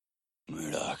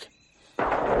Murdoch.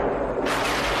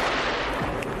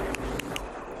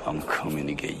 I'm coming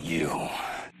to get you.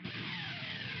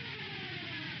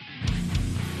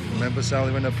 Remember,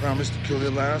 Sally, when I promised to kill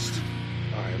you last?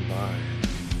 I lied.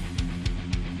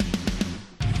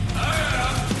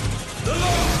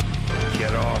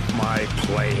 Get off my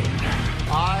plane.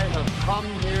 I have come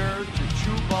here to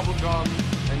chew bubblegum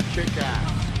and kick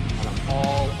ass, and I'm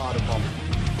all out of bubblegum.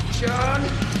 John,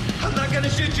 I'm not gonna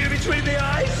shoot you between the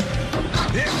eyes.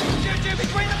 Shoot you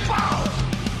between the balls.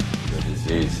 The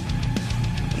disease.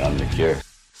 And I'm the cure.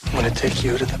 I'm gonna take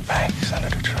you to the bank,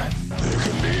 Senator Trent. There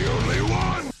can be only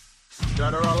one.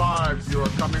 Dead or alive, you are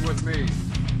coming with me.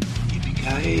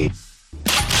 Yippee-ki-yay.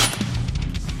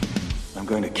 I'm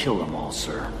going to kill them all,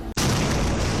 sir.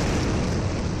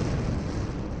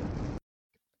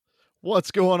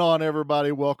 What's going on,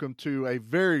 everybody? Welcome to a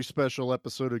very special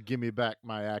episode of Gimme Back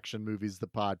My Action Movies, the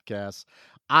podcast.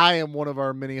 I am one of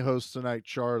our many hosts tonight,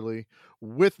 Charlie.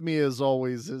 With me, as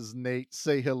always, is Nate.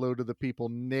 Say hello to the people,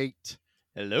 Nate.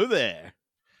 Hello there.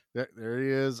 There he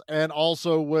is. And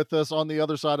also with us on the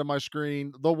other side of my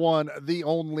screen, the one, the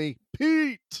only,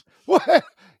 Pete. What?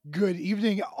 Good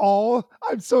evening, all.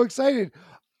 I'm so excited.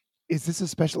 Is this a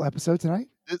special episode tonight?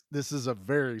 This is a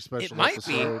very special might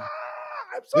episode. be.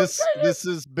 I'm so excited. This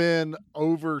has been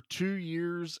over 2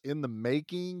 years in the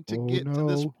making to get to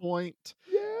this point.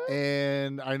 Yeah.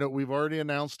 And I know we've already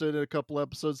announced it a couple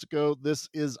episodes ago. This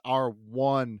is our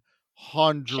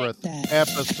 100th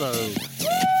episode.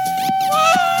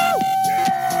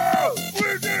 Yeah!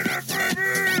 We did it,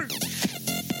 baby!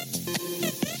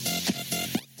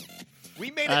 We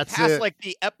made it That's past it. like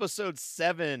the episode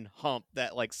 7 hump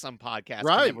that like some podcasts can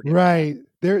Right. never get Right.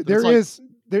 There's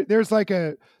like- like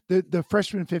the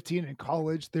freshman 15 in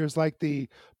college. There's like the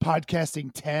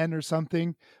podcasting 10 or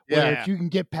something. Where Yeah. if you can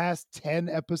get past 10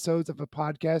 episodes of a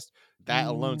podcast, that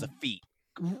alone's a feat.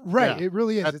 right. Yeah. It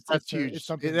really is. That's it's huge. It's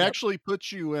something It actually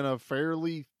puts you in a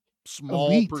fairly small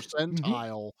Elite.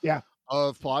 percentile Yeah.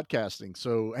 of podcasting.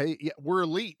 So, hey, yeah, we're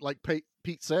elite, like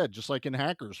Pete said, just like in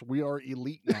Hackers. We are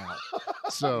elite now.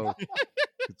 So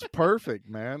it's perfect,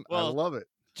 man. I Well, love it.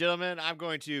 Gentlemen, I'm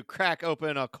going to crack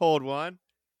open a cold one.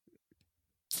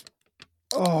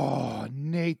 Oh,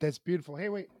 Nate, that's beautiful. Hey,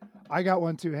 wait. I got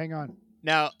one too. Hang on.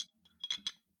 Now,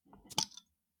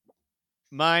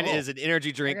 mine Oh. is an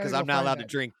energy drink gotta because go I'm not find allowed that. to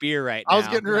drink beer right now. I was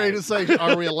getting ready to say,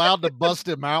 are we allowed to bust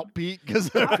him out, Pete? Because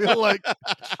I feel like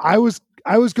I was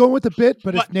going with the bit,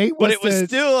 but if Nate but was it was to-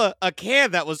 still a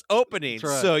can that was opening,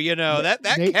 That's right. so you know that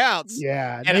Nate- counts.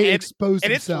 yeah, And- Nate and- exposed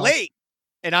And it's himself. late,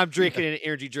 and I'm drinking an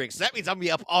energy drink, so that means I'm gonna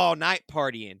be up all night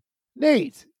partying.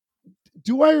 Nate,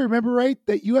 do I remember right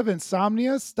that you have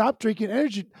insomnia? Stop drinking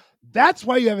energy. That's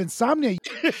why you have insomnia.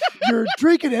 You're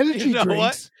drinking energy You know drinks.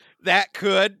 what? That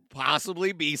could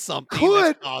possibly be something Could.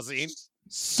 that's causing.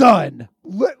 Son,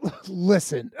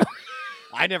 listen.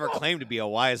 I never claimed to be a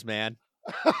wise man.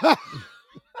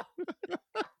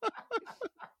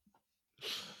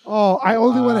 Oh, I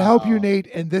only want to help you, Wow. Nate,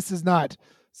 and this is not.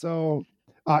 So,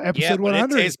 Yeah, episode but it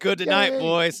 100. tastes good tonight, Yay.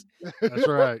 boys. that's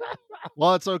right.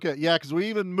 Well, it's okay. Yeah, because we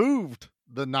even moved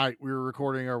the night we were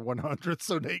recording our 100th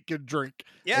so Nate could drink.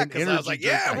 Yeah, an because I was energy like,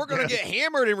 drink yeah, like we're gonna that. get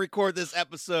hammered and record this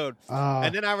episode. Uh,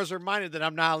 And then I was reminded that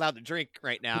I'm not allowed to drink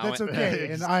right now. but that's I went,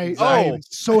 okay, and I Exactly. am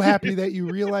so happy that you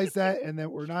realize that, and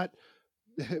that we're not.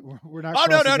 We're not. Oh, no,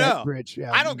 crossing no, that no. bridge.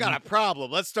 Yeah, I don't got a problem.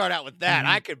 Let's start out with that. Mhm.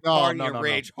 I could No, party no, and no, no.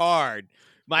 rage hard.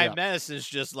 My Yeah. medicine's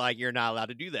just like you're not allowed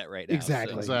to do that right now.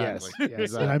 Exactly. Exactly. Yes.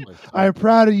 Yes. And Exactly. I'm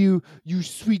proud of you, you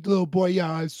sweet little boy. Yeah,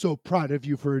 I'm so proud of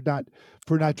you for not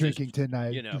drinking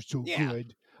tonight. you know, You're so yeah.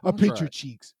 good. I'll That's pinch your right.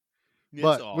 cheeks. It's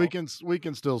But all- we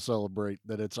can still celebrate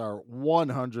that it's our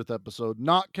 100th episode,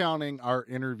 not counting our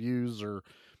interviews or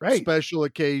Right. special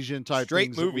occasion type Straight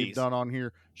things that we've movies. done on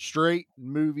here. Straight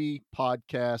movie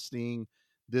podcasting.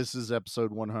 This is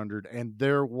episode 100, and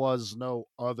there was no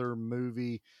other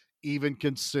movie even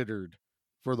considered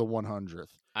for the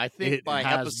 100th. I think it by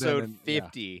has been episode an- yeah.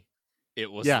 50,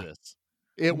 it was Yeah. this.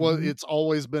 It was. Mhm. It's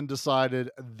always been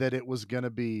decided that it was going to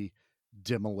be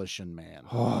Demolition Man.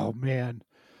 Oh man.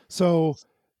 So,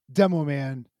 Demo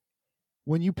Man,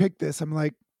 when you picked this, I'm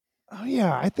like, oh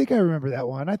yeah, I think I remember that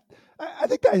one. I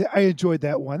think I enjoyed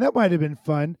that one. That might have been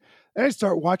fun. And I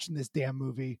start watching this damn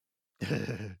movie.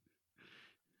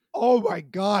 Oh my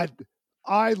God.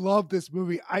 I love this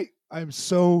movie. I'm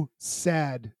so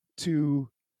sad to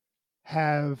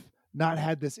have not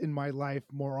had this in my life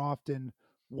more often.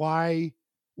 Why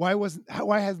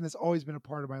hasn't this always been a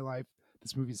part of my life?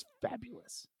 This movie's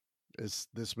fabulous.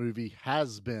 This movie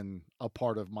has been a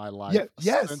part of my life Yeah,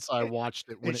 yes. since I watched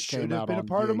it when it should came have out been on a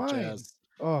part of mine. VHS.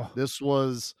 Oh, This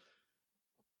was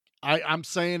I'm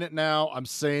saying it now. I'm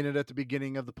saying it at the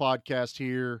beginning of the podcast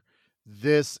here.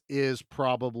 This is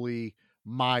probably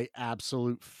my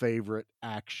absolute favorite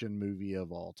action movie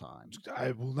of all time.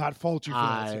 I will not fault you for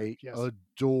that, sir. I Yes.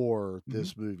 adore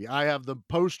this movie. I have the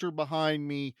poster behind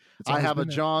me. It's I always have a been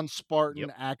there. John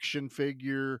Spartan action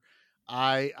figure.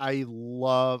 I've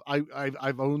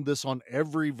owned this on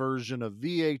every version of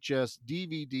VHS,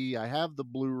 DVD. I have the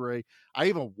Blu-ray. I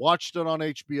even watched it on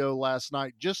HBO last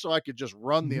night just so I could just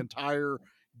run the entire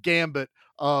gambit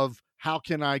of how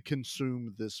can I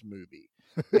consume this movie.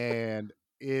 And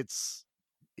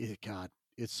God,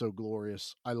 it's so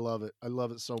glorious. I love it. I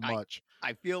love it so much.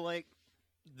 I feel like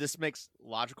this makes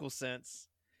logical sense.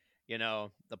 You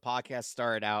know, the podcast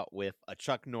started out with a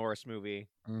Chuck Norris movie,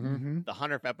 the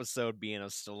 100th episode being a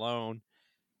Stallone.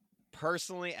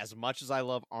 Personally, as much as I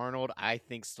love Arnold, I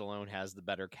think Stallone has the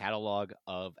better catalog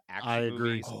of action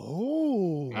movies.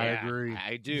 Oh, I agree.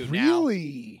 I do.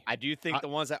 Really? Now, I do think the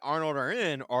ones that Arnold are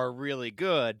in are really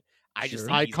good. I just Sure.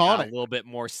 think he's got a Iconic. little bit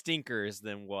more stinkers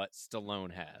than what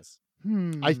Stallone has.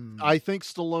 I think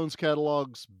Stallone's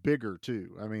catalog's bigger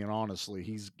too. I mean, honestly,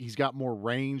 he's got more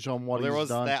range on what There he's was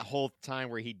done. that whole time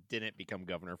where he didn't become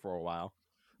governor for a while.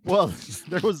 Well,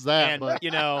 there was that, And, but you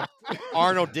know,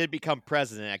 Arnold did become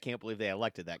president. I can't believe they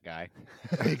elected that guy.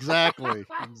 exactly.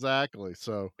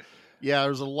 So, yeah,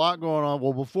 there's a lot going on.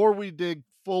 Well, before we dig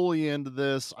fully into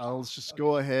this, let's just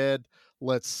go ahead.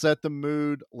 Let's set the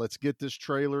mood. Let's get this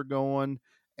trailer going.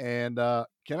 And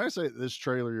can I say this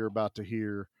trailer you're about to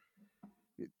hear?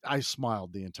 I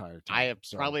smiled the entire time. I have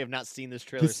so. probably have not seen this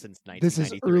trailer since This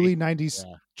 1993. is early 90s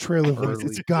trailer voice.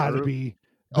 It's got to be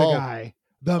the guy,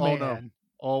 the man. No.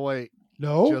 Oh, wait.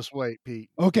 No? Just wait, Pete.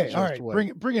 Okay, Just all right.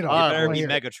 wait. Bring it It on. better I be wanna hear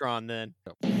it. Megatron then.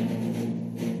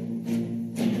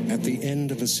 At the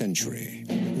end of a century,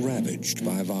 ravaged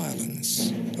by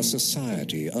violence, a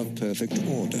society of perfect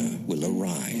order will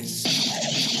arise.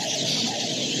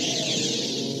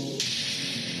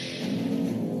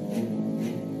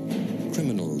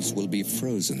 Criminals will be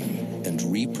frozen and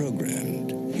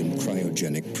reprogrammed in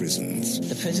cryogenic prisons.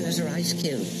 The prisoners are ice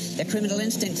cubes. Their criminal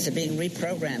instincts are being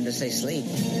reprogrammed as they sleep.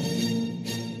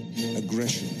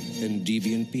 Aggression and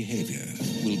deviant behavior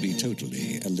will be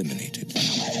totally eliminated.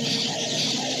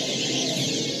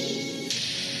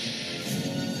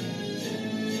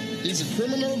 He's a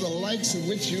criminal the likes of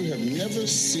which you have never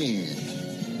seen.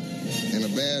 In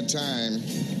a bad time,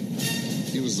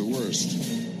 he was the worst.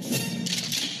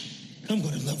 I'm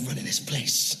gonna love running this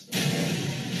place.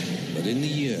 But in the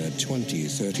year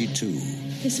 2032,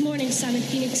 This morning, Simon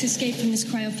Phoenix escaped from this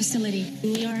cryo facility.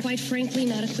 We are, quite frankly,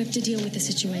 not equipped to deal with the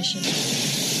situation.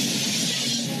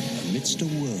 amidst a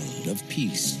world of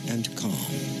peace and calm,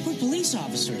 We're police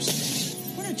officers.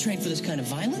 We're not trained for this kind of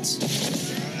violence.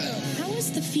 How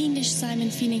was the fiendish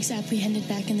Simon Phoenix apprehended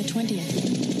back in the 20th?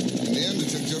 In the end, it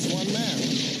took just one man,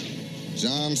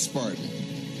 John Spartan.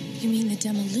 You mean the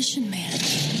Demolition Man?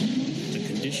 The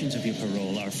conditions of your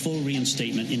parole are full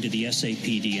reinstatement into the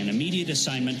SAPD and immediate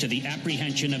assignment to the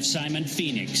apprehension of Simon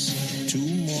Phoenix. Two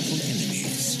mortal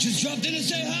enemies. Just dropped in to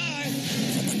say hi.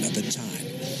 From another time.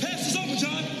 Pass is over,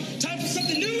 John. Time for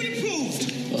something new and improved.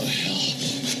 Oh, hell.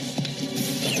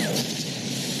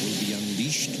 Will be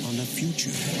unleashed on a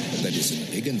future that isn't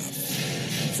big enough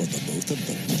for the both of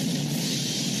them.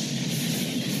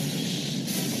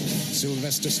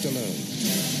 Sylvester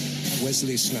Stallone,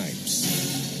 Wesley Snipes,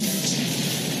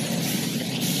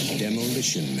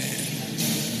 Demolition Man.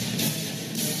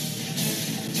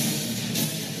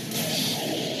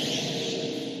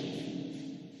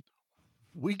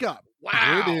 We got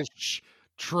British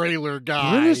trailer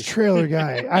guy. British trailer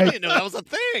guy. I didn't know that was a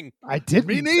thing. I didn't.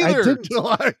 Me neither. I didn't.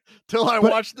 Till I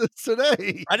watched this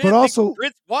today. I didn't think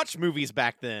Brits watched movies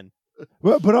back then.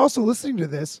 But also listening to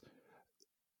this,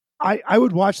 I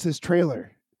would watch this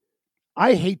trailer.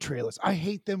 I hate trailers. I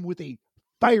hate them with a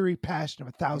fiery passion of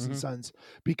 1,000 suns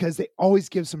because they always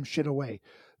give some shit away.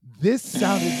 This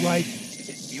sounded like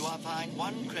You are fined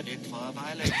 1 credit for a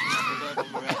violation of the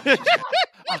verbal morality.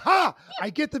 aha! I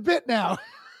get the bit now.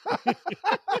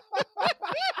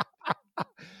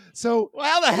 So well,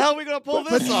 how the hell are we going to pull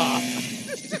this off?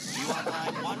 You are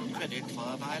fined 1 credit for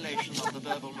a violation of the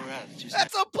verbal morality.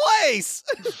 That's a place.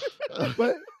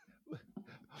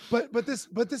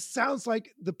 But this sounds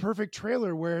like the perfect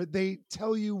trailer where they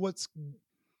tell you what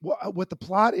the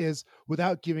plot is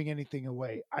without giving anything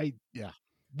away.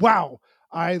 Wow,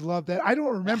 I love that. I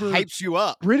don't remember hypes you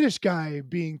up. British guy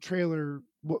being trailer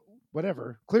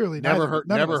whatever. Clearly, Never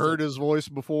heard his voice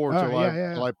before till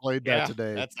I played that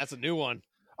today. That's a new one.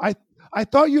 I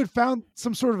thought you had found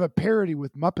some sort of a parody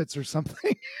with Muppets or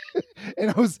something,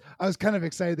 and I was kind of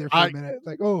excited there for a minute.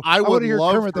 Like, I want to hear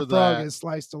Kermit the Frog as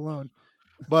Sly Stallone.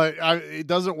 But it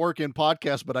doesn't work in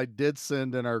podcast, but I did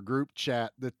send in our group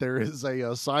chat that there is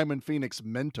a Simon Phoenix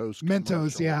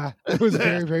Mentos. Yeah. It was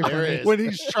very, very funny. When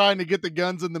he's trying to get the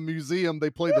guns in the museum, they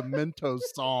play the Mentos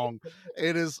song.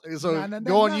 It is so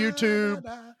go on YouTube,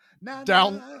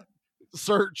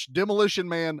 search Demolition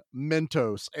Man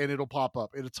Mentos, and it'll pop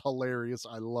up. It's hilarious.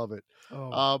 I love it.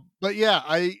 But yeah,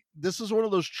 this is one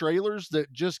of those trailers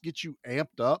that just gets you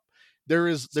amped up.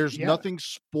 There's nothing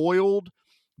spoiled.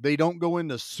 They don't go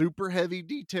into super heavy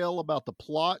detail about the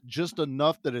plot, just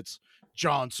enough that it's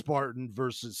John Spartan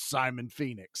versus Simon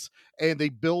Phoenix. And they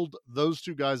build those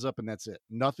two guys up, and that's it.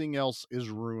 Nothing else is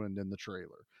ruined in the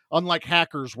trailer. Unlike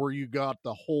Hackers, where you got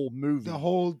the whole movie. The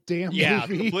whole damn movie. Yeah,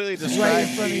 completely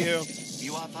described to you.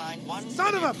 You are fined 1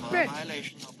 Son of a bitch!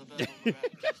 violation of the Bill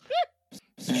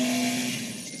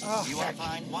of You are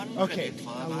fined 1 Okay.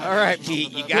 All right,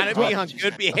 Pete, you got to be on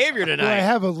good behavior Do I tonight.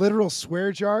 have a literal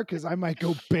swear jar? Because I might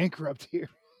go bankrupt here.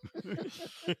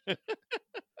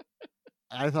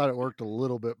 I thought it worked a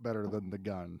little bit better than the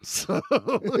gun. So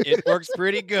It works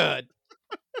pretty good.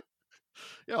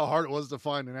 You know how hard it was to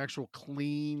find an actual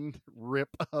clean rip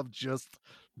of just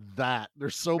that.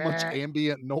 There's so much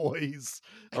ambient noise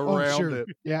around it.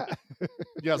 Yeah.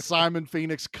 Yeah, Simon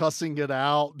Phoenix cussing it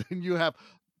out. Then you have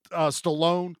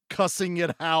Stallone cussing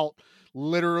it out,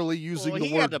 literally using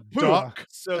the word duck.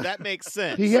 So that makes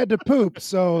sense. He had to poop,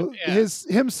 so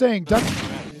him saying duck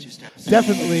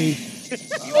definitely.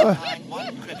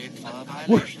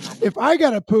 If I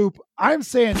gotta poop, I'm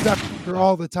saying duck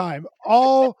all the time.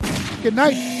 All good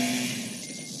night.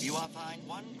 You are fined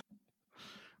 1.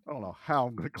 I don't know how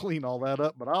I'm going to clean all that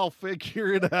up, but I'll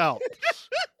figure it out.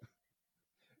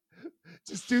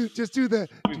 Just do the.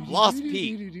 We've lost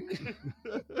Pete.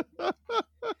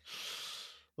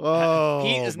 Oh,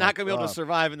 Pete is not going to be able God. to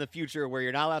survive in the future where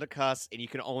you're not allowed to cuss and you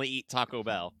can only eat Taco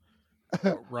Bell.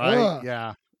 Right?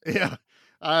 Yeah. Yeah.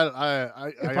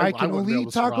 If I can only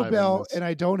eat Taco Bell and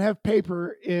I don't have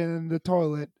paper in the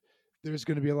toilet, there's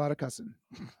going to be a lot of cussing.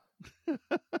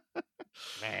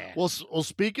 Man. Well,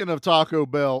 speaking of Taco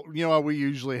Bell, you know how we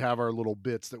usually have our little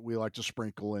bits that we like to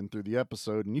sprinkle in through the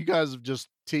episode, and you guys have just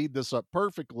teed this up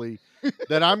perfectly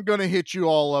that I'm going to hit you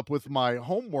all up with my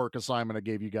homework assignment I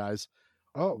gave you guys.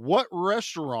 What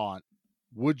restaurant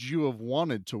would you have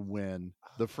wanted to win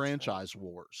the franchise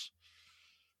wars?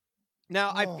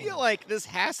 Now, I feel like this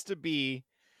has to be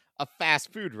a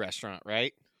fast food restaurant,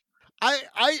 right?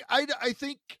 I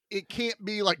think it can't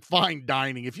be like fine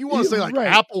dining. If you want to say like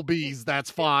Applebee's, that's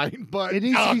fine. But it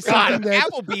needs to be something if that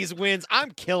Applebee's wins,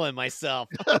 I'm killing myself.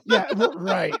 Yeah,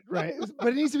 right. But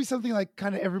it needs to be something like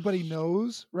kind of everybody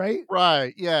knows, right?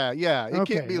 Right. Yeah. It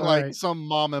can't be like right. some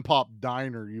mom and pop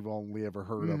diner you've only ever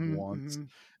heard of once.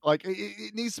 Like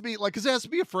it needs to be like, because it has to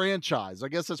be a franchise. I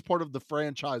guess that's part of the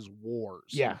franchise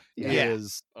wars. Yeah.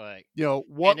 Is like, you know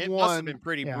what and it one must have been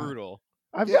pretty brutal.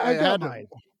 I've got mine.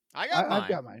 I've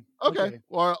got mine. Okay.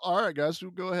 Well, all right, guys.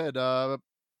 Go ahead.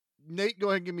 Nate, go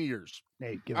ahead and give me yours.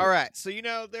 Nate, all right. So,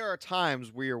 there are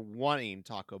times where you're wanting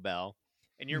Taco Bell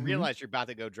and you realize you're about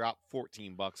to go drop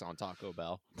 $14 on Taco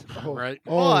Bell. Right?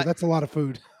 Oh, that's a lot of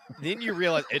food. Then you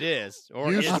realize it is,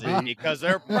 or is it? Because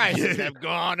their prices have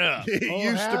gone up. It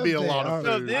used to be a lot of food.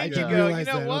 So then you go, you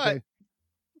know what? Okay.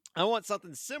 I want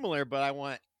something similar, but I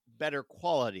want better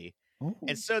quality. Ooh.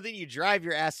 And so then you drive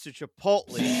your ass to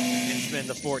Chipotle and spend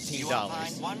the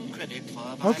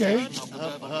 $14. Okay.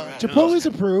 Chipotle's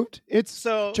approved. It's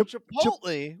so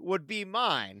Chipotle would be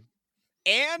mine.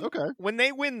 And when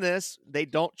they win this, they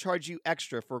don't charge you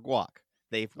extra for guac.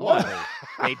 They've won.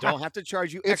 They don't have to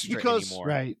charge you extra anymore.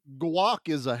 Right. Guac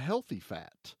is a healthy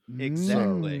fat.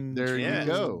 Exactly. There you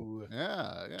go.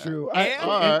 Yeah. True.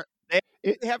 And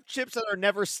they have chips that are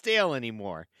never stale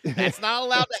anymore. That's not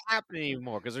allowed to happen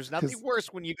anymore because there's nothing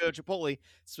worse when you go to Chipotle,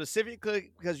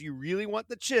 specifically because you really want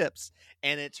the chips,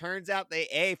 and it turns out they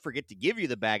A, forget to give you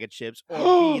the bag of chips,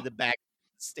 or B, the bag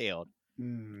is stale.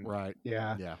 Right.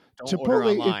 Yeah. Don't order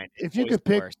online. If you could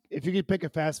pick a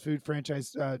fast food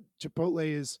franchise,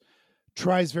 Chipotle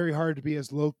tries very hard to be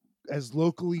as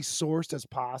locally sourced as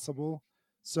possible.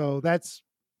 So that's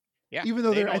even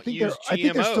though I think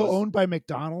they're still owned by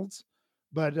McDonald's,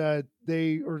 but the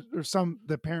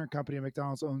parent company of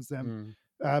McDonald's owns them.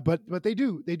 But they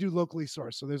do locally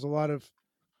sourced. So there's a lot of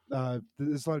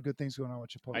good things going on with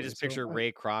Chipotle. I just picture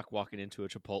Ray Kroc walking into a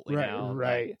Chipotle now,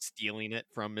 right, stealing it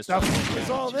from Mr. What's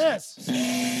all this?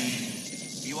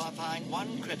 You are fined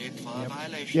 1 credit for a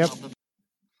violation of the.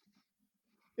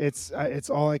 It's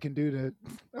all I can do to.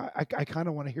 I kind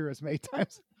of want to hear as many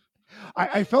times.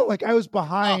 I felt like I was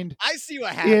behind. I see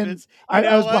what happens. I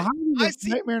was what? behind in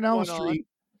Nightmare on Elm Street.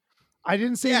 I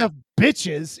didn't say enough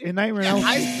bitches in Nightmare on Elm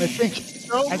Street. I think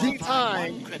so many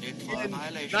times in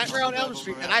Nightmare on Elm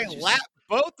Street that I lapped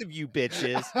both of you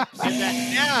bitches, and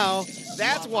that now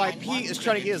that's why Pete is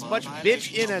trying to get as much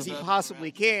bitch in as he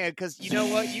possibly can, because you know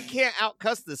what? You can't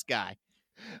outcuss this guy.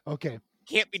 Okay.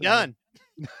 Can't be done.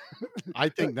 I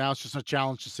think now it's just a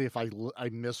challenge to see if I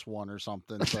miss one or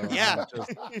something. So yeah.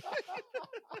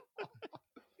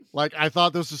 Like, I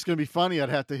thought this was going to be funny. I'd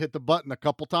have to hit the button a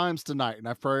couple times tonight, and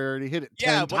I've probably already hit it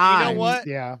 10 but times. You know what?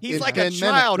 Yeah. He's like a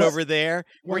child over there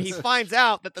where he finds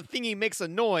out that the thingy makes a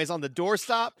noise on the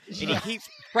doorstop, and he keeps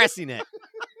pressing it.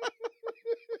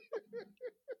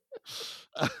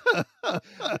 Yep,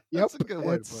 That's a good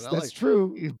way to put it. That's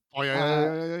true.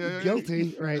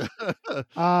 Guilty, right?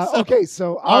 Okay,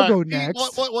 so I'll go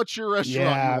next. What's your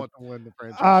restaurant you want to win the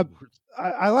franchise awards?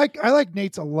 I like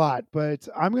Nate's a lot, but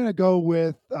I'm gonna go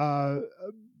with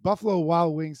Buffalo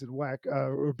Wild Wings and Whack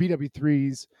or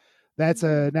BW3s. That's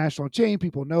a national chain.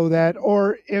 People know that.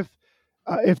 Or if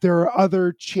there are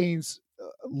other chains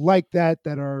like that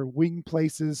are wing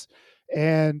places,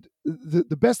 and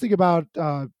the best thing about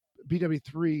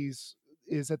BW3s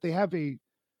is that they have a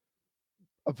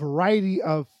variety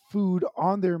of food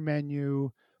on their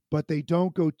menu, but they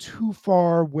don't go too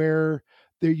far where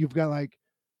you've got like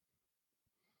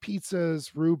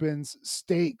pizzas, Reubens,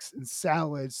 steaks, and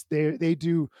salads. They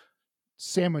do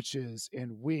sandwiches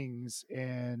and wings,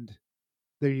 and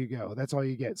there you go. That's all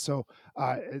you get. So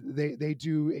they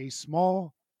do a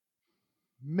small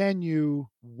menu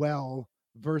well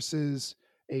versus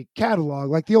a catalog.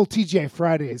 Like the old TGI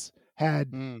Fridays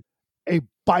had a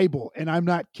Bible, and I'm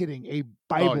not kidding, a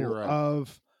Bible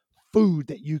of food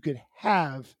that you could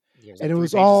have. And it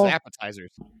was all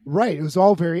appetizers. Right. It was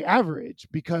all very average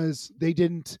because they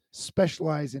didn't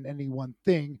specialize in any one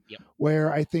thing. Yep.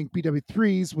 Where I think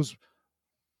BW3s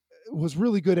was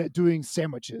really good at doing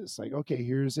sandwiches. Like, okay,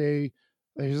 here's a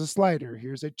slider,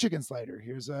 here's a chicken slider,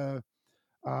 here's a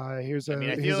I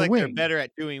feel like they're better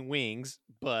at doing wings,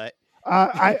 but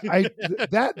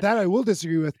that I will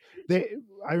disagree with.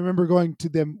 I remember going to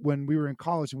them when we were in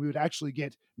college, and we would actually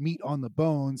get meat on the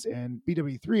bones, and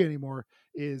BW3 anymore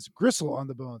is gristle on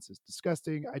the bones. It's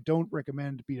disgusting. I don't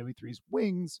recommend BW3's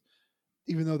wings,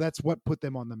 even though that's what put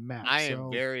them on the map. I am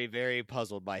very, very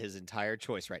puzzled by his entire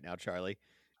choice right now, Charlie.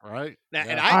 All right. Now,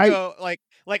 and I go like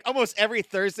almost every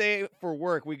Thursday for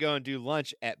work, we go and do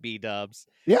lunch at B-Dubs.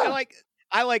 Yeah.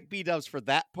 I like B-Dubs for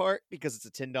that part because it's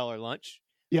a $10 lunch.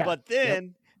 Yeah. But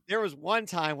then there was one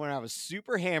time when I was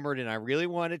super hammered and I really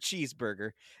wanted a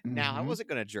cheeseburger. Now, I wasn't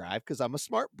going to drive because I'm a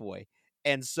smart boy.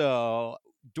 And so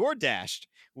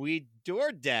we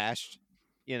DoorDashed,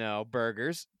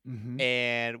 burgers.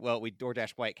 And, we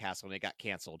DoorDashed White Castle and it got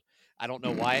canceled. I don't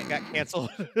know why it got canceled.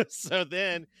 So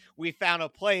then we found a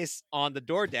place on the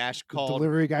DoorDash called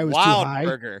delivery guy was Wild too high.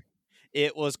 Burger.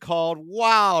 It was called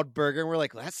Wild Burger. And we're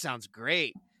like, well, that sounds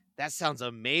great. That sounds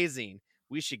amazing.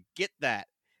 We should get that.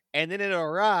 And then it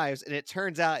arrives, and it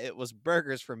turns out it was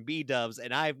burgers from B-Dubs,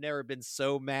 and I've never been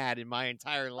so mad in my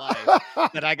entire life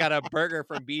that I got a burger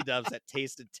from B-Dubs that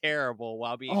tasted terrible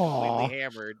while being completely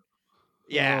hammered.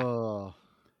 Yeah.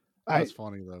 That's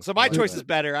funny, though. So my choice is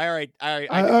better. I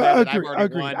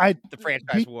agree. won the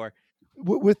franchise war.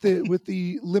 With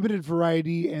the limited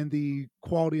variety and the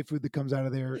quality of food that comes out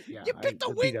of there. Yeah, you picked a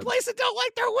wing place and don't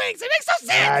like their wings. It makes no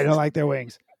sense. Yeah, I don't like their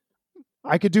wings.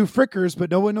 I could do Frickers,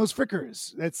 but no one knows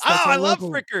Frickers. That's I love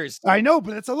Frickers. I know,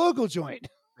 but it's a local joint.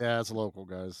 Yeah, it's a local,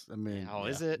 guys. I mean,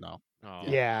 is it? No. Oh.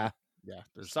 Yeah. Yeah.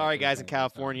 Sorry, guys in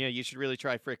California. You should really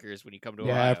try Frickers when you come to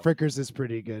Ohio. Yeah, Frickers is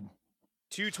pretty good.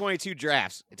 222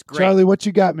 drafts. It's great. Charlie, what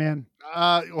you got, man?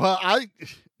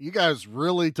 You guys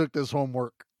really took this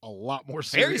homework a lot more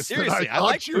Very seriously. I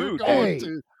like food.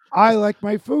 I like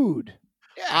my food.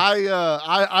 Yeah.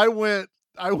 I went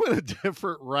a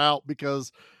different route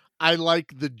because I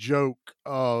like the joke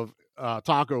of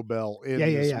Taco Bell in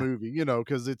this movie,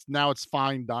 because it's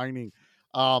fine dining.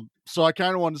 So I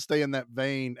kind of wanted to stay in that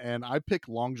vein, and I picked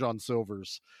Long John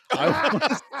Silver's.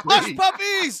 Hush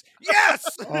puppies! Yes!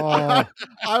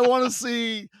 I want to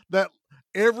see that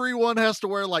everyone has to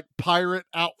wear like pirate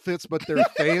outfits, but they're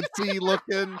fancy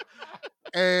looking.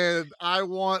 And I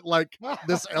want like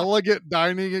this elegant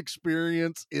dining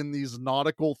experience in these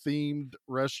nautical themed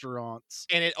restaurants.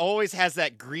 And it always has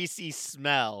that greasy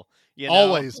smell.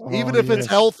 Always. Even if it's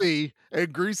healthy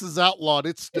and grease is outlawed,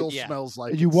 it still smells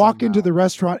like you walk into the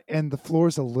restaurant and the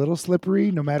floor's a little slippery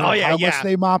no matter how much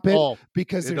they mop it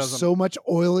because there's so much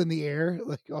oil in the air.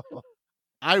 Like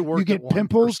I work. You get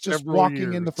pimples just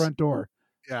walking in the front door.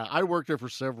 Yeah, I worked there for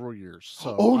several years.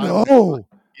 So Oh no!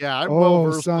 I'm well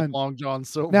versed son. with Long John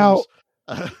Silver's. Now,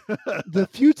 the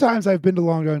few times I've been to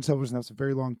Long John Silver's, and that was a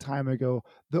very long time ago,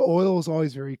 the oil is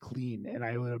always very clean, and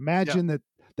I would imagine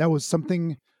that was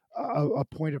something, a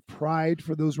point of pride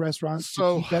for those restaurants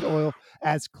to keep that oil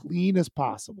as clean as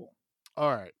possible.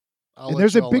 All right. And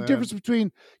there's a big difference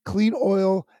between clean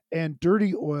oil and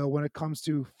dirty oil when it comes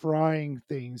to frying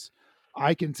things.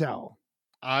 I can tell.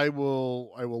 I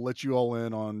will let you all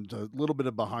in on a little bit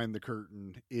of behind the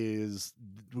curtain. Is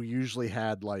we usually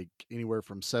had like anywhere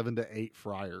from 7 to 8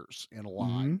 fryers in a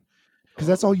line. Because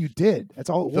that's all you did. That's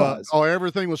all it was. Oh,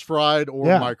 everything was fried or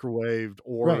microwaved,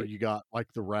 or you got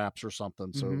like the wraps or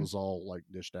something. So it was all like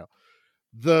dished out.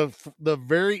 The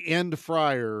very end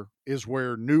fryer is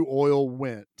where new oil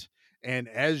went. And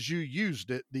as you used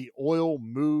it, the oil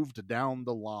moved down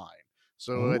the line.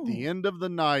 So at the end of the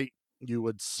night, you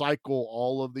would cycle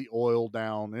all of the oil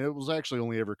down. And it was actually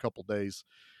only every couple days.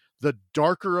 The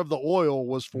darker of the oil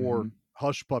was for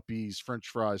hush puppies, French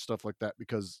fries, stuff like that,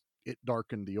 because it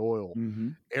darkened the oil.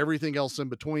 Everything else in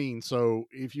between. So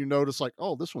if you notice like,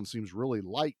 oh, this one seems really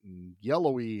light and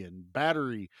yellowy and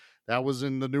battery, that was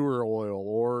in the newer oil,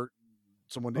 or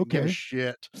someone didn't give a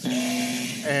shit.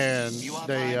 And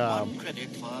they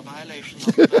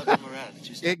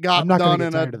it got done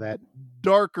in a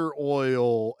darker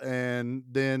oil, and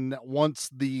then once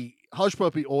the hush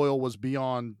puppy oil was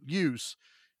beyond use,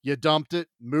 you dumped it,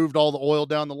 moved all the oil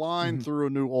down the line, threw a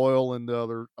new oil in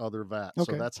the other vat.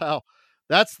 So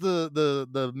that's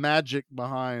the magic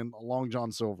behind Long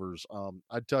John Silver's.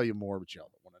 I'd tell you more, but y'all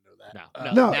don't want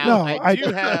to know that. No. I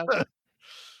do have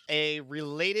a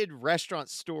related restaurant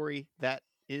story that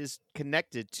is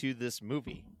connected to this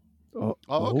movie. Okay.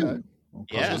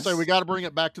 Yeah. I was gonna say we got to bring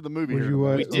it back to the movie here.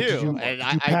 We do, and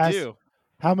I do.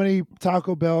 How many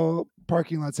Taco Bell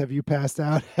parking lots have you passed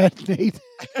out at, Nate?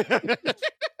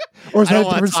 Or is that a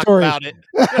different story? About it.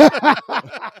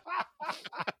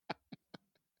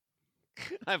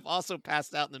 I've also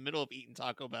passed out in the middle of eating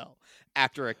Taco Bell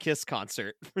after a Kiss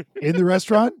concert. In the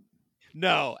restaurant?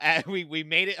 No, we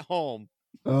made it home.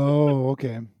 Oh,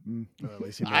 okay.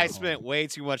 I spent way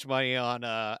too much money on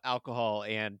alcohol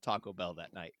and Taco Bell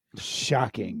that night.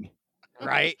 Shocking.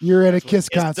 Right? You're at a Kiss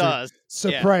concert. Does.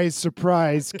 Surprise,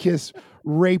 surprise. Kiss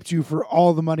raped you for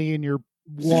all the money in your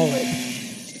wallet.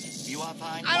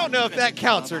 I don't know if that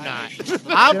counts or not.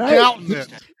 I'm counting it.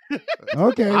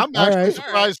 Okay. I'm actually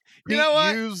surprised you know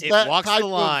what? used It that walks type the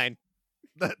line.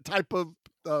 That type of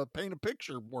paint a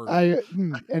picture word.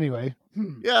 Anyway.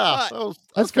 Yeah.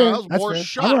 That's fair. I was That's more fair.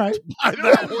 shocked All right. by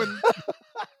that one.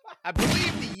 I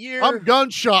believe the year. I'm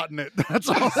gunshotting it. That's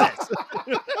all.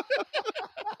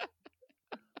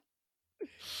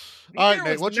 All right,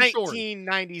 Nate, what's your story?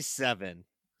 1997.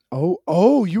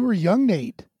 Oh, you were young,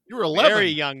 Nate. You were 11. Very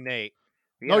young Nate.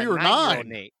 No, you were 9.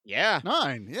 Nate. Yeah.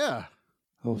 9, yeah.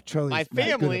 Oh, Charlie's My not good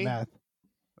family. at math.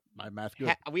 My math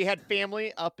good. We had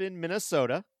family up in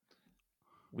Minnesota.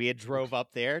 We had drove up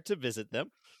there to visit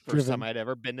them. First time I'd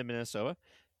ever been to Minnesota.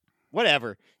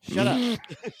 Whatever. Shut up.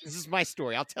 This is my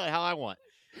story. I'll tell you how I want.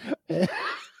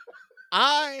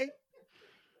 I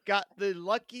got the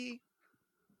lucky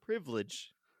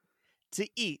privilege to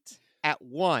eat at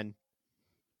one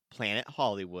Planet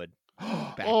Hollywood.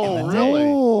 Back in the day.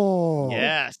 Oh,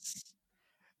 yes.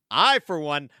 I, for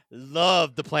one,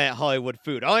 loved the Planet Hollywood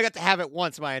food. I only got to have it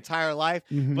once my entire life,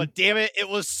 but damn it, it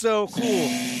was so cool.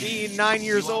 Being 9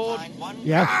 years old.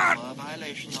 Yeah.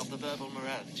 Violation of the verbal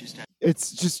morality standard.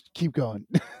 It's just keep going.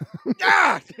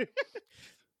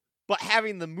 But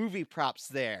having the movie props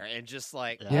there and just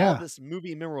like all this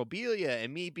movie memorabilia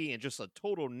and me being just a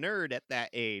total nerd at that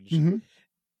age.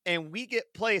 And we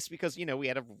get placed because, we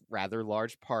had a rather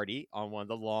large party on one of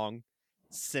the long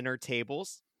center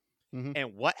tables.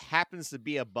 And what happens to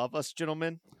be above us,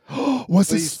 gentlemen? Was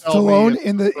it Stallone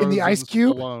in the ice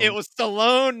cube? Stallone. It was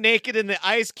Stallone naked in the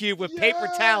ice cube with paper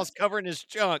towels covering his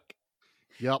junk.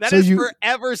 Yep. That has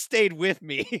forever stayed with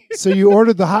me. So you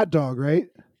ordered the hot dog, right?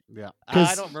 Yeah.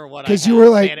 I don't remember what I because had. you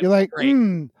were Man, you're like,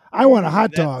 I want a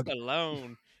hot dog.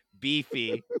 Stallone,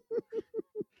 beefy.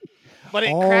 But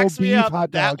it All cracks me beef up.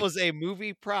 hot That dog. was a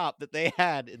movie prop that they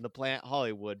had in the Planet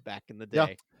Hollywood back in the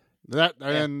day.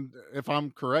 And if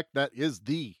I'm correct, that is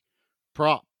the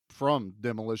prop from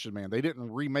Demolition Man. They didn't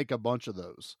remake a bunch of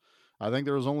those. I think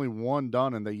there was only one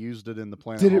done, and they used it in the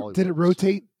Planet Hollywood. Did it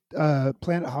rotate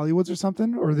Planet Hollywoods or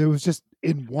something, or there was just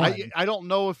in one? I don't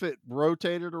know if it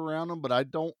rotated around them, but I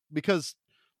don't, because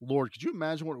Lord, could you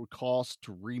imagine what it would cost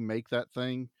to remake that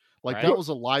thing? Like that was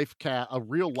a real life cast.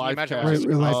 Real life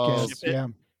cast, yeah.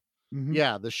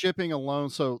 Yeah, the shipping alone.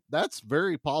 So that's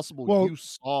very possible you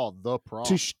saw the prop.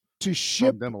 to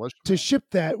ship Demolition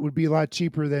that would be a lot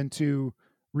cheaper than to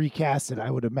recast it,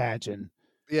 I would imagine.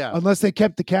 Yeah. Unless they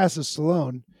kept the cast of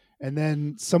Stallone, and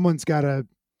then someone's got a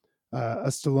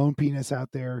Stallone penis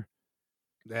out there.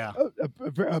 Yeah.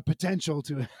 A potential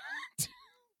to.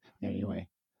 Anyway,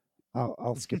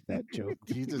 I'll skip that joke.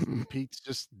 Pete's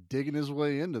just digging his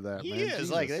way into that. He man. is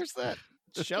Jesus. like, there's that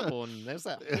shovel and there's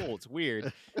that hole. It's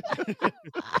weird.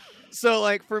 So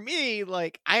like for me,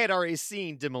 like I had already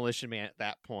seen Demolition Man at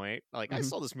that point. Like I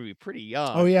saw this movie pretty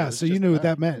young. Oh yeah, so you knew what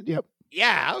that meant. Yep.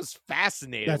 Yeah, I was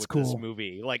fascinated That's with cool. this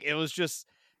movie. Like it was just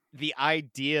the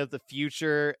idea of the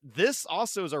future. This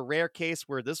also is a rare case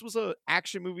where this was an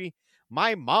action movie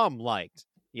my mom liked,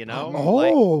 you know?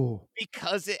 Like,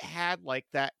 because it had like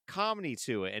that comedy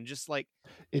to it and just like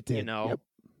it did, you know,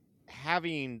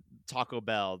 having Taco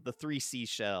Bell, the 3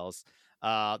 seashells,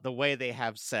 the way they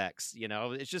have sex, you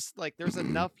know, it's just like there's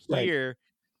enough here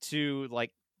to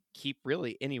like keep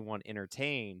really anyone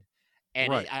entertained.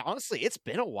 And honestly, it's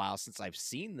been a while since I've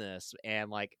seen this, and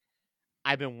like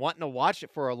I've been wanting to watch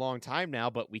it for a long time now,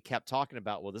 but we kept talking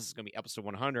about, well, this is gonna be episode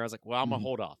 100. I was like, well, I'm gonna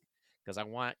hold off because I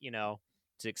want, you know,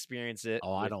 to experience it.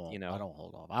 Oh, with, I don't. You know, I don't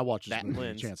hold off. I watch this that movie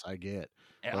lens. any chance I get.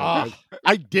 Oh.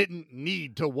 I didn't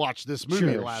need to watch this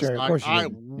movie last of night. course you I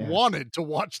didn't. Yeah. wanted to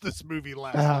watch this movie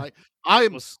last night.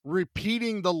 I'm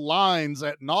repeating the lines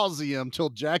at nauseum till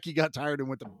Jackie got tired and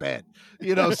went to bed.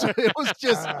 You know, so it was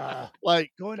just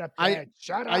like go to bed.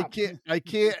 Shut up. I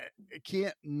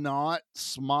can't not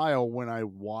smile when I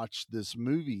watch this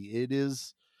movie.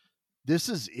 This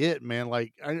is it, man.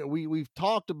 Like we've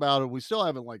talked about it. We still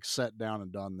haven't like sat down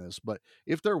and done this, but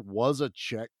if there was a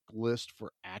checklist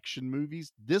for action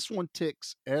movies, this one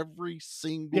ticks every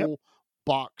single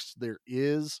box there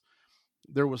is.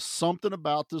 There was something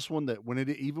about this one that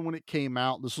even when it came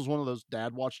out, this was one of those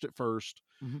dad watched it first.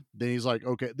 Then he's like,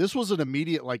 okay, this was an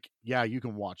immediate, like, yeah, you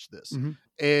can watch this.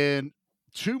 And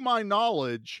to my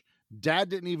knowledge, Dad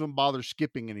didn't even bother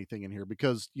skipping anything in here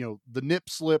because, you know, the nip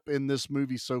slip in this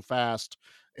movie so fast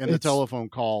and the telephone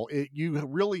call, you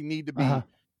really need to be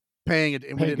paying it.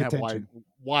 And we didn't have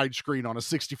widescreen on a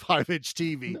 65-inch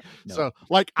TV. No. So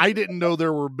like, I didn't know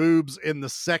there were boobs in the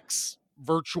sex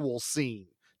virtual scene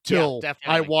till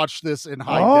I watched this in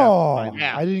high def.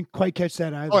 I didn't quite catch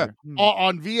that either.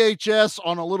 On VHS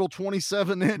on a little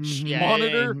 27-inch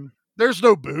monitor, there's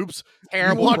no boobs.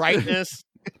 Terrible brightness.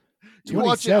 You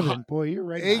watch 27, boy, you're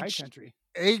right in high country.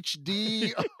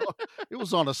 HD. It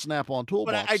was on a Snap-on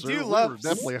toolbox. But I do love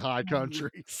definitely high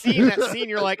country. Seeing that scene,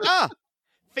 you're like,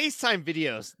 FaceTime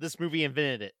videos. This movie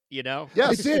invented it, you know?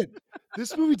 Yes, it did.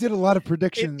 This movie did a lot of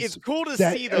predictions. It's cool to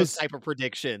see those type of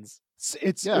predictions.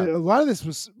 It's a lot of this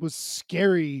was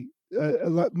scary,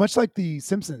 much like The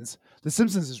Simpsons. The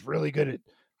Simpsons is really good at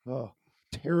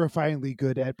terrifyingly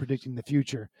good at predicting the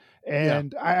future,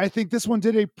 and I think this one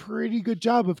did a pretty good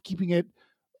job of keeping it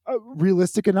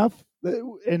realistic enough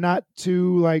and not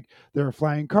too like there are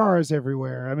flying cars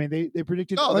everywhere. I mean, they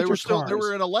predicted they were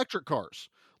in electric cars.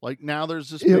 Like now there's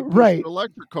this big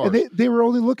electric cars. And they were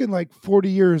only looking like 40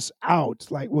 years out.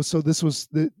 Like, well, so this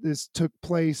took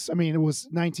place. I mean, it was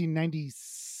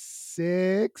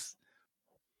 1996.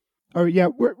 Or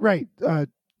right.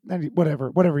 90,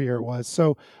 whatever year it was.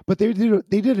 So, but they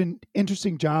did an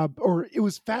interesting job, or it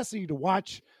was fascinating to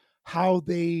watch how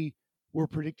they were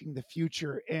predicting the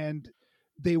future, and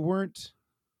they weren't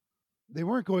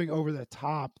going over the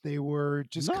top. They were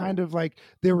just kind of like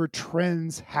there were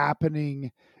trends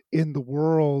happening in the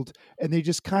world, and they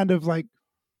just kind of like,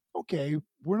 okay,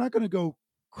 we're not going to go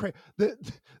the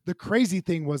crazy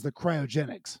thing was the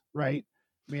cryogenics, right?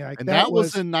 I mean, like, and that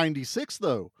was in 96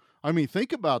 though. I mean,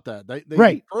 think about that.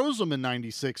 They froze them in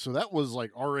 96, so that was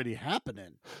like already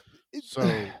happening. So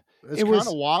it's kind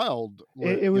of wild.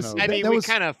 It was. I mean, we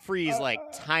kind of freeze like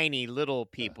tiny little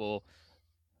people.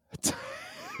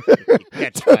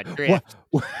 Catch my drift.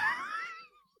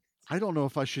 I don't know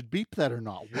if I should beep that or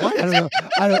not. What? I don't know.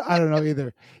 I don't know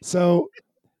either. So,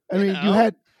 I mean, you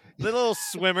had little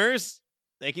swimmers.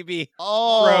 They could be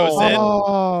frozen.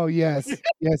 Oh, yes.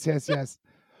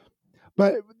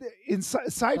 But in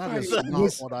sci-fi, that is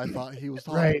not what I thought he was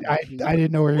talking right. about. I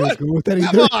didn't know where he was going with that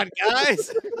either. Come on,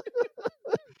 guys.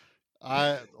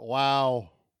 Wow.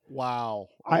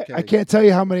 Okay. I can't tell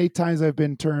you how many times I've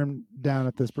been turned down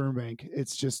at the sperm bank.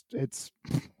 It's well,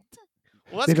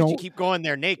 that's because you keep going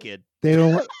there naked. They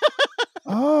don't.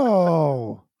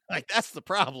 Oh, like that's the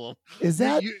problem. Is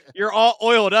that you're all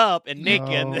oiled up and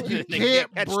naked? No. You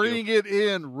can't bring it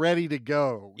in ready to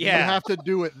go. Yeah, you have to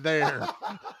do it there.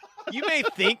 You may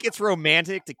think it's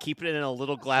romantic to keep it in a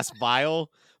little glass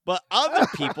vial, but other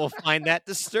people find that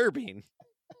disturbing.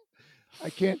 I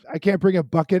can't bring a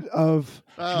bucket of.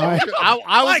 I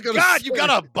was gonna God, say, you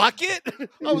got a bucket?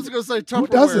 I was going to say Who Tupperware,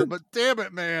 doesn't? but damn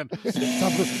it, man.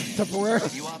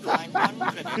 Tupperware. You are fined 1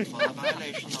 credit for a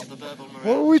violation of the verbal What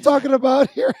morale. were we talking about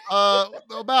here?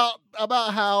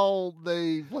 About how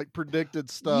they like predicted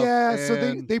stuff. Yeah, so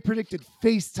and- they predicted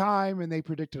FaceTime and they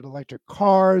predicted electric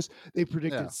cars. They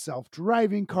predicted Yeah.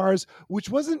 self-driving cars, which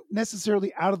wasn't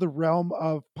necessarily out of the realm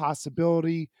of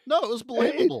possibility. No, it was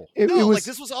believable. It No, was, like,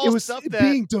 this was all it was stuff that-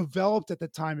 being developed at the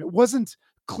time. It wasn't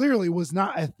clearly was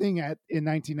not a thing in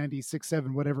 1996,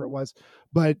 7, whatever it was,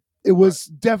 but it was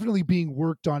definitely being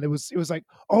worked on. It was like,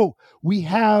 oh, we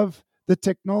have the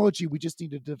technology, we just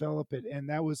need to develop it. And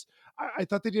that was, I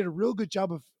thought they did a real good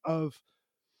job of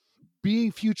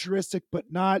being futuristic,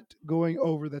 but not going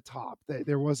over the top.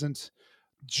 There wasn't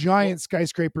giant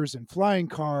skyscrapers and flying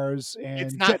cars and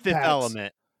It's not Fifth jetpacks.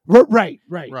 Element. Right.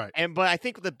 But I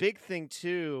think the big thing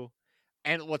too,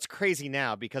 and what's crazy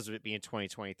now because of it being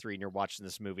 2023 and you're watching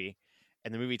this movie,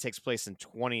 and the movie takes place in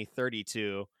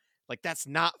 2032, like that's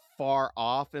not far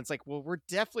off. And it's like, well, we're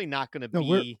definitely not going to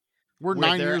be. We're where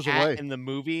 9 they're years at away in the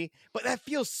movie, but that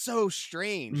feels so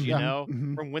strange, you Mhm, know,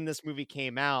 mhm. from when this movie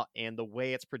came out and the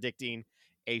way it's predicting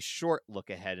a short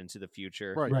look ahead into the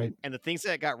future, Right. and the things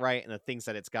that it got right and the things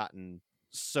that it's gotten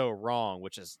so wrong,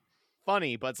 which is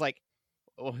funny, but it's like,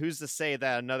 well, who's to say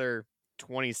that another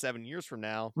 27 years from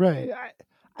now, Right.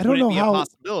 I don't wouldn't know be a how.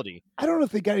 possibility? I don't know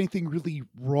if they got anything really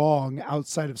wrong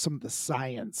outside of some of the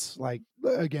science. Like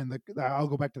again, I'll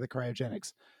go back to the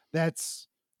cryogenics. That's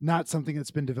not something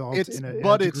that's been developed in a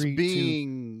but degree it's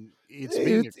being it's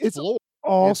explored.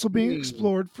 also It's being being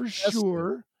explored for tested.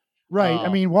 sure. Right. I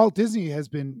mean, Walt Disney has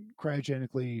been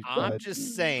cryogenically. I'm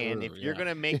just saying, if you're yeah.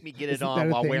 gonna make me get it Isn't on that a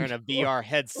while thing? wearing a VR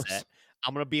headset,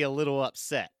 I'm gonna be a little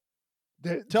upset.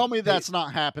 Tell me that's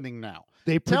not happening now.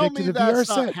 They Tell predicted me a VR that's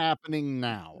not set. happening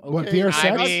now. What, Okay? VR I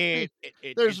sets? mean,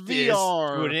 There's it is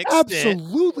VR. to an extent.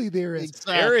 Absolutely, there is.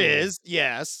 There Exactly. is,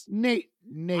 yes. Nate,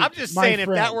 I'm just my saying, if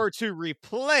that friend. were to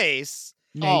replace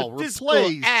Oh, the physical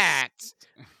replace. act,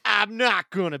 I'm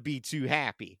not gonna be too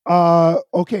happy.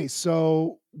 Okay,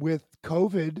 so with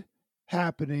COVID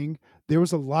happening, there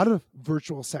was a lot of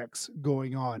virtual sex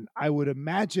going on. I would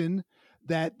imagine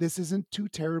that this isn't too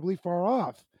terribly far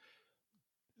off.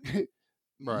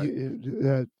 Right.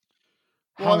 However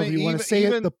Well, I mean, you want even- to say it,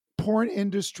 even- the porn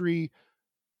industry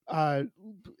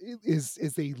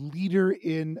is a leader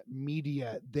in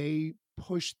media. They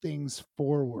push things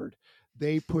forward.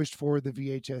 They pushed forward the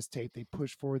VHS tape. They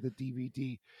pushed forward the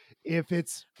DVD.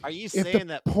 Are you if the saying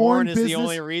that porn porn is the business-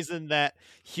 only reason that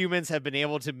humans have been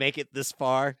able to make it this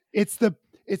far? It's the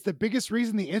biggest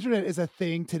reason the internet is a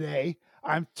thing today.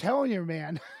 I'm telling you,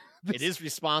 man. It is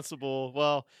responsible.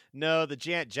 Well, no, the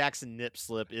Janet Jackson nip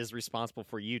slip is responsible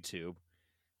for YouTube.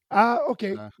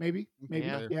 Okay, maybe,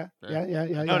 Yeah. yeah.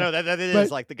 No, that is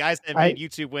But like the guys that I- made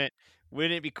YouTube went.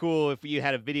 Wouldn't it be cool if you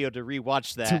had a video to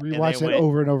rewatch that? to And they rewatch it went,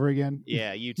 over and over again.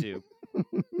 Yeah, YouTube.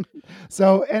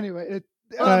 So anyway,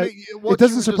 But I mean, what it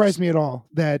doesn't you were surprise just- me at all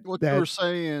that What you were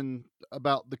saying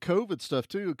about the COVID stuff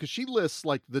too, because she lists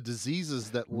like the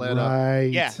diseases that led Right.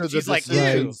 Yeah, up to the she's like,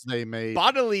 decisions they made.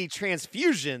 bodily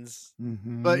transfusions.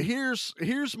 Mhm. But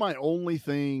here's my only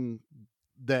thing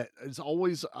that has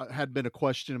always had been a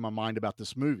question in my mind about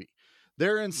this movie.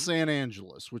 They're in San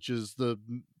Angeles, which is the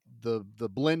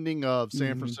blending of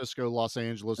San Mhm. Francisco, Los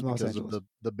Angeles And Los because Angeles. of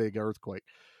the big earthquake.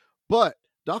 But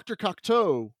Dr.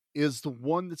 Cocteau is the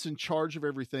one that's in charge of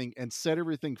everything and set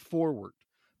everything forward.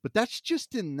 But that's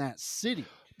just in that city.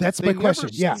 That's They my never question.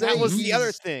 Yeah. That was the other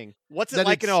he's- thing. What's it that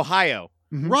like in it's- Ohio?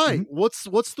 Mhm, Right. mhm.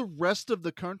 What's the rest of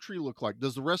the country look like?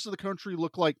 Does the rest of the country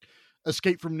look like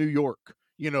Escape from New York?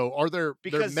 You know, are there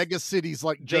Because mega cities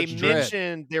like They Judge Dredd?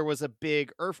 mentioned there was a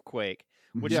big earthquake,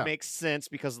 which Yeah. makes sense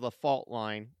because of the fault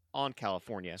line on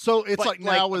California. So it's But, like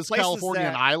now the is places California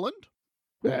an that- island?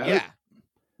 Yeah.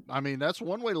 I mean, that's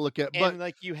one way to look at it. And But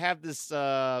like you have this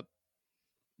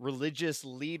religious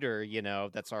leader, you know,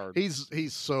 that's our he's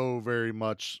so very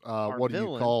much what do you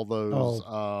villain. call those?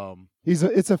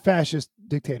 It's a fascist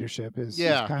dictatorship. Is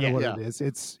Yeah, kind of yeah, what yeah. it is.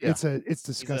 It's Yeah. It's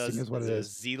disgusting, is what it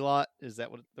is. Zealot? Is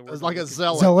that what the word? It's like I'm a looking for?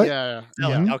 zealot. Zealot? Yeah.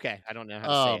 Zealot. Yeah. Okay, I don't know how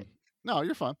to say it. No,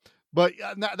 you're fine. But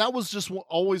that was just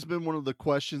always been one of the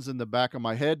questions in the back of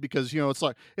my head because it's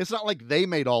like it's not like they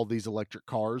made all these electric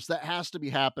cars. That has to be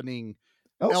happening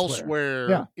elsewhere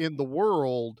Yeah. in the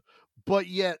world. But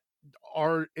yet,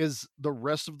 is the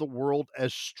rest of the world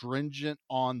as stringent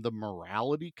on the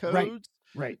morality codes?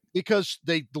 Right. Because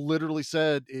they literally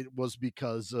said it was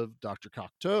because of Dr.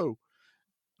 Cocteau.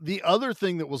 The other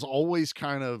thing that was always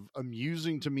kind of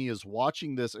amusing to me is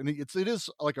watching this, and it is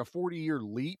like a 40-year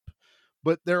leap,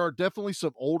 but there are definitely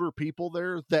some older people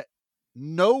there that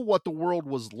know what the world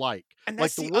was like. And Like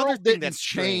that's the the other world thing didn't that's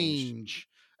strange. change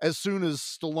as soon as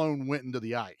Stallone went into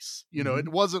the ice. You know, Mhm. it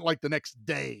wasn't like the next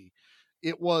day.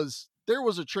 There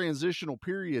was a transitional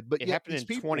period, but It yet happened these in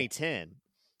people, 2010.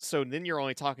 So then you're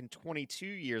only talking 22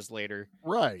 years later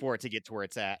right? for it to get to where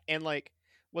it's at. And like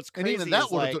what's And even crazy that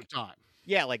is would have like took time.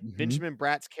 yeah, like Mhm. Benjamin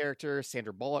Bratt's character,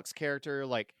 Sandra Bullock's character,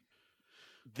 like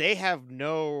they have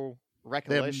no They have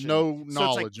recollection. no So it's like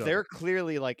knowledge of they're it.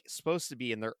 clearly like supposed to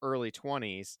be in their early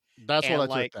 20s. That's what And I took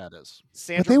like that as. But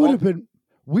Sandra they would have Bullock, been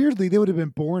weirdly. They would have been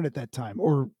born at that time,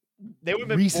 or they would have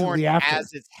been born recently after.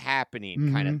 as it's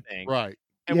happening kind of Mhm. thing. Right.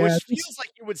 And Yeah, which that's- feels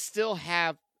like you would still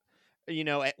have, you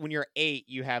know, when you're 8,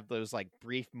 you have those like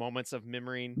brief moments of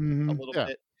memorying a Mhm. little Yeah.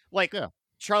 bit. Like Yeah.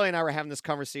 Charlie and I were having this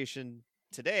conversation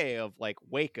today of like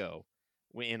Waco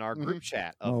in our group Mhm.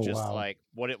 chat of Oh, just wow. like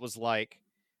what it was like.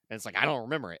 And it's like, I don't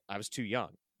remember it. I was too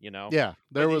young, you know? Yeah.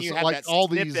 But There then was you have like that all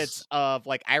snippets these. of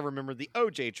like, I remember the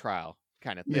OJ trial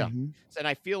kind of thing. Yeah. Mhm. And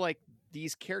I feel like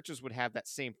these characters would have that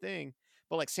same thing.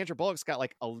 But like Sandra Bullock's got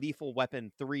like a Lethal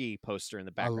Weapon 3 poster in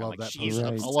the I background. love Like that she's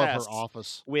poster. Right. I love her obsessed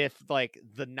office. with like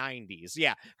the 90s.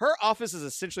 Yeah. Her office is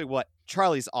essentially what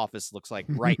Charlie's office looks like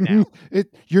right now.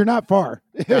 You're not far.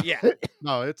 Yeah.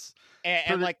 No, it's And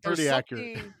pretty, like there's pretty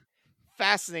something accurate.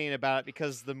 fascinating about it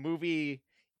because the movie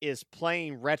is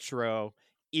playing retro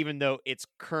even though it's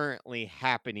currently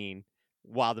happening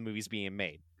while the movie's being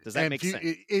made. Does that And make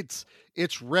sense?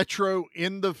 it's retro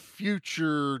in the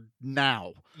future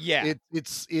now. Yeah.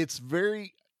 It's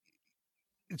very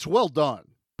well done.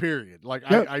 Period. Like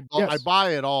Yep, I yes.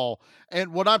 buy it all.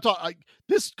 And what I'm talking,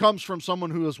 this comes from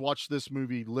someone who has watched this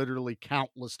movie literally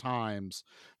countless times.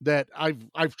 That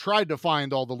I've tried to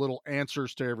find all the little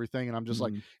answers to everything, and I'm just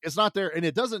like, Mhm. it's not there, and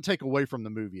it doesn't take away from the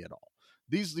movie at all.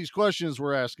 These questions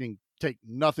we're asking take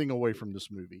nothing away from this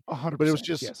movie. 100%. But it was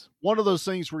just yes. one of those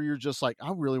things where you're just like,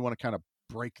 I really want to kind of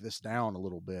break this down a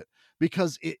little bit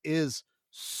because it is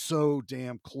so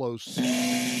damn close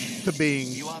to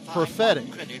being You are fined prophetic,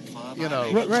 1 credit for you know.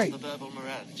 violation Right. of the verbal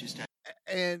morality standard.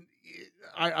 And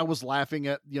I was laughing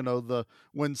at, you know,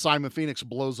 when Simon Phoenix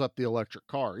blows up the electric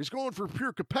car. He's going for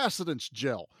pure capacitance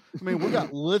gel. I mean, we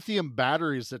got lithium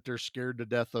batteries that they're scared to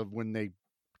death of when they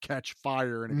catch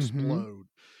fire and Mhm. explode.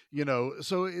 You know,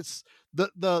 so it's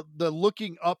the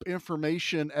looking up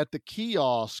information at the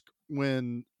kiosk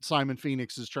when Simon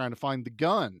Phoenix is trying to find the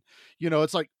gun. You know,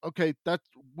 it's like, okay,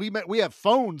 we have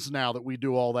phones now that we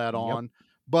do all that Yep. on,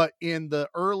 but in the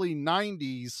early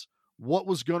 90s, what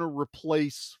was going to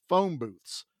replace phone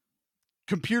booths?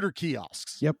 Computer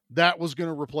kiosks. Yep. That was going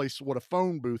to replace what a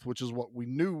phone booth, which is what we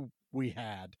knew we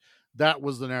had. That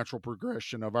was the natural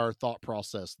progression of our thought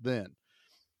process then.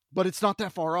 But it's not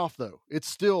that far off, though. It's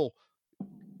still,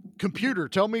 computer,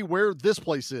 tell me where this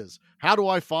place is. How do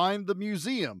I find the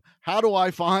museum? How do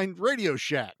I find Radio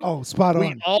Shack? Oh, spot We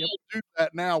on. all Yep. do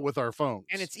that now with our phones.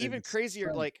 And it's even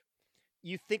crazier. Like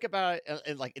you think about it,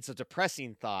 and like it's a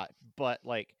depressing thought, but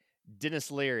like Dennis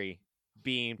Leary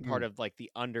being part of like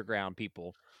the underground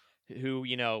people who,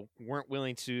 you know, weren't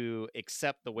willing to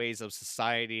accept the ways of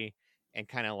society and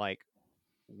kind of like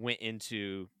went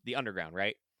into the underground,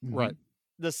 right? Right.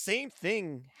 The same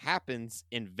thing happens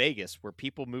in Vegas where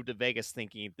people move to Vegas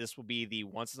thinking this will be the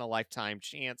once in a lifetime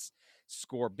chance,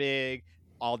 score big,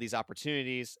 all these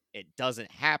opportunities. It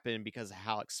doesn't happen because of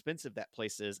how expensive that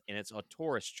place is, and it's a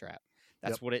tourist trap.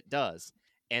 That's what it does.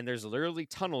 And there's literally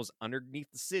tunnels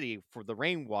underneath the city for the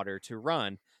rainwater to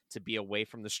run to be away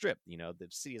from the strip. You know, the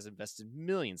city has invested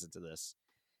millions into this,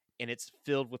 and it's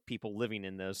filled with people living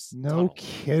in those No tunnels.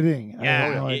 kidding. I Yeah,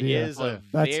 had no it idea. is a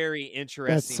That's- very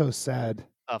interesting. That's so sad.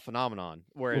 Phenomenon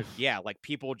where Oof. like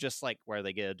people just like where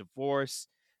they get a divorce,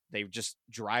 they just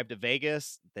drive to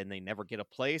Vegas, then they never get a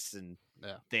place, and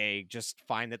they just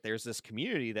find that there's this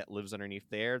community that lives underneath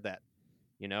there that,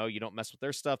 you know, you don't mess with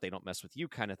their stuff, they don't mess with you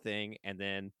kind of thing, and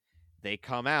then they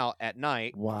come out at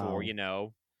night for, you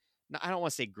know, I don't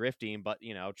want to say grifting, but,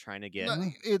 you know, trying to get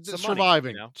It's some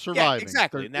surviving. money, you know? Surviving. Yeah,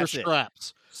 exactly, They're and that's it.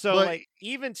 scraps. So But- like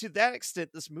even to that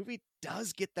extent, this movie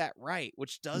does get that right,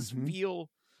 which does feel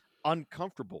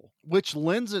uncomfortable, which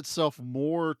lends itself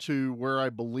more to where I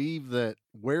believe that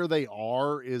where they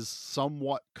are is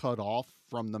somewhat cut off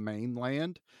from the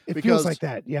mainland. It because feels like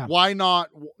that, yeah. Why not?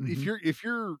 If Mhm.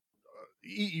 you're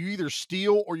you either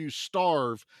steal or you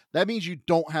starve, that means you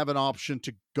don't have an option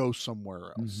to go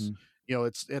somewhere else. Mhm. You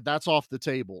know, that's off the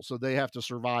table. So they have to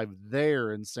survive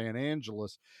there in San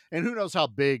Angeles. And who knows how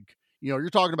big, you know, you're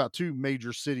talking about two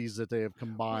major cities that they have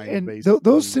combined. And basically.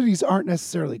 those cities aren't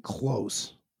necessarily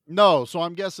close. No, so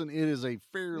I'm guessing it is a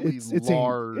fairly It's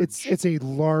large. it's a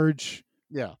large.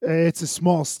 Yeah. It's a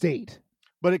small state.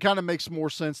 But it kind of makes more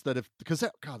sense that because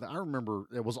God, I remember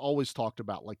it was always talked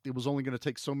about, like it was only going to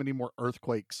take so many more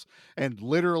earthquakes, and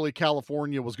literally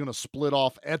California was going to split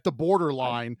off at the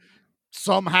borderline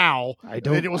somehow, and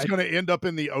it was going to end up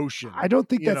in the ocean. I don't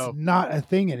think that's not a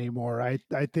thing anymore. I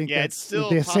think it's still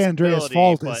the San Andreas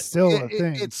Fault is still a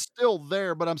thing. It's still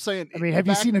there, but I'm saying, I mean, have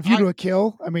you seen A View to a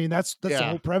Kill? I mean, that's the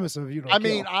whole premise of A View to a Kill. I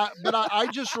mean, I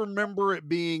just remember it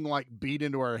being like beat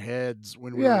into our heads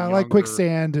when we were like younger.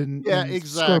 quicksand and exactly.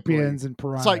 scorpions and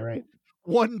piranha, it's like, right?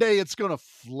 One day it's going to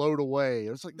float away.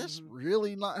 It's like, that's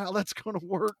really not how that's going to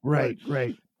work. Right, but,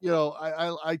 right. You know,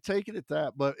 I take it at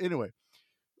that. But anyway,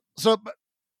 so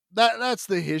that's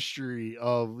the history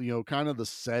of, you know, kind of the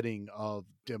setting of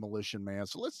Demolition Man.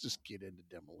 So let's just get into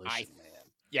Demolition Man.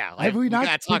 Yeah, like, we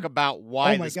gotta talk about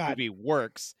why this movie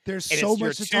works. There's so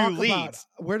much to talk about.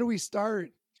 Where do we start?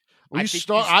 I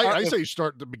say you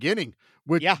start at the beginning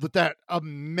with that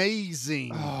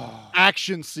amazing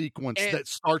action sequence that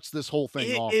starts this whole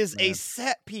thing off. It is a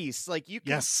set piece. Like, you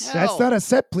can tell. That's not a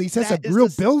set piece. That's a real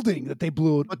building that they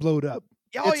blowed up.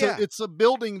 It's a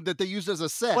building that they use as a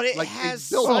set. But it like,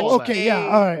 has all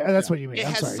right. That's what you mean. It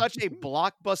has such a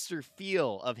blockbuster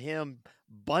feel of him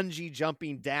bungee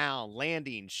jumping down,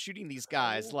 landing, shooting these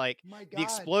guys, like the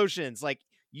explosions. Like,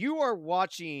 you are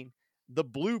watching the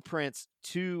blueprints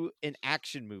to an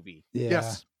action movie.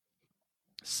 Yes.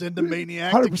 Send a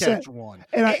maniac 100%. To catch one.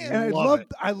 And I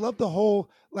love the whole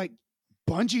like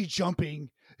bungee jumping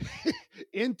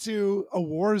into a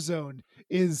war zone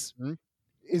is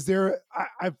there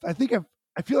I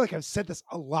feel like I've said this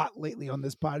a lot lately on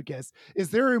this podcast. Is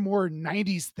there a more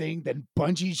 90s thing than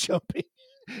bungee jumping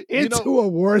into a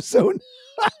war zone?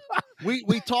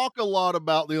 we talk a lot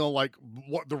about, you know, like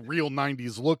what the real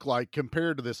 90s look like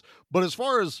compared to this, but as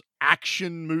far as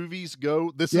action movies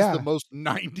go, this is the most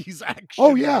 90s action.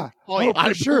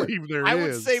 For sure. I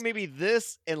would say maybe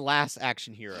this and Last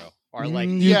Action Hero are like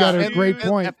you got a great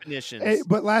point. Definitions.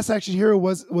 But Last Action Hero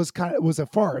was a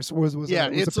farce. Was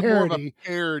it's a parody, more of a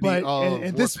parody of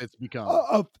and this it's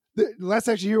become. The Last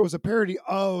Action Hero was a parody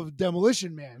of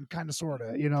Demolition Man, kind of, sort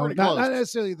of, you know, not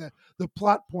necessarily the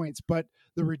plot points, but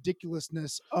the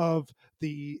ridiculousness of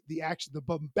the action, the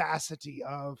bombacity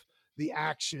of the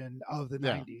action of the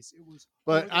 90s. It was,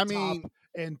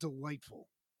 and delightful.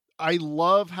 I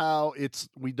love how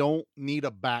we don't need a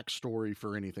backstory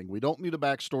for anything. We don't need a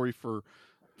backstory for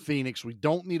Phoenix. We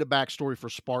don't need a backstory for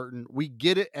Spartan. We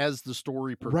get it as the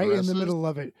story progresses. Right in the middle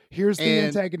of it. Here's the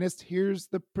antagonist. Here's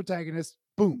the protagonist.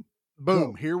 Boom.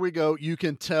 Boom. Here we go. You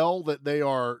can tell that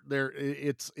they're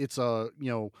it's a, you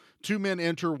know, two men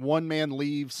enter, one man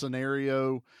leave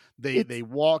scenario. They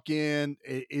walk in.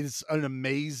 It is an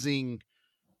amazing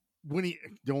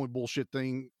the only bullshit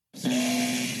thing.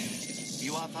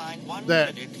 You are fined 1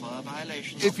 that minute for a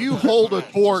violation. If you hold a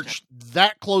torch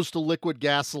that close to liquid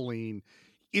gasoline,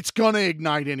 it's going to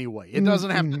ignite anyway. It doesn't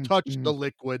have to touch the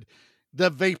liquid. The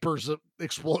vapor's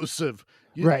explosive.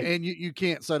 And you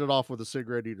can't set it off with a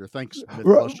cigarette either. Thanks,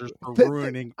 Mythbusters, for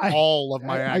ruining all of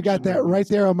my action. I got that movies. Right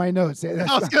there on my notes.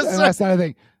 That's not a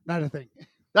thing. Not a thing.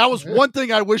 That was one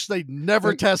thing I wish they'd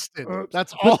never tested.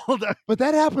 That's all. But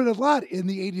that happened a lot in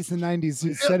the 80s and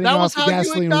 90s, setting off the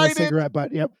gasoline with a cigarette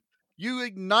butt. Yep. You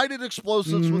ignited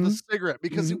explosives with a cigarette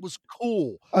because it was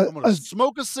cool. I'm going to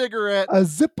smoke a cigarette. A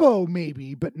Zippo,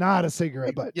 maybe, but not a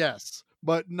cigarette butt. Yes,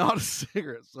 but not a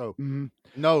cigarette. So,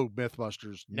 no,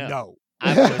 Mythbusters, no.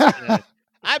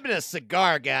 I've been a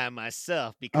cigar guy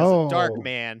myself because of Dark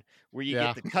Man, where you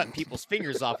get to cut people's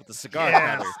fingers off with a cigar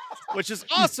cutter, which is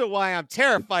also why I'm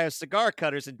terrified of cigar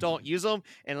cutters and don't use them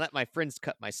and let my friends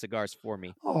cut my cigars for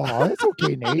me. Oh, that's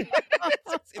okay, Nate.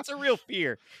 It's a real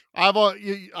fear. I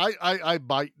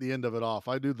bite the end of it off.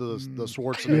 I do the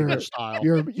Schwarzenegger style.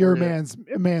 You're a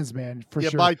man's man for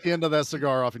sure. You bite the end of that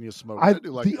cigar off and you smoke. I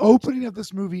do like the opening of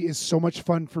this movie is so much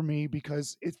fun for me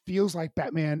because it feels like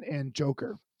Batman and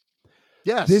Joker.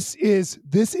 Yes, this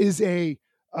is an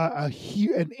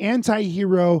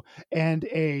anti-hero and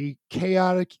a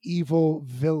chaotic evil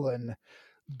villain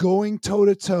going toe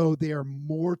to toe. They are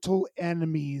mortal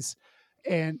enemies,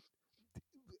 and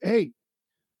hey,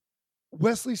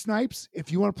 Wesley Snipes,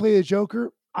 if you want to play the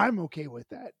Joker, I'm okay with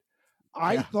that.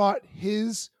 I thought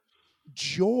his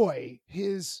joy,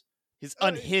 his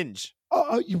unhinged.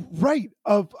 Right,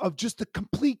 of just the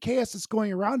complete chaos that's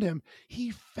going around him,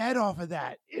 he fed off of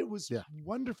that. It was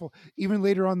wonderful. Even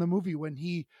later on in the movie,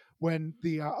 when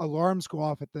the alarms go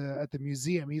off at the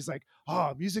museum, he's like,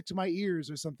 "Oh, music to my ears"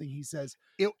 or something. He says,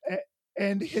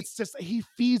 and it's just he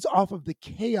feeds off of the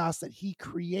chaos that he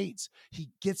creates. He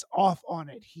gets off on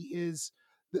it.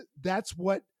 That's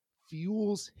what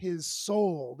fuels his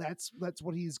soul. That's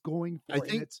what he's going for.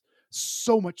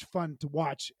 so much fun to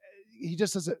watch. He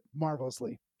just does it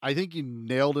marvelously. I think you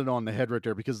nailed it on the head right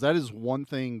there, because that is one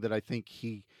thing that I think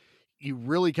you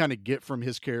really kind of get from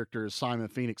his character as Simon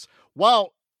Phoenix.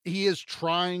 While he is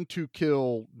trying to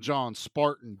kill John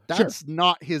Spartan, that's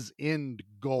not his end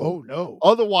goal. Oh, no.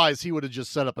 Otherwise, he would have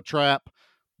just set up a trap,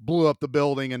 blew up the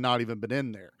building, and not even been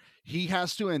in there. He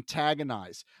has to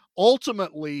antagonize.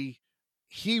 Ultimately,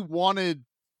 he wanted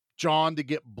John to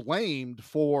get blamed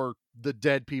for the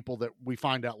dead people that we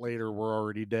find out later were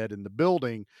already dead in the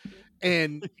building.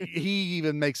 And he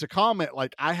even makes a comment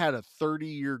like, I had a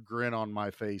 30-year grin on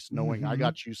my face knowing I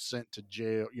got you sent to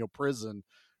jail, prison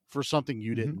for something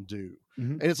you didn't do.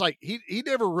 And it's like, he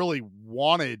never really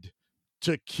wanted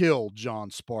to kill John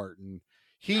Spartan.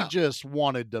 He just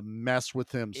wanted to mess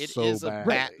with him It so is bad. a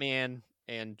Batman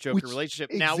and Joker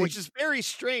relationship now, which is very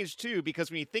strange too, because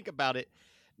when you think about it,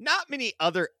 not many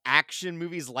other action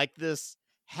movies like this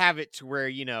have it to where,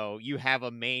 you have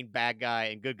a main bad guy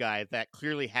and good guy that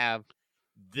clearly have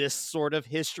this sort of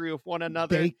history with one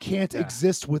another. They can't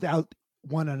exist without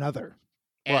one another.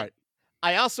 And right.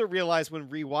 I also realized when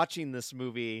rewatching this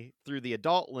movie through the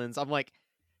adult lens, I'm like,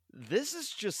 this is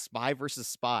just spy versus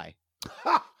spy.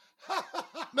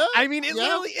 I mean, it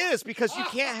literally is, because you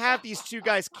can't have these two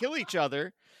guys kill each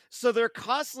other. So they're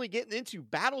constantly getting into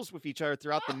battles with each other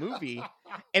throughout the movie.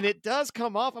 And it does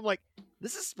come off. I'm like,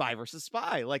 this is spy versus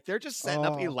spy. Like, they're just setting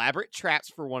up elaborate traps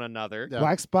for one another.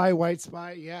 Black spy, white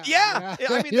spy. Yeah.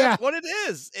 I mean, that's what it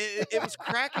is. It was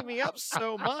cracking me up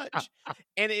so much.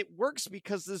 And it works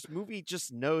because this movie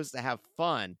just knows to have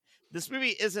fun. This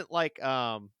movie isn't like This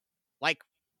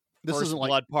First isn't Blood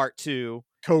like Part 2.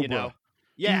 Cobra.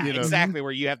 Yeah, exactly.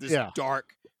 Where you have this Yeah.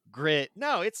 dark grit.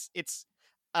 No, it's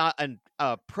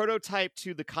a prototype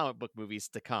to the comic book movies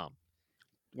to come,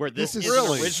 where this is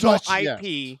really an original such-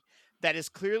 IP that is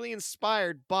clearly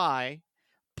inspired by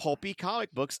pulpy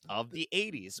comic books of the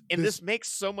 80s. And this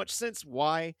makes so much sense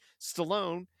why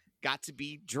Stallone got to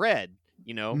be Dredd,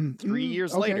 3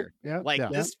 years later. Yeah.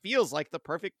 This feels like the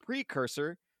perfect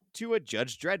precursor to a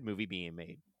Judge Dredd movie being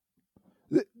made.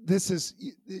 This is,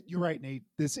 you're right, Nate.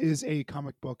 This is a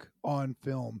comic book on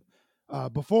film.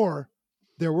 Before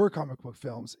there were comic book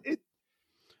films,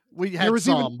 We had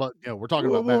some, but we're talking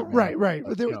about Batman. Right.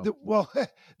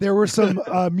 There were some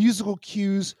musical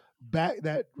cues back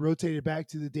that rotated back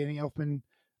to the Danny Elfman.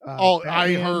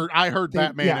 Batman. I heard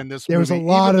Batman in this movie. There was a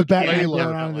lot Even of the Batman trailer,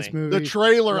 going on in this movie. The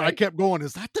trailer, Right. I kept going,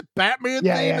 is that the Batman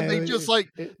Yeah, thing? yeah, And they it- just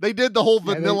it- they did the whole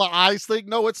Vanilla Ice thing.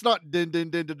 No, it's not. Din, din,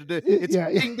 din, din, din, din. It's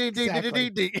ding, ding, ding,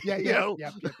 ding, ding, ding.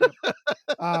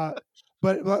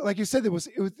 But like you said,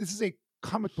 this is a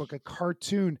comic book, a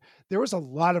cartoon. There was a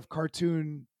lot of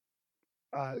cartoon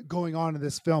going on in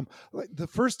this film. Like the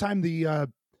first time the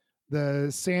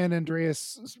San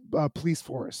Andreas police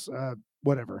force,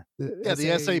 whatever, the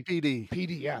SAPD.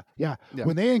 PD, yeah.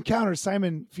 When they encounter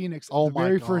Simon Phoenix the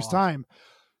very first time,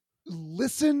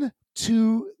 listen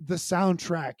to the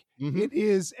soundtrack. It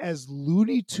is as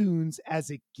Looney Tunes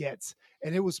as it gets,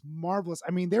 and it was marvelous.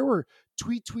 I mean, there were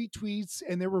tweets,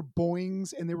 and there were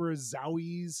boings, and there were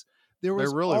zowies. There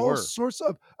was all sorts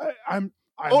of. I'm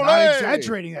not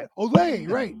exaggerating that. Olay,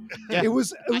 right? It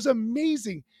was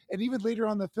amazing. And even later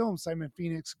on in the film, Simon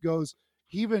Phoenix goes.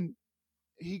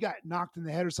 He got knocked in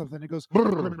the head or something. It goes.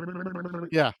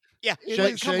 Yeah.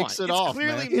 Shakes it off.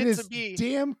 Clearly Man. It is to be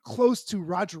damn close to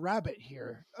Roger Rabbit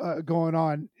here going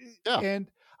on. Yeah.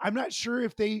 And I'm not sure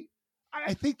if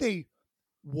I think they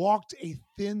walked a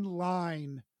thin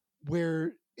line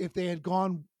where if they had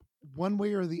gone one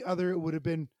way or the other, it would have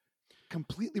been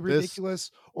completely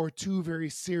ridiculous or too very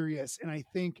serious. And I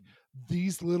think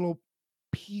these little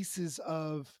pieces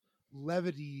of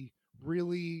levity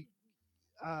really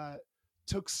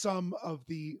took some of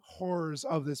the horrors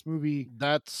of this movie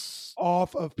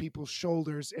off of people's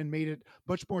shoulders and made it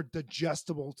much more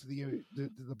digestible to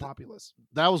the populace.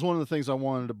 That was one of the things I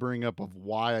wanted to bring up of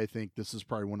why I think this is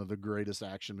probably one of the greatest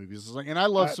action movies. And I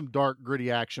love some dark,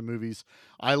 gritty action movies.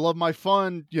 I love my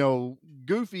fun,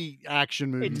 goofy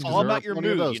action movies. It's all about your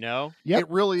mood, Yep. It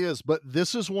really is. But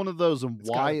this is one of those, and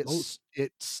why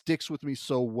it sticks with me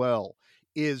so well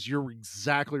is you're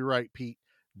exactly right, Pete.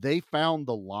 They found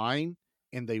the line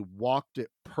and they walked it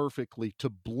perfectly to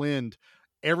blend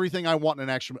everything I want in an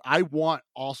action movie. I want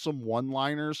awesome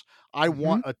one-liners. I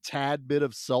want a tad bit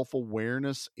of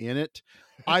self-awareness in it.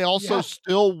 I also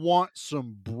still want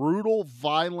some brutal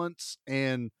violence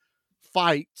and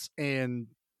fights, and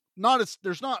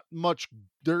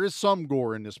there is some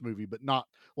gore in this movie, but not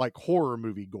like horror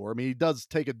movie gore. I mean, he does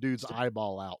take a dude's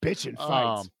eyeball out. Bitchin'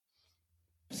 fights.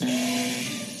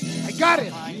 I got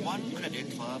it. One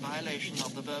credit for a violation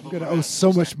of the verbal I'm going to owe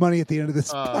so much money at the end of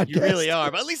this podcast. You really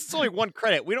are, but at least it's only one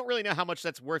credit. We don't really know how much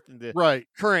that's worth in the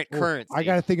current currency. I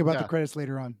got to think about the credits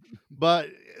later on. But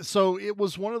so it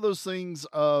was one of those things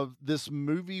of this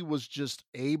movie was just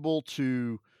able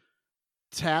to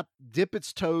dip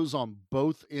its toes on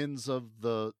both ends of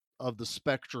the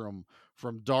spectrum,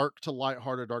 from dark to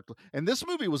lighthearted, and this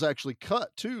movie was actually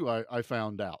cut too. I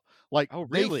found out, like, oh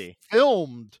really? They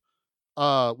filmed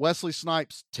Wesley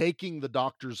Snipes taking the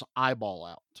doctor's eyeball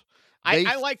out.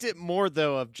 I liked it more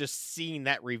though of just seeing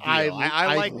that reveal.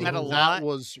 I liked that a lot. That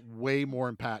was way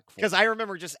more impactful because I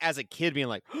remember just as a kid being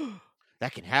like, oh,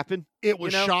 "That can happen." It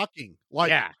was shocking. Like,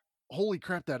 yeah. Holy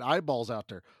crap, that eyeball's out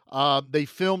there. They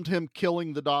filmed him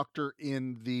killing the doctor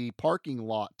in the parking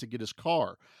lot to get his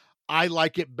car. I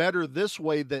like it better this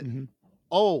way that,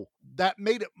 that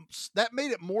made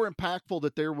it more impactful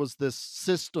that there was this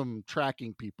system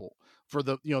tracking people for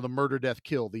the murder, death,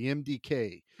 kill, the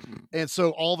MDK. And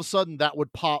so all of a sudden that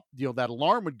would pop, that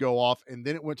alarm would go off, and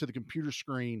then it went to the computer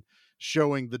screen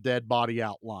showing the dead body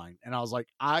outline. And I was like,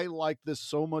 I like this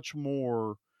so much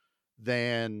more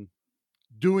than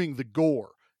doing the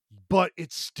gore, but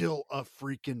it's still a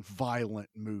freaking violent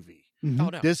movie. Oh,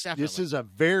 no, this is a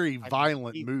very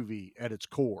violent movie at its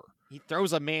core. He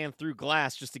throws a man through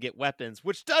glass just to get weapons,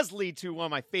 which does lead to one of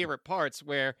my favorite parts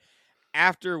where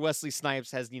after Wesley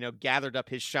Snipes has, gathered up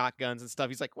his shotguns and stuff,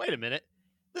 he's like, wait a minute,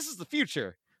 this is the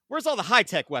future. Where's all the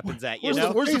high-tech weapons at, Where's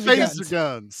the phaser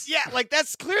guns? Yeah, like,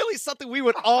 that's clearly something we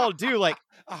would all do. Like,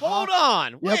 hold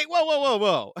on. Wait,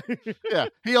 whoa. Yeah,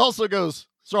 he also goes,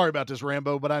 sorry about this,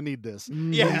 Rambo, but I need this.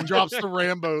 Yeah. He drops the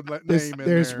Rambo name in there.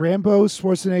 There's Rambo,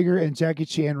 Schwarzenegger, and Jackie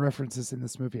Chan references in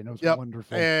this movie, and it was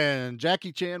wonderful. And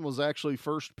Jackie Chan was actually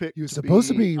first picked. He was supposed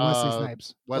to be Wesley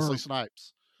Snipes. Wesley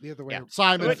Snipes. The other way.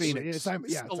 Simon Phoenix.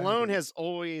 Stallone has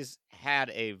always had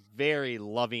a very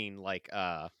loving,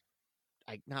 I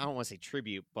don't want to say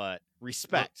tribute, but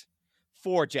respect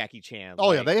for Jackie Chan.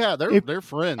 Oh, yeah, they're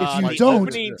friends. If you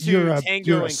don't,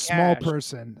 you're a small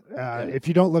person. If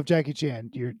you don't love Jackie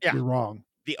Chan, you're wrong.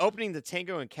 The opening to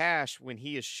Tango and Cash when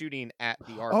he is shooting at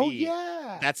the RV. Oh,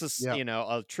 yeah. That's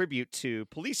a tribute to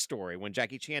Police Story when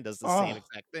Jackie Chan does the same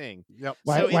exact thing. Yep.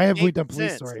 Why have we done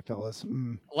Police Story, fellas?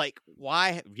 Like,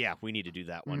 why? Yeah, we need to do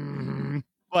that one.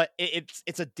 But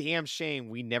it's a damn shame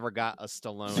we never got a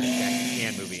Stallone and Jackie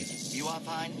Chan movie. You are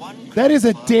fined one. That is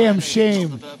a damn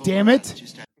shame. Damn it.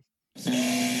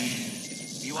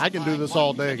 I can do this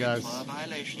all day, guys.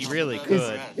 You really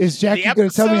could. Is Jackie going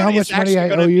to tell me how much money I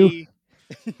owe you?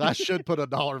 I should put a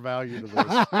dollar value to this.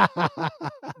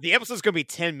 The episode's going to be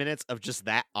 10 minutes of just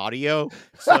that audio.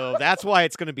 So that's why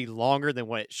it's going to be longer than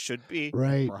what it should be.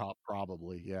 Right.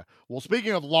 Probably, yeah. Well,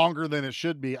 speaking of longer than it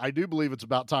should be, I do believe it's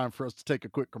about time for us to take a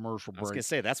quick commercial break. I was going to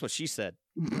say, that's what she said.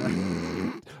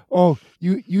 Oh,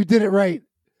 you did it right.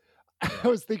 I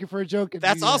was thinking for a joke.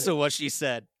 That's also what she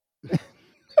said.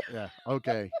 Yeah.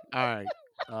 Okay. All right.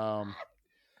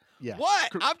 Yeah.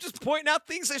 What? I'm just pointing out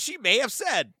things that she may have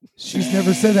said. She's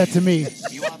never said that to me.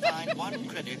 You are fined one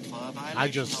credit for a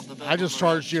violation I just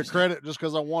charged you a credit just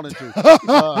because I wanted to.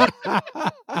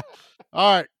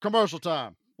 All right, commercial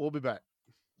time. We'll be back.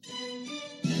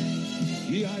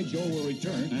 G.I. Joe will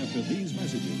return after these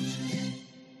messages.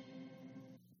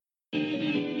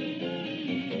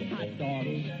 Hot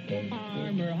dogs,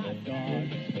 Armor hot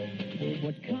dogs.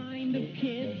 What kind of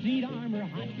kids eat Armor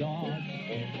hot dogs?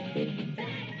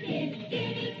 Kids,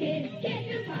 skinny kids, get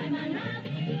your prime on hot.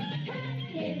 Fat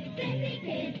kids, sexy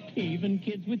kids. Even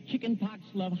kids with chicken pox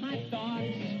love hot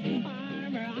dogs.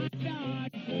 Armor hot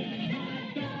dogs.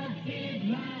 Hot dogs kids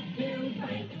love to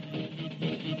bite.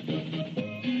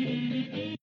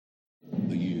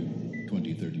 The year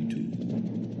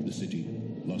 2032. The city,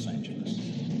 Los Angeles.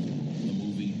 The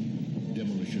movie,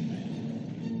 Demolition Man.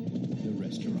 The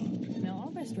restaurant. Now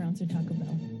all restaurants are Taco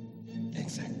Bell.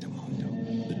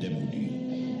 Exactamundo. The demo deal.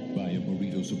 Buy a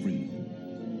burrito supreme,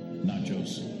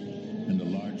 nachos, and a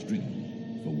large drink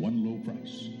for one low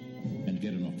price. And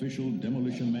get an official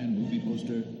Demolition Man movie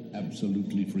poster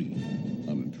absolutely free.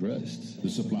 I'm impressed. The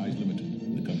supply's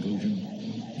limited. The conclusion,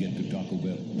 get to Taco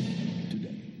Bell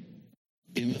today.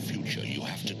 In the future, you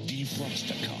have to defrost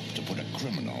a cop to put a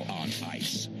criminal on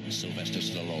ice. Sylvester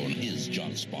Stallone is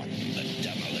John Spartan, the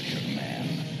Demolition Man.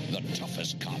 The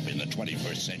toughest cop in the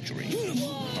 21st century.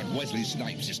 But Wesley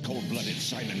Snipes is cold-blooded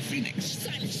Simon Phoenix.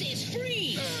 Simon says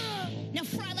freeze. Now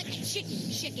fry like a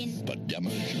chicken. But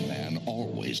Demolition Man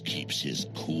always keeps his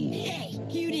cool. Hey,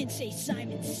 you didn't say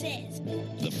Simon says.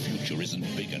 The future isn't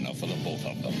big enough for the both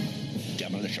of them.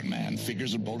 Demolition Man,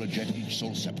 figures and bowler jet each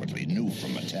sold separately, new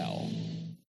from Mattel.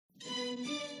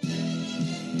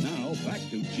 Now, back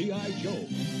to G.I. Joe.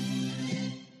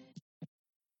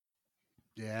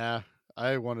 Yeah,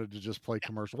 I wanted to just play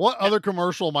commercial. What other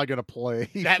commercial am I going to play?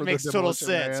 That for the makes total Demolition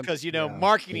sense Man? because, Yeah,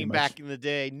 marketing pretty back much. in the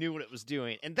day knew what it was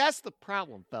doing. And that's the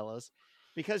problem, fellas,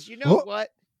 because you know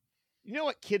what? You know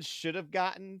what kids should have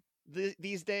gotten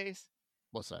these days?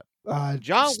 What's that?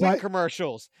 John Wick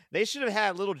commercials. They should have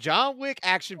had little John Wick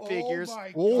action figures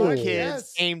for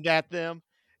kids aimed at them.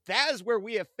 That is where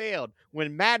we have failed.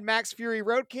 When Mad Max Fury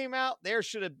Road came out, there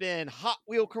should have been Hot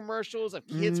Wheel commercials of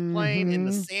kids playing in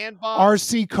the sandbox.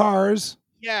 RC cars.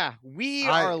 Yeah, we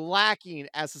are lacking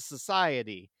as a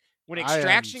society. When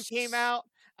Extraction came out,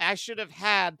 I should have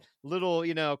had little,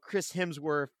 Chris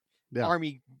Hemsworth,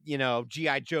 Army,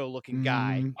 G.I. Joe looking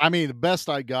guy. I mean, the best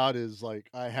I got is like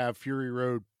I have Fury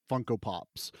Road Funko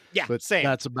Pops. Yeah, but same.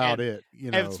 that's about it.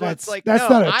 That's like,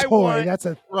 not a toy. That's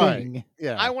a thing.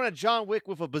 Yeah, I want a John Wick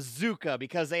with a bazooka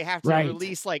because they have to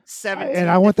release like 17. And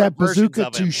I want that different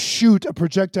bazooka to shoot a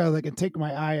projectile that can take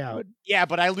my eye out. Yeah,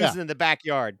 but I lose it in the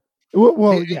backyard.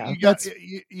 Well, yeah, that's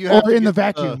you have or to in the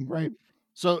get, vacuum, right?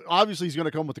 So obviously he's going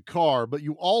to come with the car, but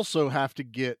you also have to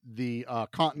get the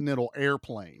Continental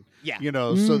airplane. Yeah,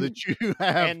 so that you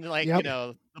have and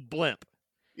the blimp.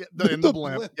 Yeah, the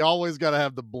blimp. You always got to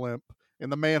have the blimp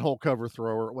and the manhole cover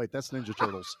thrower. Wait, that's Ninja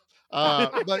Turtles.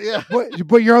 But yeah,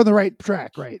 but you're on the right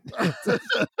track, right?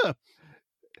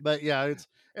 But yeah, it's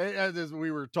as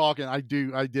we were talking. I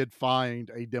did find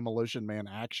a Demolition Man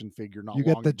action figure. You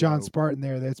got the John Spartan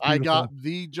there. That's beautiful. I got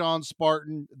the John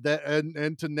Spartan that,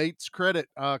 and to Nate's credit,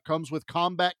 comes with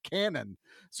combat cannon.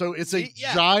 So it's a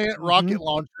giant rocket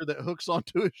launcher that hooks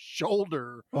onto his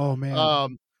shoulder. Oh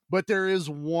man. But there is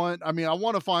one. I mean, I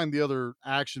want to find the other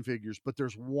action figures, but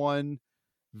there's one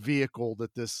vehicle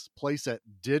that this playset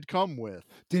did come with.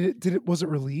 Was it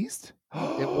released?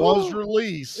 It was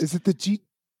released. Is it the G?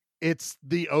 It's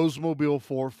the Oldsmobile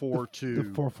 442. The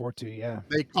 442, yeah.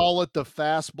 They call it the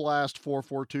Fast Blast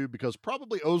 442 because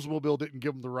probably Oldsmobile didn't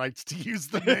give them the rights to use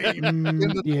the name in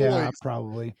the toys.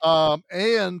 Probably.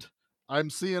 And I'm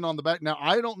seeing on the back now.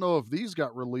 I don't know if these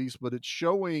got released, but it's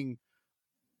showing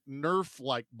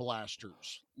Nerf-like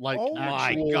blasters. Like, oh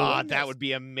my god, that would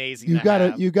be amazing. You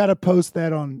gotta post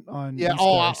that on yeah.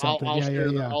 Insta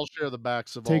I'll share the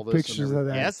backs of Take all this. Pictures of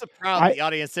that. Yeah, that's the problem. The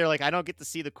audience, they're like, I don't get to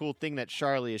see the cool thing that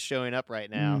Charlie is showing up right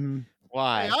now.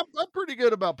 Why? Hey, I'm pretty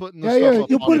good about putting this stuff up.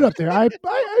 You'll put it up there. I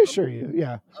assure you.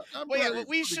 Yeah.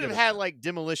 We should have had like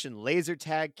demolition laser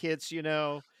tag kits,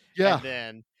 Yeah. And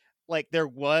then like there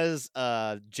was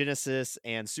a Genesis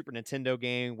and Super Nintendo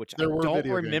game, which I don't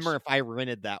remember if I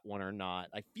rented that one or not.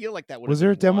 I feel like that would. Was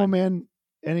there a Demo Man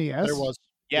NES? There was.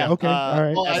 Yeah. Okay. All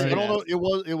right. Well, I don't know.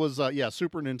 It was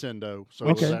Super Nintendo. So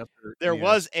okay. It was after, there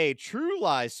was a True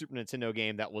Lies Super Nintendo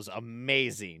game that was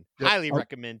amazing. Yep. Highly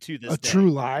recommend to this day. True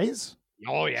Lies?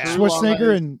 Oh yeah.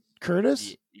 Schwarzenegger and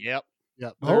Curtis? Yep.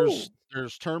 Yep.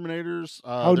 There's Terminators.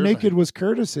 How naked was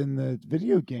Curtis in the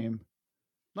video game?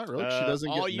 Not really. She doesn't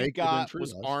get all naked. you got in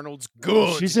was True Lies. Arnold's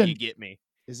good. She's You get me.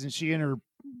 Isn't she in her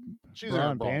She's bra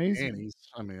in and bra panties? panties.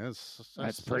 I mean,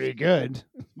 that's pretty good.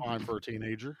 Fine for a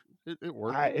teenager. It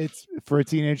works. It's for a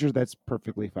teenager. That's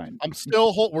perfectly fine. I'm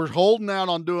still we're holding out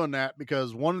on doing that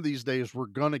because one of these days we're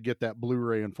gonna get that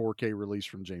Blu-ray and 4K release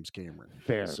from James Cameron.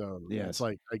 Fair. So yes. It's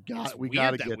like we weird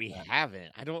gotta that get we that.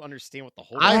 haven't. I don't understand what the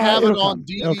whole. I have it on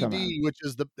It'll come DVD, which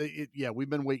is we've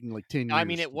been waiting like 10 years. I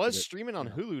mean, it was streaming on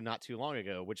Hulu not too long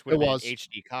ago, which would have been an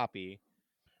HD copy.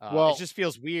 Well, it just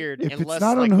feels weird. If unless, it's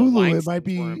not on like, Hulu, it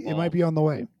might be on the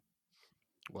way.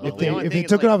 Well, if they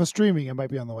took it off of streaming, it might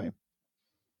be on the way.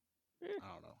 I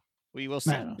don't know. We will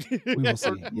see. We will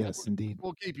see. Yes, indeed.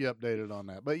 We'll keep you updated on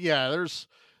that. But yeah, there's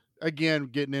again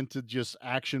getting into just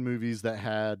action movies that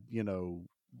had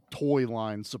toy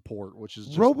line support, which is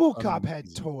just RoboCop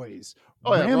had toys.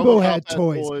 Oh, yeah, Rambo RoboCop had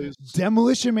toys.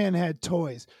 Demolition Man had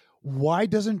toys. Why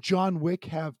doesn't John Wick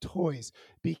have toys?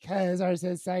 Because our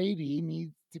society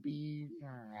needs to be.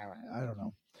 I don't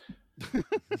know.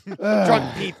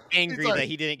 Drunk Pete's angry that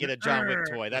he didn't get a John Wick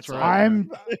toy. That's right.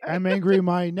 I'm angry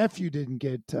my nephew didn't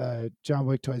get John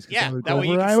Wick toys. Yeah, that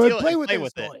way I would play with his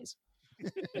it. toys.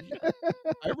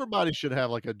 Everybody should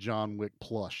have like a John Wick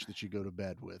plush that you go to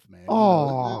bed with, man.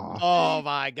 Oh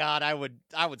my god, I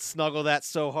would snuggle that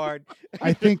so hard.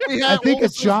 I think a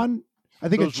John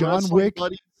Wick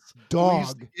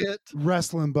dog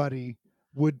wrestling buddy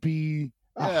would be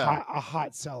a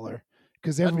hot seller.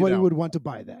 Because everybody would want to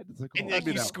buy that. It's like, and then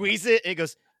you squeeze it, and it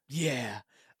goes, "Yeah,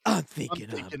 I'm thinking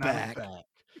I'm back."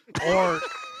 Or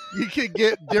you could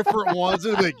get different ones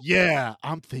and be like, "Yeah,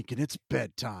 I'm thinking it's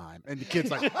bedtime," and the kid's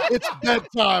like, "It's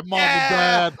bedtime, mom and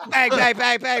dad." Bang, bang,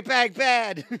 bang, bang, bang,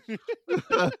 bang.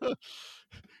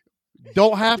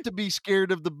 Don't have to be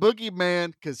scared of the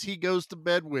boogeyman because he goes to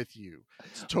bed with you.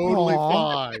 It's totally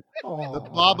fine. The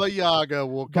Baba Yaga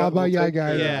will come. Baba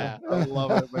Yaga. Yeah. I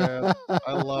love it, man.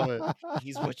 I love it.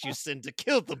 He's what you send to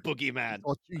kill the boogeyman.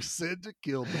 What you said to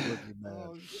kill the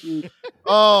boogeyman.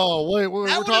 Oh, wait, we're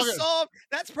That talking. solved.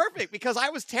 That's perfect because I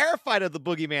was terrified of the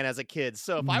boogeyman as a kid.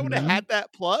 So if I would have had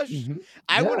that plush,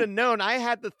 I would have known I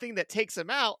had the thing that takes him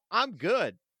out. I'm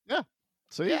good. Yeah.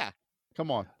 See? Yeah. Come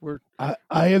on.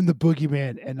 I am the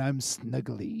boogeyman, and I'm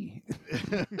snuggly.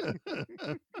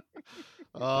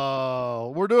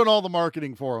 We're doing all the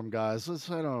marketing for them, guys.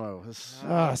 I don't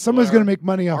know. Somebody's going to make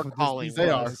money off of this. They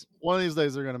are. One of these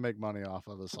days, they're going to make money off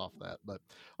of us off that. But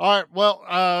all right.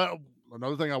 Well,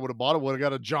 another thing I would have bought, I would have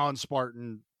got a John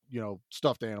Spartan,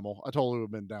 stuffed animal. I totally would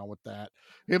have been down with that.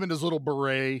 Him and his little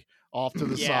beret off to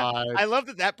the side. I love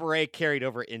that beret carried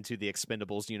over into the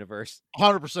Expendables universe.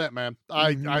 100%, man.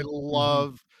 I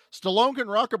love Stallone can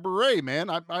rock a beret, man.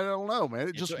 I don't know,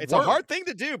 man. It's a hard thing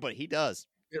to do, but he does.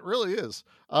 It really is.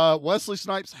 Wesley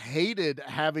Snipes hated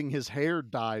having his hair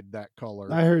dyed that color.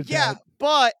 I heard that. Yeah,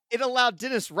 but it allowed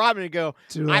Dennis Rodman to go,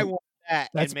 I want that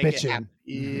that's and make bitching. it happen.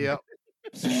 Yep.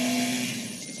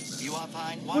 You are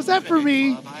fined Was that for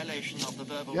me? a violation of the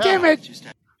verbal Damn it!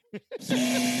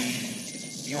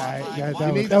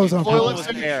 That was on Toilet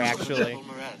purpose. paper, actually.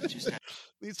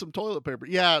 Need some toilet paper.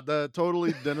 Yeah,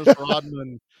 Dennis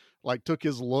Rodman took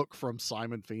his look from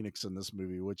Simon Phoenix in this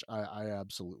movie, which I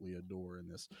absolutely adore in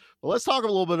this. But let's talk a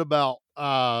little bit about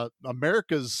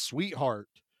America's sweetheart,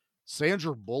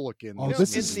 Sandra Bullock in this.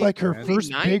 This is like her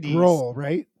first big role,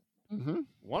 right? Mm-hmm.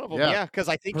 One of them, yeah, because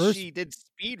I think she did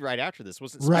Speed right after this.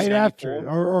 Wasn't Speed right 94? after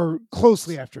or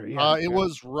closely after? Yeah, it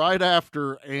was right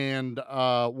after, and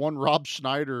one Rob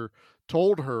Schneider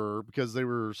told her, because they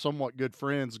were somewhat good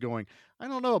friends, going, I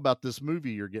don't know about this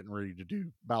movie you're getting ready to do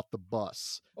about the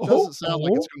bus. Doesn't sound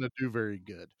like it's going to do very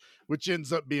good, which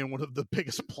ends up being one of the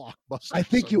biggest blockbusters. I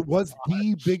think it was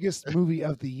the biggest movie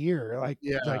of the year, like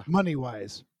money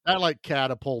wise. That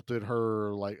catapulted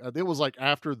her. It was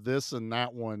after this and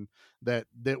that one that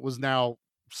was now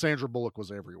Sandra Bullock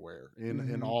was everywhere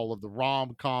in all of the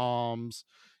rom-coms.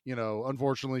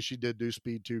 Unfortunately, she did do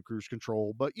Speed 2 Cruise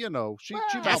Control, but she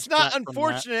that's not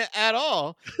unfortunate at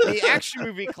all. The action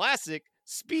movie classic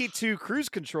Speed 2 Cruise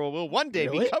Control will one day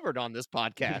be covered on this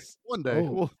podcast. One day.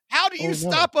 Oh. How do you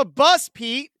stop a bus,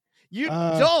 Pete? You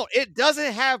don't. It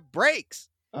doesn't have brakes.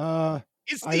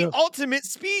 It's the ultimate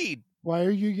speed. Why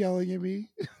are you yelling at me?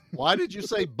 Why did you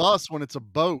say bus when it's a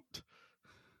boat?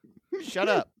 Shut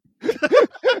up. You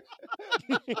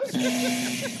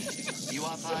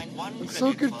are fined one I'm credit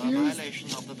so for a confused. violation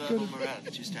of the verbal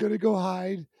morality standard. Gonna go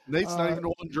hide. Nate's not even the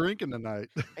one drinking tonight.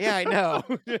 Yeah, I know.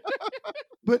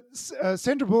 But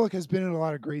Sandra Bullock has been in a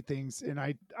lot of great things, and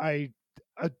I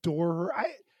adore her.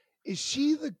 Is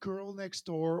she the girl next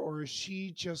door, or is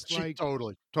she just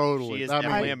totally? She is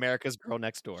definitely America's girl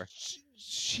next door.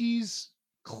 She's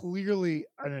clearly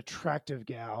an attractive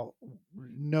gal.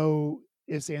 No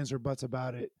ifs, ands, or buts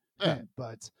about it. Yeah.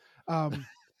 But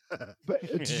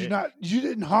did you not? You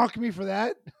didn't honk me for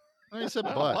that. I said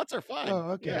No, but. butts are fine.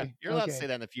 Oh, okay. Yeah, you're allowed to say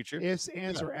that in the future. Ifs,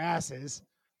 ands, or asses.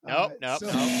 Nope.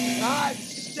 Ah,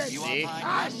 shit. You are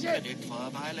fined one credit for a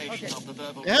violation of the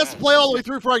verbal It has to play all the way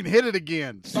through before I can hit it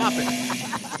again. Stop it.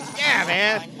 Yeah,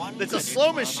 man. It's a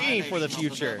slow machine for the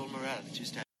future.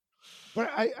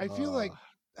 But I feel like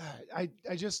I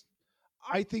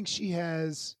think she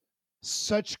has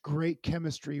such great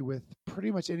chemistry with pretty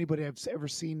much anybody I've ever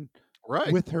seen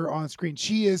with her on screen.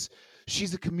 She's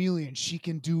a chameleon. She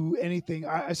can do anything.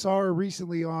 I saw her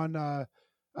recently on I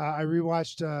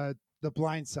rewatched The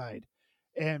Blind Side,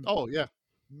 and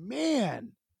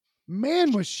man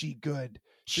was she good.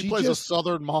 She plays a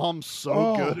Southern mom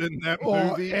good in that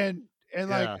movie, and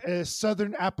like a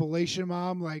Southern Appalachian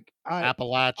mom,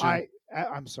 Appalachian.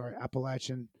 I'm sorry,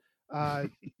 Appalachian.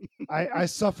 I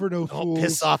suffer no Don't fools.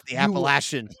 piss off the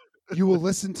Appalachian. You will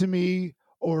listen to me,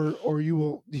 or you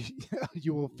will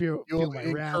feel my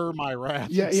wrath. My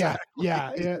wrath. Yeah, exactly.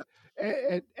 yeah.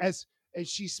 And and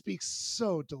she speaks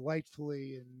so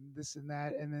delightfully and this and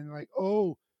that, and then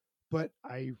but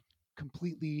I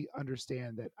completely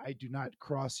understand that I do not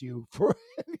cross you for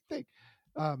anything.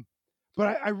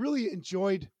 But I really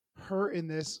enjoyed her in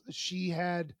this. She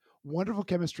had wonderful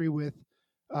chemistry with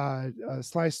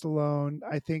Sly Stallone.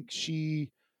 I think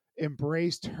she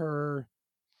embraced her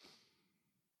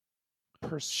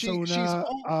persona.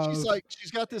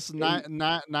 She's got this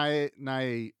naivety.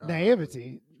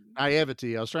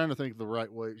 naivety. I was trying to think of the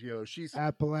right way. You know, she's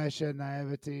Appalachia,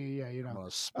 naivety. Yeah, you I'm know.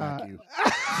 gonna smack you.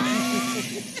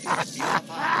 You have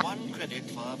earned 1 credit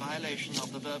for a violation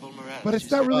of the verbal morality. But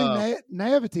it's not really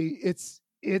naivety. It's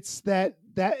that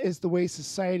is the way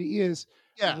society is.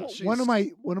 Yeah, One of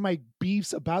my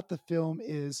beefs about the film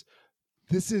is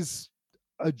this is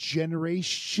a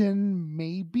generation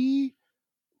maybe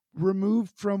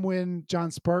removed from when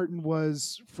John Spartan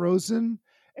was frozen,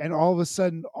 and all of a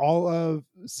sudden all of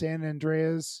San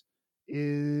Andreas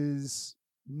is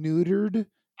neutered.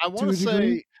 I want to a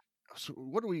degree. say, so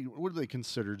what do they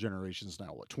consider generations now?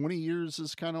 What, 20 years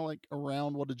is kind of like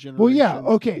around what a generation. Well, yeah,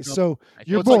 okay. you know? So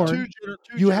you're it's like born, two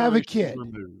you have a generations kid,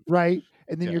 removed. right?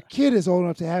 And then Yeah. your kid is old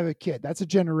enough to have a kid. That's a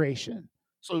generation.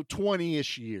 So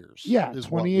 20-ish years. Yeah, is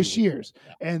what 20-ish we would- years.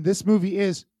 And this movie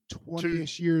is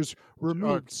 20-ish years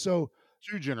removed. So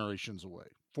 2 generations away.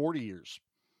 40 years.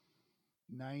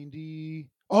 90.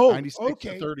 96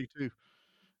 okay. to 32.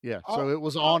 Yeah. Oh, So it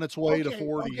was on its way to okay,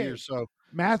 40 okay. years. So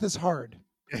Math is hard.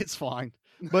 it's fine.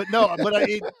 But no,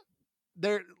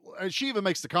 there she even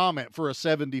makes the comment for a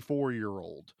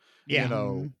 74-year-old, Yeah. you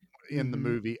know, in the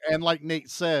movie. And like Nate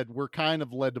said, we're kind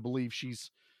of led to believe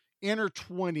she's in her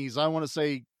 20s. I want to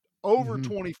say over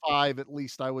 25 at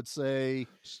least, I would say.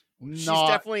 She's Not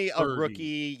definitely 30. a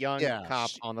rookie young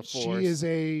cop on the force. She is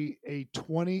a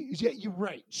 20. Yeah, you're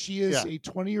right. She is a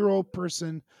 20-year-old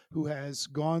person who has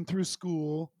gone through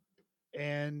school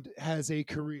and has a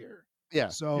career. Yeah.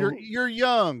 So you're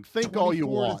young. Think all you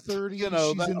 24 to want. 30, you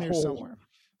know, she's in there somewhere.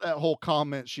 That whole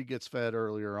comment she gets fed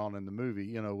earlier on in the movie,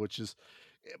 you know, which is,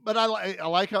 but I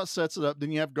like how it sets it up. Then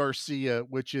you have Garcia,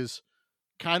 which is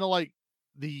kind of like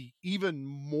the even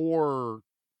more,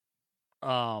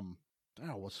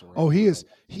 what's the word? Oh, he is.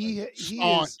 He is.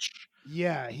 Staunch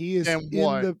Yeah, he is than in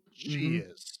what the. she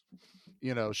is.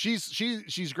 You know,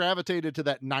 she's gravitated to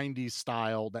that 90s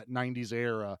style, that 90s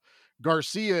era.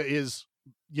 Garcia is,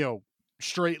 you know,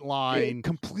 straight line,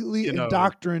 completely you know.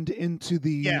 indoctrined into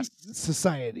the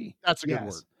society. That's a good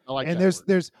word. I like and that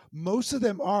there's most of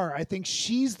them are. I think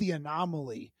she's the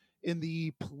anomaly in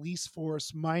the police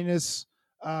force minus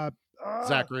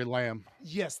Zachary Lamb.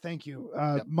 Yes, thank you.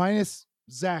 Minus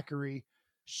Zachary,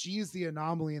 she is the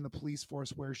anomaly in the police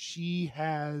force where she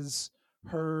has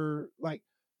her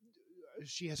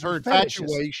her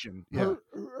infatuation. Her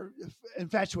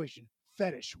infatuation,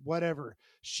 fetish, whatever.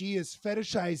 She is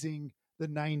fetishizing the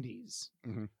 90s,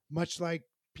 much like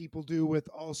people do with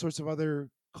all sorts of other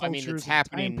cultures. I mean, it's and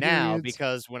happening time now periods.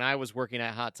 because when I was working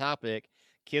at Hot Topic,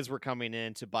 kids were coming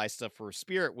in to buy stuff for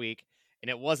Spirit Week, and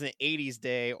it wasn't 80s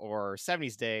Day or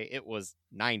 70s Day, it was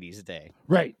 90s Day.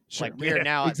 Right. Sure. Like, we're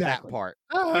now exactly. at that part,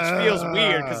 which feels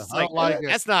weird because it's like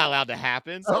that's not allowed to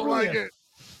happen. It's not really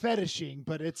fetishing,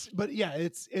 but it's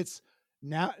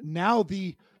now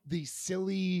the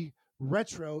silly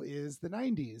retro is the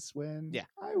 90s when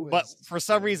I was. But for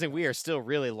some reason, we are still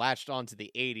really latched onto the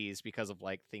 80s because of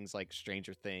like things like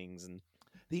Stranger Things and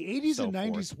the 80s so and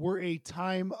 90s forth. were a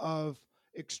time of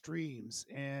extremes,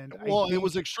 and it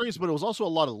was extremes, but it was also a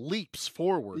lot of leaps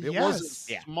forward. It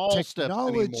wasn't small steps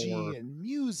technology anymore. and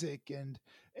music and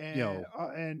You know,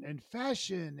 and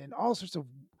fashion and all sorts of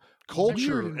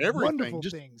culture, weird and everything, wonderful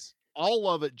just things. all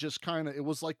of it just kind of, it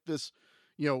was like this,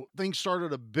 you know, things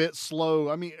started a bit slow.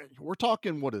 I mean, we're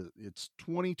talking it's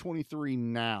 2023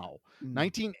 now.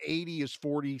 1980 is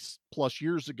 40 plus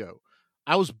years ago.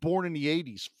 I was born in the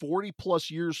 80s. 40 plus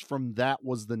years from that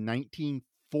was the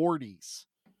 1940s.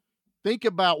 Think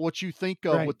about what you think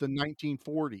of with the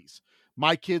 1940s.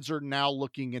 My kids are now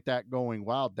looking at that going,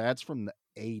 wow, that's from the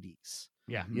 80s.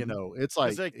 Yeah. You know, it's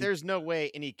like there's no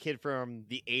way any kid from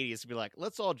the 80s would be like,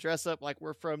 let's all dress up like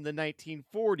we're from the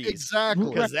 1940s. Exactly.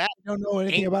 Because that I don't know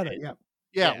anything about it.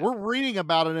 Yeah, we're reading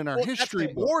about it in our history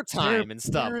book. Wartime and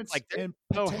stuff. Parents Like there's and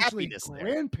no potentially happiness there.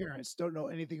 grandparents don't know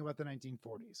anything about the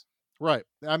 1940s. Right.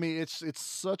 I mean, it's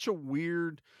such a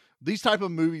weird, these type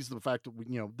of movies, the fact that we,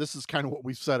 you know, this is kind of what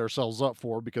we've set ourselves up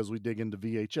for because we dig into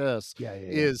VHS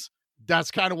is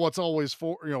that's kind of what's always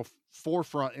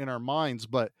forefront in our minds.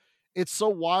 But it's so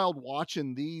wild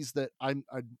watching these that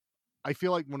I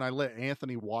feel like when I let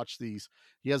Anthony watch these,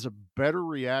 he has a better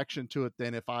reaction to it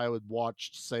than if I would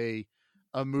watch, say,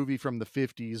 a movie from the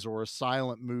 50s or a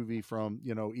silent movie from,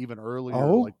 you know, even earlier.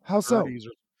 Oh, like how so? 30s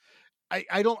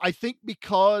I think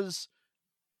because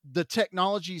the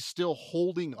technology is still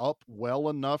holding up well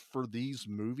enough for these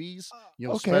movies, you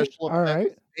know, special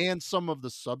effects and some of the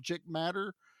subject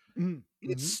matter.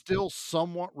 It's still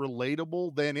somewhat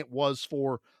relatable than it was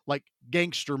for like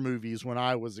gangster movies when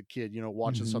I was a kid, you know,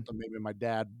 watching something maybe my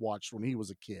dad watched when he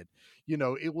was a kid. You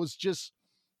know,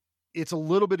 it's a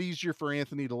little bit easier for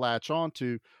Anthony to latch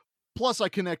onto, plus I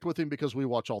connect with him because we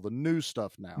watch all the new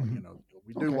stuff now. Mhm. You know,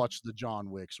 we do watch the John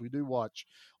Wicks, we do watch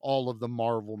all of the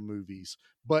Marvel movies,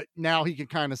 but now he can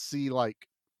kind of see like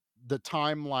the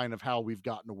timeline of how we've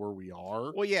gotten to where we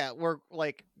are. Well, yeah, we're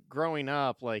like growing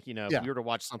up, like, you know, if Yeah. you were to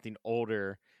watch something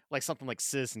older, like something like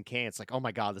Citizen Kane, it's like, oh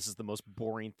my God, this is the most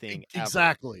boring thing ever.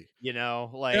 Exactly. You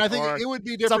know, like, And I think or it would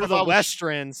be some different of if I the was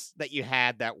Westerns that you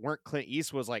had that weren't Clint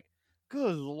Eastwood's like,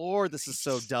 good Lord, this is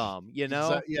so dumb, you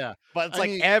know? yeah. But it's I like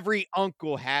mean, every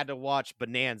uncle had to watch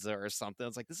Bonanza or something.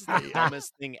 It's like, this is the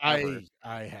dumbest thing ever.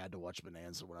 I had to watch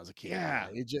Bonanza when I was a kid. Yeah.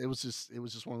 It was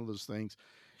just one of those things.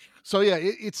 So yeah,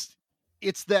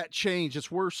 it's that change.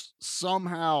 It's worse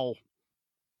somehow.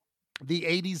 The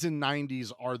 80s and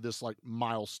 90s are this like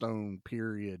milestone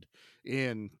period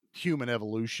in human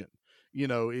evolution. You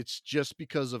know, it's just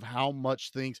because of how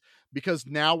much things, because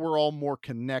now we're all more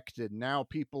connected. Now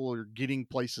people are getting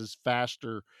places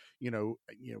faster,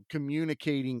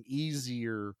 communicating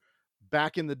easier.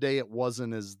 Back in the day, it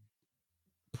wasn't as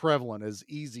prevalent, as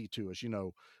easy to us,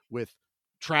 with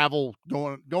travel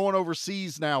going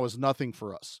overseas now is nothing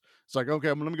for us. It's like, okay,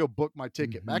 I'm going to go book my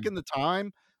ticket. Back in the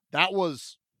time, that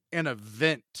was an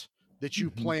event that you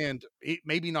planned,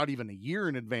 maybe not even a year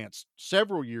in advance,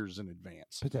 several years in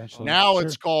advance. Potentially. Now Sure.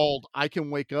 it's called, I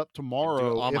can wake up Do it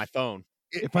tomorrow on my phone.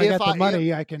 If I got the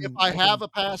money, I can. If I have a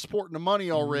passport and the money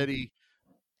Mhm. already,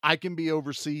 I can be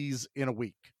overseas in a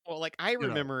week. Well, like I know.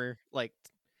 remember like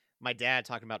my dad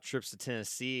talking about trips to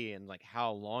Tennessee and like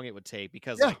how long it would take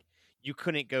because Yeah. like you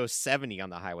couldn't go 70 on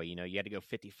the highway, you know, you had to go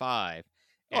 55.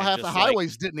 Well, And half the just, like,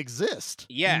 highways didn't exist.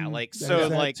 yeah, Mm, like there's so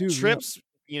that like too, yep. trips,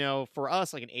 you know, for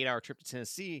us like an 8-hour trip to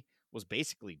Tennessee was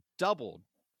basically doubled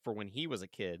for when he was a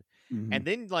kid. Mhm. And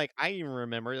then like I even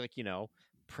remember like, you know,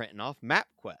 printing off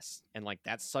MapQuest and like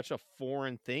that's such a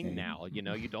foreign thing now, you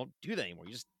know, you don't do that anymore.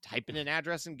 You just type in an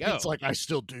address and go. It's like, I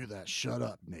still do that. Shut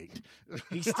up, Nate.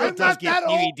 He still I'm does not get that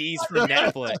old. DVDs from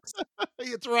Netflix.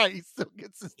 It's right. He still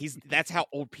gets his. That's how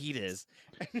old Pete is.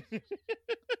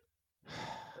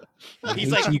 I He's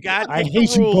hate like, you- you got I the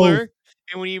hate you ruler, both.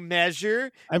 and when you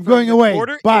measure, I'm from going the away.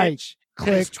 quarter Bye. inch, that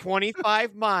is Click.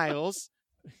 25 miles.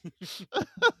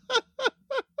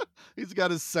 He's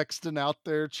got his sextant out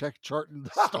there, charting the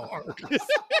stars.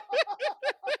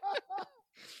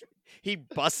 He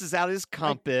busts out his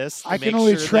compass. I to can make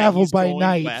only sure that travel he's by going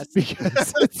night west.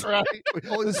 because That's right. We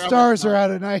only the travel stars at are night.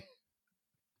 out at night.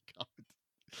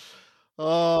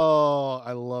 Oh,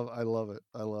 I love it.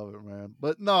 I love it, man.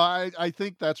 But no, I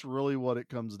think that's really what it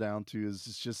comes down to is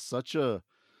it's just such a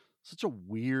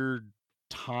weird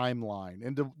timeline.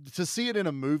 And to see it in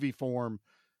a movie form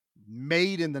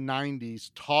made in the 90s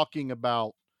talking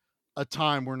about a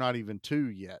time we're not even to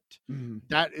yet. Mhm.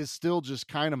 That is still just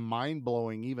kind of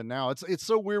mind-blowing even now. It's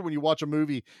so weird when you watch a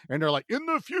movie and they're like, in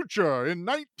the future, in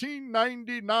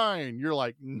 1999. You're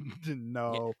like,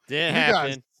 no, Didn't you guys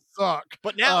happen. suck.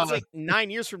 But now it's like 9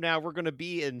 years from now, we're going to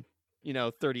be in,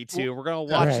 32. We're going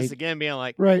to watch Right. this again being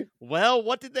like, Right. well,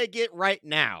 what did they get right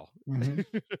now? Mhm.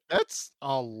 That's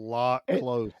a lot And-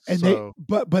 close. And so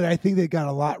but I think they got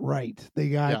a lot right. They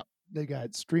got Yeah. they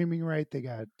got streaming right. They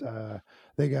got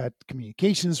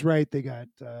communications right. They got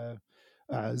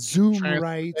Zoom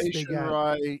right. They transportation got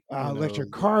right,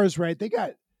 electric cars right. They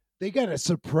got a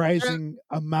surprising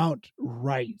amount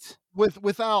right.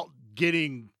 without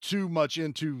getting too much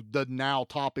into the now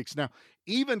topics now,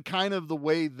 even kind of the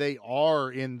way they are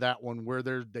in that one where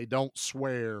they don't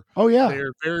swear. Oh yeah.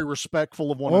 They're very respectful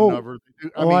of one Oh. another. I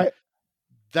Oh, mean, I-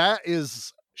 that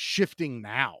is shifting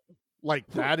now. Like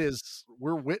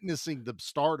we're witnessing the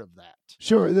start of that.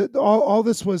 Sure. All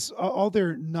this was all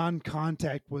their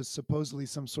non-contact was supposedly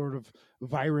some sort of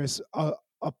virus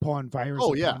upon virus Oh,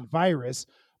 upon yeah. virus,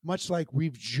 much like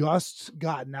we've just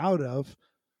gotten out of.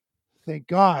 Thank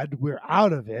God we're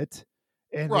out of it,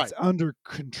 and Right. it's under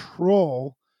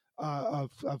control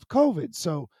of COVID.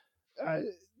 So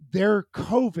their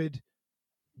COVID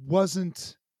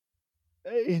wasn't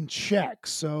in check.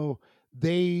 So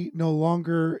they no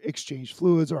longer exchange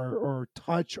fluids or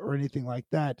touch or anything like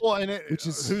that. Well, and which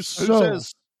is who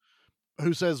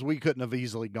says we couldn't have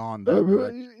easily gone that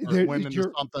direction or went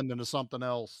into something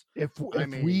else? If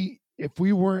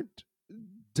we weren't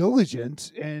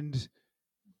diligent and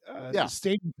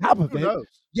stayed on top of Who it, knows?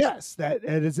 yes, that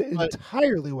is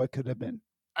entirely what could have been.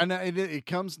 And it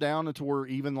comes down to where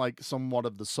even like somewhat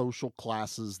of the social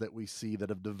classes that we see that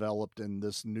have developed in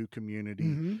this new community,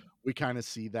 Mhm. we kind of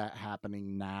see that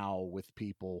happening now with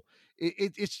people.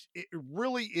 It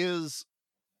really is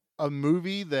a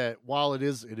movie that, while it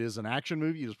is an action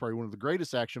movie, it is probably one of the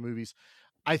greatest action movies.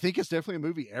 I think it's definitely a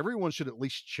movie everyone should at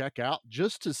least check out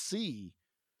just to see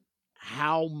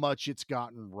how much it's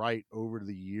gotten right over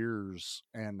the years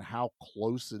and how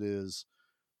close it is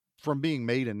from being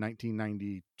made in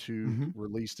 1992,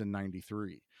 released in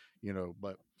 93,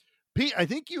 but Pete, I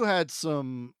think you had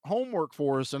some homework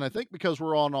for us, and I think because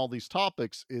we're on all these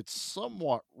topics, it's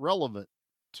somewhat relevant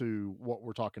to what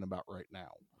we're talking about right now.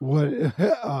 What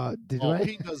did I?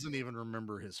 Pete doesn't even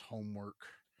remember his homework.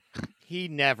 He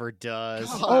never does.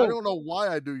 God, I don't know why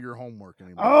I do your homework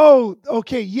anymore. Oh,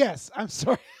 okay. Yes, I'm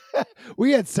sorry.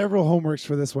 We had several homeworks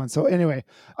for this one. So anyway,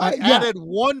 I added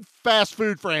one fast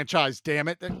food franchise. Damn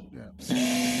it!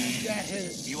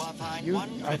 You are fined You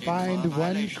one are credit fined for one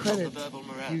violation of credit. the verbal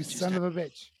morality You son of a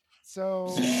bitch.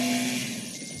 So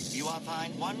You are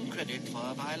fined one credit for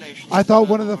a violation. I thought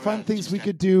one of the fun things we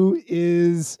could do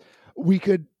is we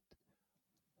could.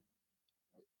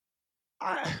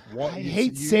 I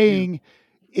hate saying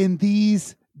in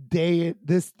this day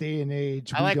and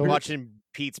age. I like we go, watching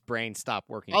Pete's brain stop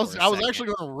working. I was actually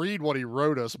going to read what he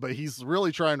wrote us, but he's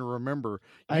really trying to remember.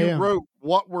 You wrote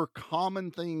what were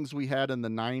common things we had in the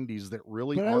 90s that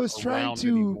really But aren't I was trying around to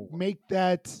anymore. make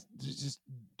that just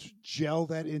gel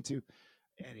that into.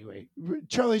 Anyway,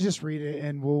 Charlie, just read it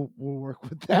and we'll work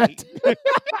with that. Okay.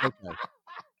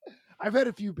 I've had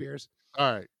a few beers.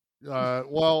 All right.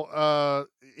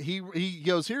 He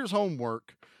goes, here's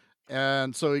homework.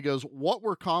 And so he goes, what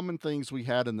were common things we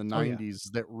had in the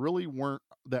 90s that really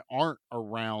aren't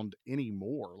around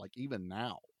anymore, like even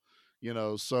now,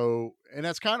 so, and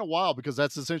that's kind of wild because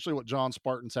that's essentially what John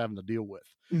Spartan's having to deal with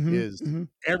is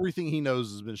everything he knows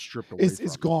has been stripped away.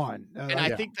 It's gone. And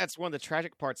I think that's one of the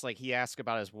tragic parts. Like he asked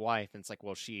about his wife and it's like,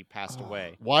 well, she passed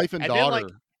away. Wife and daughter.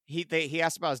 Then, like, he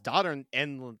asked about his daughter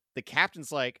and the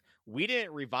captain's like, we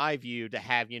didn't revive you to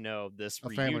have, this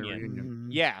family reunion.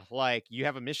 Yeah. Like you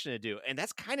have a mission to do. And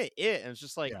that's kind of it. And it's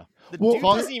just like, the Well, dude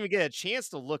doesn't even get a chance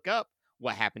to look up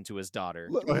what happened to his daughter.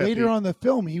 Later on in the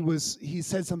film, he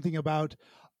said something about,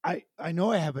 I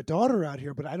know I have a daughter out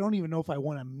here, but I don't even know if I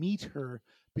want to meet her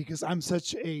because I'm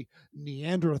such a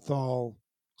Neanderthal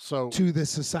to this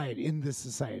society, in this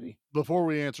society. Before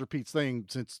we answer Pete's thing,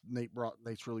 since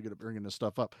Nate's really good at bringing this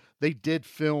stuff up, they did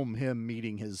film him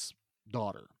meeting his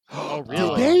daughter. Oh,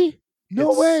 really? Did they?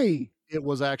 No way. It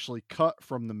was actually cut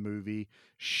from the movie.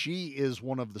 She is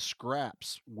one of the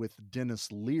scraps with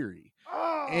Dennis Leary.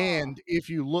 And if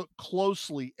you look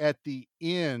closely at the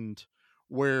end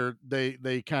where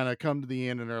they kind of come to the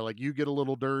end and they're like, you get a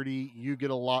little dirty, you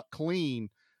get a lot clean,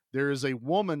 there is a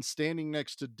woman standing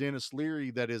next to Dennis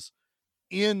Leary that is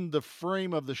in the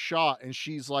frame of the shot. And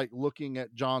she's like looking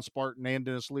at John Spartan and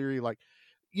Dennis Leary, like,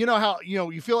 how,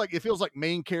 you feel like it feels like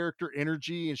main character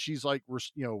energy and she's like,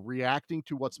 reacting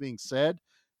to what's being said.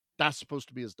 That's supposed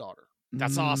to be his daughter.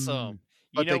 That's awesome.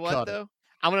 You But know they what, cut though?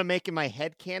 I'm going to make in my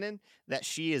head canon that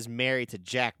she is married to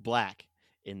Jack Black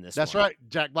in this That's one. right.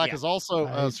 Jack Black is also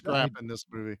a scrap in this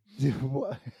movie.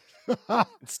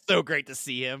 It's so great to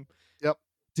see him. Yep.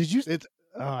 Did you?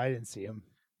 I didn't see him.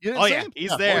 You didn't see him?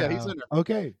 He's there. He's in there.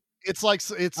 Okay. It's like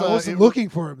it's. I wasn't looking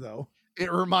for him though.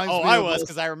 It reminds me. I of was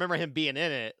because I remember him being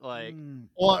in it. Like,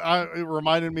 it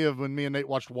reminded me of when me and Nate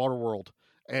watched Waterworld,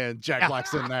 and Jack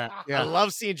Black's in that. Yeah, I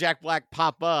love seeing Jack Black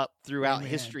pop up throughout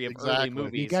history of early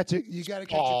movies. You got to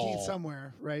catch your teeth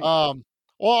somewhere, right? Well,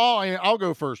 I'll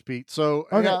go first, Pete. So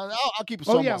Okay. I'll keep it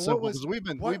somewhat simple because we've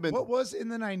been. What was in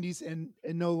the 90s and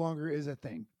no longer is a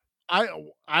thing?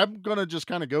 I'm gonna just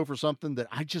kind of go for something that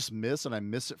I just miss, and I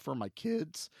miss it for my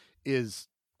kids. Is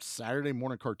Saturday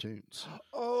morning cartoons.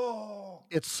 Oh,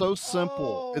 it's so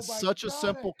simple. It's such a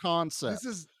simple concept.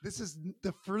 This is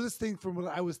the furthest thing from what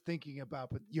I was thinking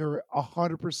about, but you're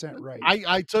 100% right.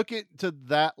 I took it to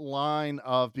that line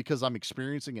of because I'm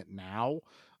experiencing it now.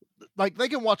 Like they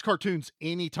can watch cartoons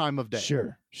any time of day.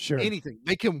 Sure. Anything.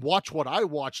 They can watch what I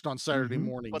watched on Saturday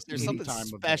morning. But there's something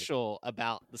special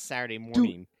about the Saturday Dude,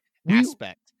 morning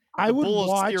aspect. I would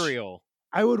watch cereal.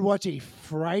 I would watch a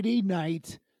Friday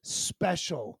night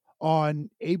special on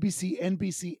ABC,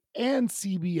 NBC, and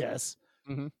CBS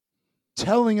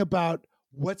telling about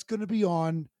what's going to be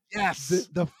on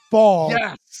the fall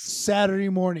Saturday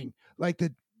morning. Like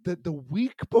the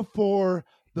week before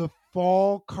the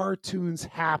fall cartoons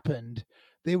happened,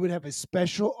 they would have a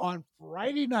special on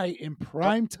Friday night in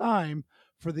prime time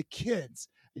for the kids.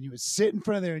 And you would sit in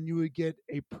front of there and you would get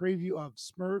a preview of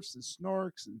Smurfs and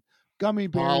Snorks and Gummy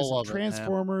Bears and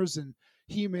Transformers and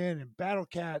He-Man and Battle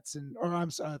Cats and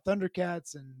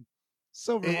Thundercats and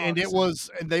Silver and it was,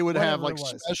 and they would have like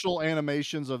special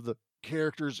animations of the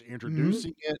characters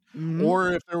introducing it,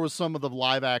 or if there was some of the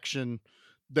live action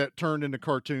that turned into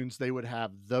cartoons, they would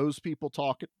have those people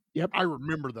talking. Yep, I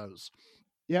remember those.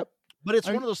 Yep, but it's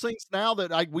one of those things now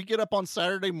that we get up on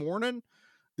Saturday morning.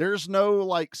 There's no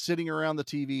like sitting around the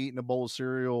TV eating a bowl of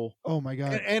cereal. Oh my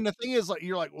God. And the thing is, like,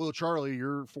 you're like, well, Charlie,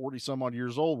 you're 40 some odd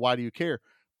years old. Why do you care?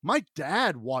 My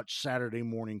dad watched Saturday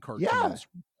morning cartoons. Yeah.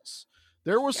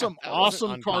 There were some that wasn't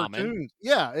awesome uncommon. cartoons.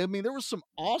 Yeah. I mean, there was some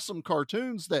awesome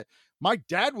cartoons that my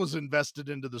dad was invested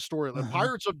into the story. Like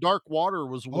Pirates of Dark Water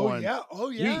was one. Oh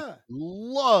He yeah.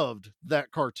 loved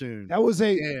that cartoon. That was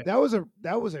Yeah. that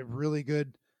was a really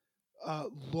good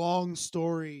long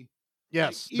story.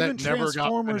 Yes. Like, even that never got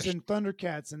Transformers finished. and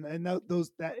Thundercats and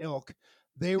that ilk,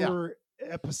 they were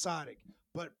episodic.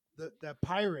 But the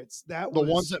Pirates, that the was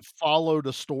ones that followed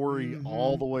a story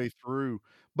all the way through.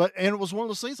 And it was one of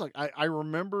those things, like I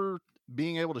remember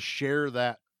being able to share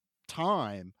that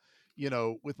time,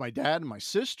 with my dad and my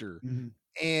sister,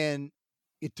 and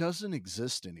it doesn't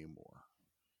exist anymore.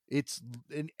 It's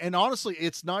and honestly,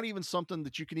 it's not even something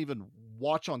that you can even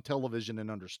watch on television and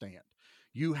understand.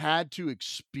 You had to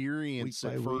experience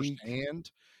Week it by week.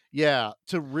 firsthand. Yeah,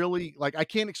 to really, like, I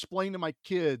can't explain to my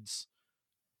kids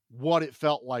what it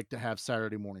felt like to have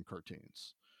Saturday morning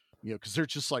cartoons. Because they're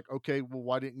just like, okay, well,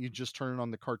 why didn't you just turn it on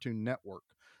the Cartoon Network?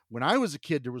 When I was a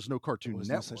kid, there was no Cartoon There was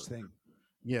Network. no such thing.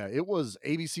 Yeah, it was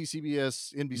ABC,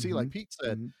 CBS, NBC, like Pete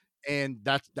said, and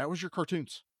that was your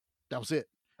cartoons. That was it.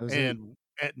 That was And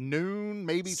at noon,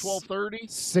 maybe 12:30,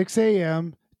 6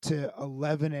 a.m. to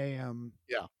 11 a.m.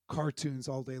 Yeah. cartoons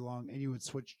all day long, and you would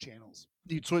switch channels.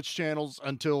 you'd switch channels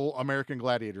until American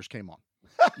Gladiators came on.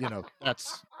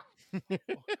 That's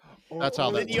that's how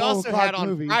And that then you works. also had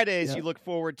on Fridays, you look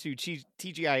forward to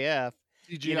TGIF.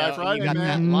 TGI Friday, you got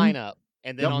that man. lineup.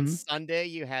 And then Yep. on Sunday,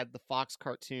 you had the Fox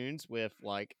cartoons with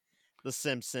like The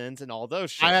Simpsons and all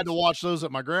those shows. I had to watch those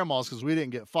at my grandma's because we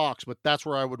didn't get Fox, but that's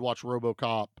where I would watch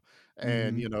RoboCop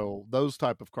and those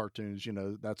type of cartoons.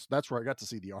 That's where I got to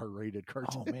see the R-rated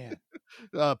cartoon. Oh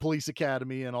man, Police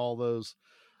Academy and all those.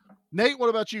 Nate, what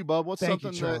about you, bub? What's Thank you,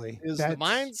 something Charlie. that is That's-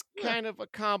 Mine's kind of a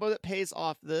combo that pays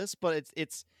off this, but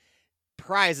it's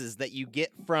prizes that you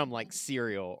get from like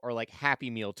cereal or like Happy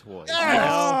Meal toys. you know?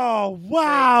 Oh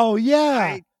wow,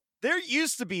 yeah. There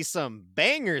used to be some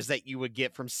bangers that you would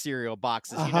get from cereal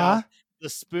boxes. You know, Uh-huh. the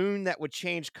spoon that would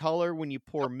change color when you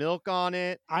pour milk on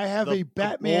it. I have the a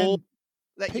Batman bowl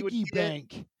that you would piggy get.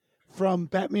 bank from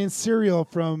Batman cereal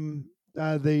from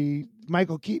the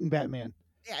Michael Keaton Batman.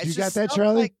 Yeah, you it's got just that, stuff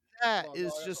Charlie? Like that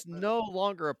is just no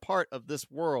longer a part of this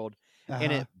world,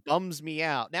 and it bums me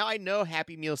out. Now I know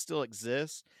Happy Meal still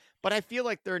exists, but I feel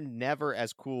like they're never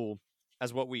as cool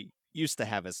as what we used to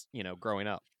have as growing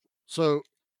up. So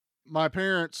my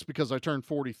parents, because I turned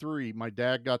 43, my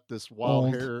dad got this wild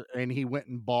Old. hair and he went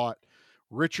and bought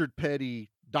Richard Petty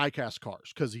diecast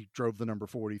cars because he drove the number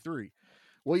 43.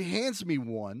 Well, he hands me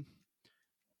one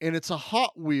and it's a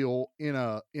Hot Wheel in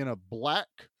a black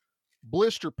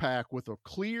blister pack with a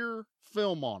clear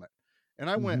film on it. And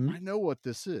I went, I know what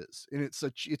this is. And it's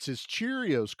his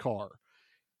Cheerios car.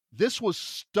 This was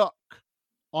stuck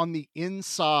on the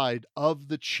inside of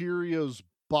the Cheerios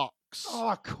box.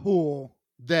 Oh, cool.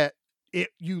 That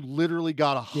you literally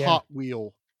got a Yeah. Hot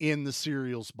Wheel in the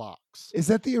cereals box. Is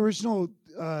that the original?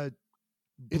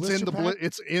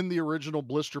 It's in the original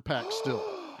blister pack still.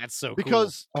 That's so cool.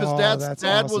 Because Oh, dad that's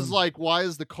was awesome. like, why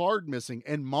is the card missing?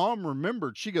 And mom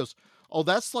remembered. She goes, oh,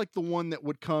 that's like the one that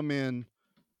would come in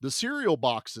the cereal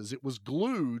boxes. It was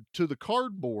glued to the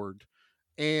cardboard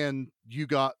and you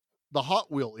got the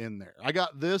Hot Wheel in there. I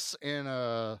got this and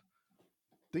I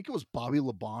think it was Bobby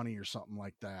Labonte or something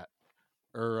like that.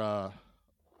 Or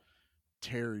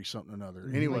Terry something or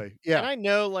another. Anyway, And yeah. I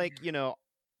know,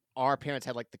 our parents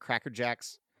had like the Cracker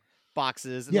Jacks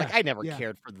boxes, and Yeah, I never yeah.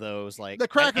 cared for those. Like The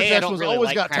Cracker I Jacks don't was really always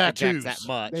like got Cracker tattoos. Jacks that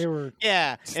much. They were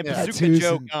Yeah, and Yeah. Bazooka Tattoos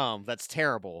Joe and gum. That's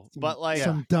terrible. But like,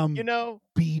 some dumb you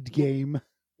bead game.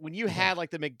 when you had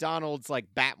like the McDonald's like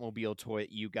Batmobile toy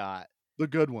that you got, The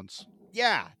good ones.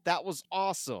 yeah, that was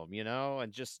awesome.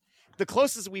 And just the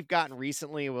closest we've gotten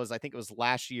recently was I think it was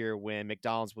last year when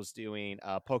McDonald's was doing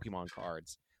Pokemon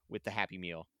cards with the Happy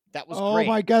Meal. That was Oh great.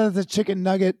 my god, that's a chicken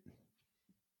nugget.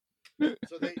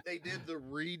 So they did the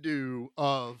redo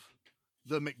of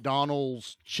the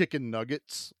McDonald's chicken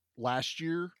nuggets last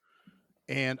year,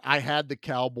 and I had the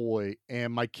cowboy,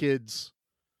 and my kids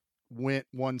went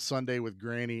one Sunday with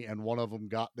Granny, and one of them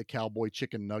got the cowboy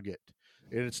chicken nugget.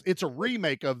 It's a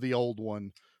remake of the old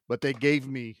one, but they gave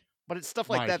me. But it's stuff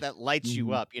like Nice. that lights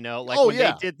you up, Like Oh, when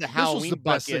yeah. they did the This was Halloween the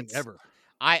best thing buckets ever.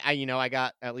 I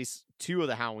got at least 2 of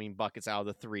the Halloween buckets out of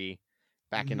the 3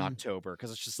 back in October because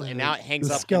it's just and now it hangs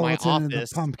the up in my skeleton and the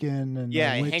office. pumpkin and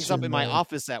Yeah, the it witch hangs up and in my the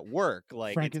office at work. Like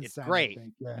it's Frankenstein, I great.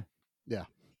 think. Yeah. Yeah.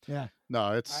 Yeah.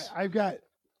 No, it's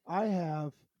I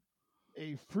have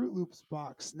a Fruit Loops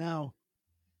box. Now,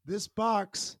 this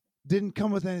box didn't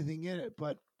come with anything in it,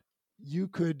 but you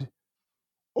could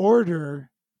order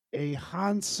a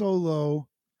Han Solo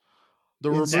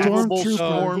The in removable Stormtrooper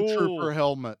Stormtrooper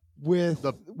helmet. with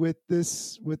The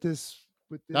this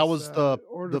that was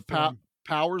order the form.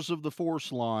 Powers of the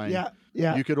Force line.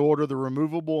 Yeah. You could order the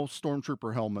removable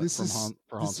Stormtrooper helmet This from is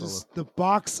Han this Solo. is the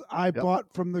box I bought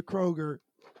from the Kroger.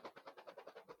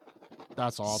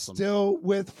 That's awesome. Still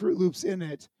with Fruit Loops in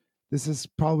it. This is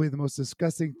probably the most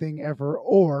disgusting thing ever.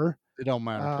 Or It don't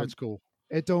matter. It's cool.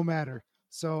 It don't matter.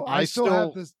 So I still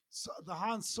have the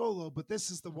Han Solo, but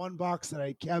this is the one box that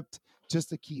I kept just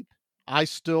to keep. I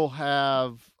still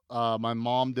have. My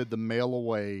mom did the mail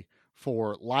away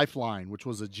for Lifeline, which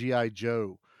was a GI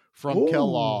Joe from Ooh,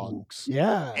 Kellogg's.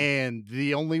 yeah. And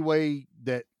the only way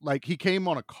that, like, he came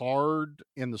on a card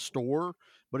in the store,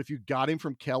 but if you got him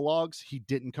from Kellogg's, he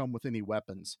didn't come with any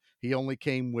weapons. He only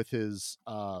came with his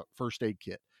first aid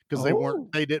kit because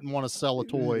they didn't want to sell a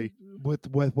toy with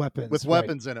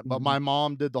weapons in it. But my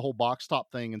mom did the whole box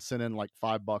top thing and sent in like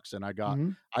 $5,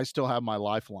 and I still have my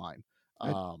Lifeline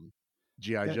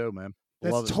GI Joe, man.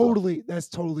 That's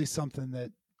totally something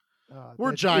that we're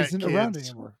that giant isn't kids. around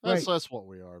anymore. Right. That's what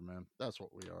we are, man. That's what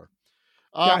we are.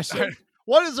 Gosh,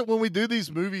 what is it when we do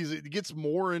these movies? It gets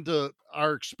more into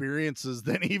our experiences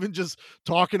than even just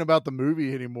talking about the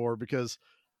movie anymore, because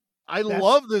I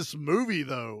love this movie,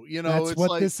 though. You know, that's it's what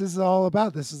like, this is all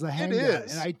about. This is a hangout,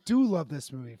 is. and I do love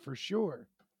this movie for sure.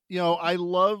 You know, I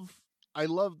love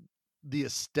the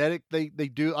aesthetic they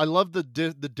do. I love the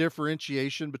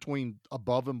differentiation between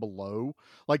above and below.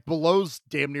 Like, below's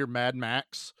damn near Mad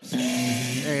Max,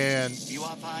 and you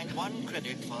are fined 1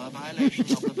 credit for a violation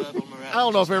of the verbal morality. I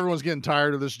don't know if everyone's getting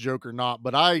tired of this joke or not,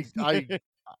 but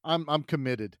I'm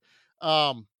committed.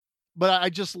 But I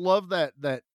just love that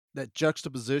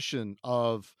juxtaposition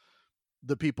of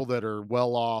the people that are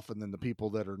well off and then the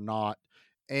people that are not.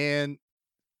 And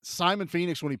Simon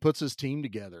Phoenix, when he puts his team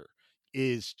together,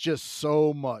 is just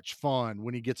so much fun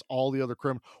when he gets all the other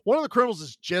criminals. One of the criminals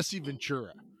is Jesse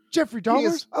Ventura. Jeffrey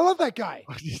Dahmer. I love that guy.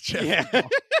 Yeah.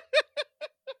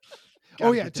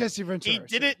 Oh yeah, Jesse Ventura.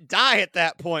 He didn't die at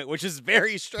that point, which is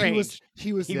very strange.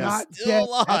 He was He not was still dead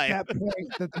alive. at that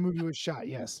point that the movie was shot.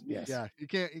 Yes. Yeah, you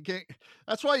can't.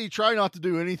 That's why you try not to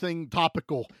do anything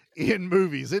topical in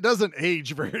movies. It doesn't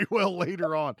age very well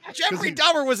later on. Jeffrey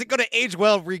Dahmer wasn't going to age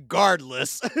well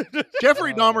regardless.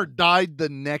 Jeffrey Dahmer died the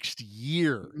next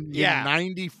year in Yeah.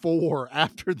 94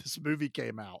 after this movie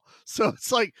came out. So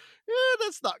it's like,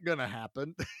 that's not going to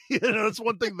happen. It's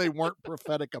one thing they weren't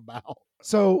prophetic about.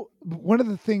 So one of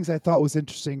the things I thought was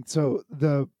interesting. So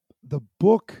the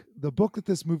book that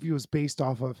this movie was based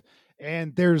off of,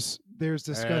 and there's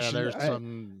discussion. There's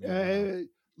some.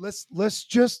 Let's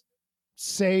just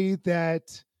say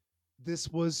that this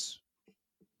was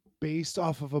based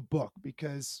off of a book,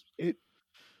 because it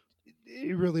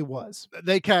really was.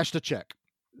 They cashed a check.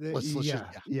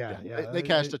 Yeah. They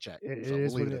cashed a check. It So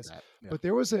is we'll what leave it at is. that. Yeah. But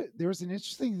there was an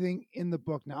interesting thing in the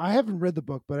book. Now, I haven't read the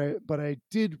book, but I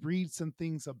did read some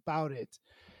things about it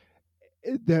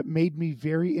that made me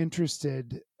very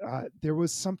interested. There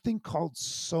was something called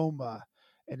Soma,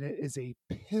 and it is a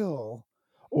pill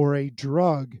or a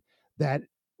drug that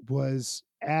was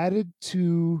added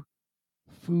to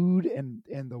food and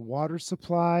the water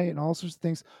supply and all sorts of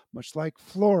things, much like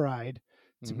fluoride,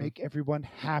 to make everyone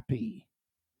happy.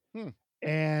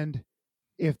 And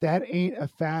if that ain't a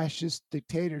fascist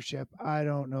dictatorship, I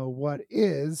don't know what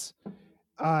is.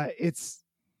 It's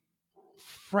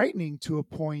frightening to a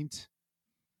point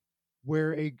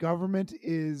where a government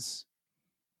is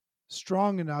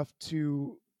strong enough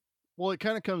to. Well, it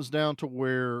kind of comes down to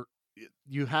where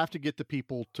you have to get the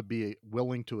people to be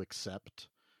willing to accept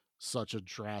such a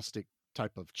drastic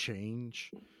type of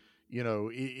change. You know,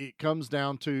 it comes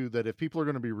down to that if people are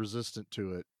going to be resistant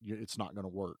to it, it's not going to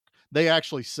work. They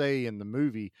actually say in the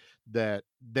movie that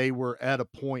they were at a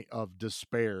point of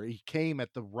despair. He came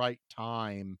at the right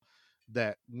time,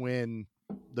 that when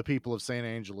the people of San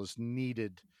Angeles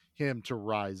needed him to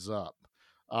rise up.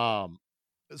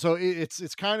 So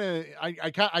it's kind of,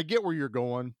 I get where you're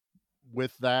going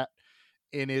with that.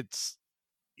 And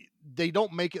they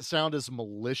don't make it sound as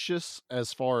malicious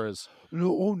as far as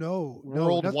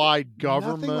worldwide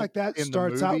government. Nothing like that in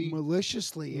starts the out movie.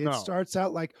 maliciously. It No. starts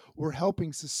out like we're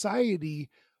helping society,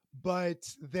 but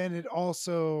then it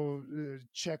also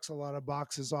checks a lot of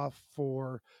boxes off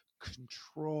for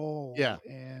control. Yeah.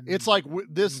 And It's like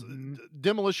this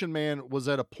Demolition Man was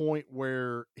at a point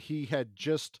where he had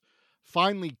just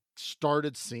finally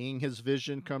started seeing his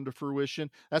vision come to fruition.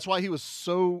 That's why he was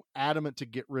so adamant to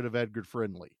get rid of Edgar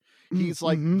Friendly. He's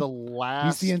like the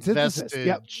last He's the antithesis.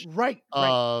 vestige Yep. Right.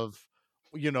 of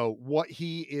what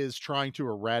he is trying to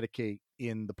eradicate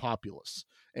in the populace.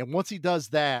 And once he does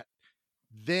that,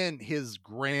 then his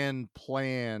grand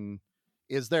plan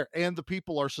is there, and the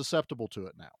people are susceptible to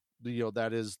it now.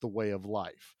 That is the way of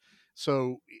life.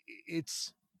 So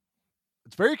it's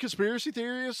very conspiracy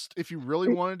theorist. If you really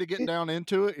wanted to get down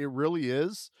into it, it really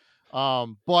is.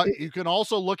 But you can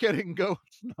also look at it and go,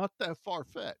 it's not that far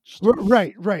fetched.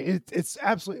 Right. It's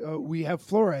absolutely. We have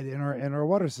fluoride in our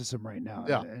water system right now,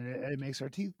 Yeah. and it makes our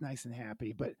teeth nice and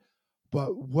happy. But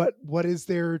what is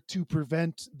there to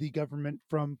prevent the government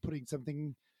from putting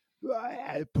something,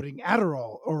 putting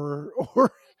Adderall or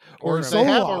they have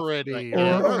Zoloft, already,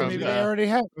 or maybe they already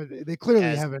have, but they clearly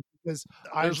haven't, because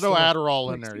there's no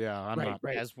Adderall in there. Yeah, I'm not.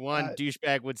 Right. As one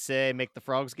douchebag would say, make the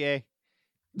frogs gay.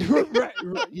 right.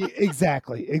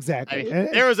 Exactly. I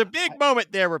mean, there was a big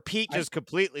moment there where Pete just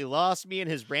completely lost me in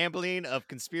his rambling of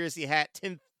conspiracy hat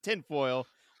tinfoil,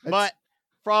 but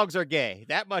frogs are gay.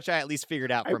 That much I at least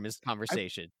figured out from his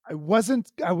conversation. I wasn't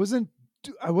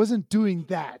doing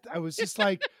that. I was just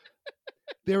like,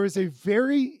 there is a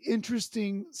very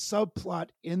interesting subplot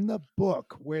in the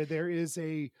book where there is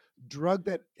a drug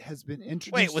that has been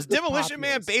introduced. Wait, was to the Demolition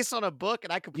Man populace. based on a book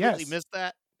and I completely missed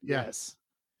that? Yes.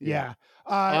 Yeah.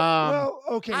 Well,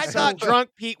 okay. I thought Drunk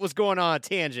Pete was going on a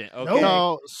tangent. Okay.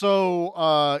 No,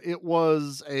 so it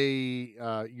was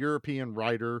a European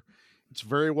writer. It's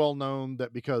very well known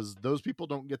that because those people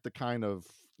don't get the kind of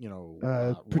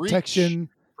protection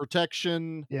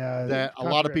that a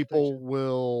lot of people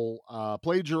will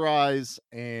plagiarize,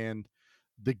 and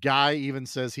the guy even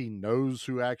says he knows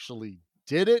who actually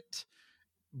did it,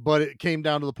 but it came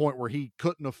down to the point where he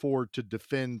couldn't afford to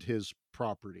defend his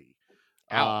property.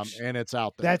 And it's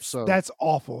out there. That's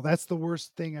awful. That's the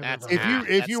worst thing I've ever heard.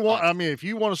 If you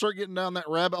want to start getting down that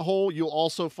rabbit hole, you'll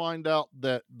also find out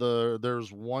that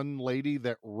there's one lady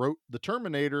that wrote the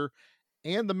Terminator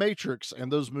and the Matrix, and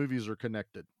those movies are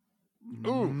connected.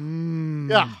 Ooh.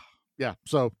 Yeah.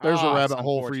 So there's a rabbit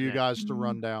hole for you guys to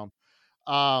run down.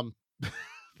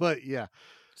 But yeah.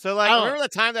 So, remember the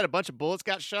time that a bunch of bullets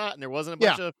got shot and there wasn't a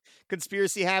bunch of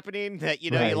conspiracy happening that,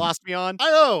 you lost me on? I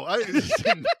know.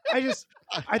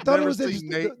 I thought it was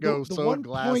the one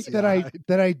point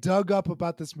that I dug up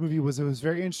about this movie was it was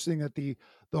very interesting that the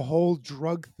whole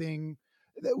drug thing,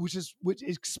 which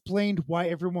explained why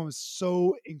everyone was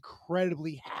so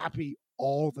incredibly happy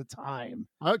all the time,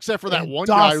 except for that one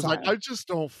guy who's like, I just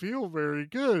don't feel very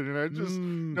good, and I just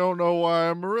don't know why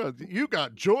I'm around. You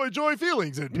got joy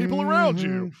feelings and people around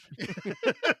you.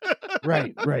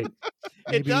 Right.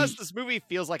 It does. This movie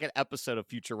feels like an episode of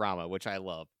Futurama, which I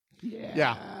love.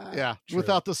 Yeah.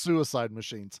 Without the suicide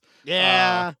machines.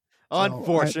 Yeah.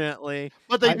 Unfortunately.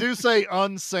 But they do say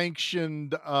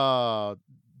unsanctioned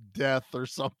death or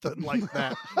something like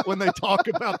that when they talk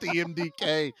about the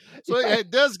MDK. So it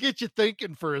does get you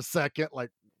thinking for a second, like,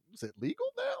 is it legal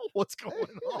now? What's going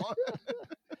on?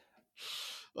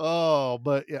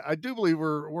 But yeah, I do believe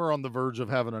we're on the verge of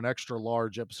having an extra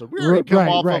large episode. We already come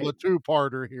off of a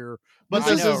two-parter here, but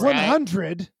this is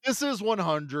 100. This is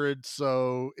 100,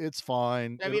 so it's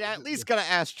fine. I mean, at least gotta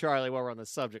ask Charlie while we're on the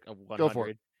subject of 100. Go for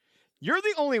it. You're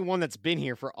the only one that's been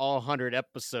here for all 100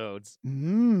 episodes.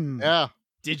 Yeah.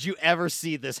 Did you ever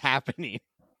see this happening?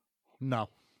 No.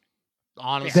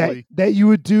 Honestly. That you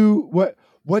would do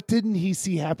what didn't he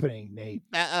see happening, Nate?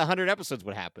 100 episodes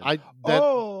would happen. I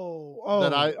thought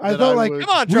come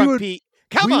on, Drunk Pete.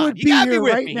 Come on. You gotta be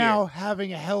with right me now here.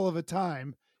 having a hell of a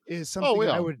time is something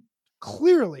I would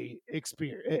clearly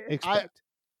expect.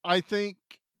 I think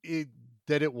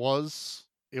that it was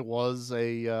a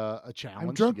challenge.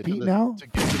 I'm Drunk Pete now. To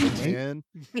get to the 10.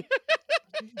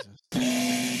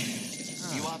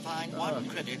 You are fined 1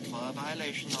 credit for a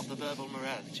violation of the verbal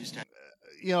morality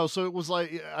standard. So it was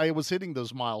like I was hitting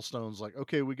those milestones. Like,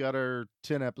 okay, we got our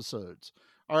 10 episodes.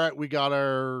 All right, we got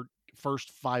our first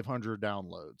 500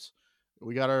 downloads.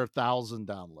 We got our 1,000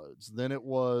 downloads. Then it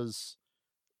was,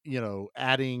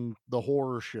 adding the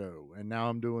horror show, and now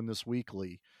I'm doing this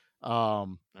weekly. I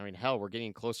mean, hell, we're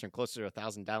getting closer and closer to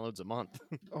 1,000 downloads a month.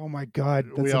 Oh my God,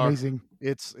 that's amazing.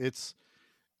 It's.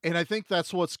 And I think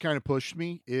that's what's kind of pushed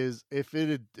me is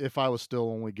if I was still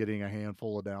only getting a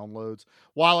handful of downloads,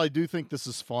 while I do think this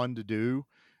is fun to do,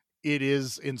 it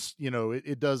is,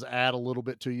 it does add a little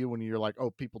bit to you when you're like, oh,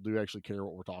 people do actually care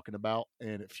what we're talking about,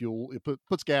 and it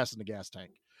puts gas in the gas tank.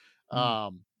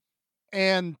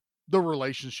 And the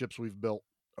relationships we've built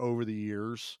over the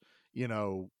years, I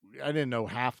didn't know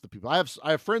half the people. I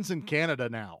have friends in Canada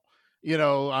now.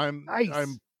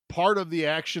 I'm part of the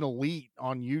Action Elite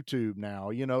on YouTube now.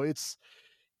 It's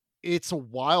a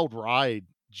wild ride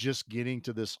just getting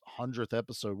to this 100th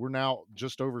episode. We're now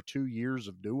just over 2 years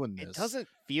of doing this. It doesn't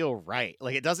feel right.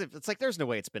 Like it doesn't. It's like there's no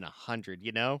way it's been 100.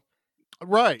 You know,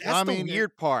 right? That's the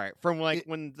weird part. From like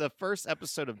when the first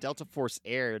episode of Delta Force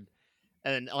aired,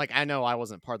 and like I know I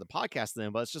wasn't part of the podcast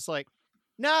then, but it's just like,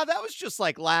 nah, that was just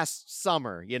like last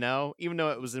summer. You know, even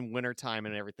though it was in wintertime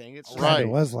and everything, it's just, Right. It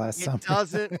was last summer. It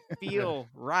doesn't feel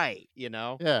right. You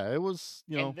know. Yeah, it was.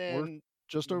 You know, and then we're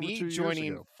just over 2 years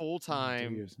joining ago. full time.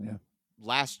 2 years, yeah.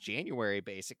 Last January,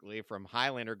 basically, from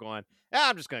Highlander going,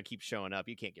 I'm just going to keep showing up.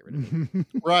 You can't get rid of me.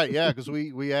 Right, yeah, because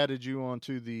we added you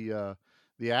onto the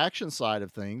action side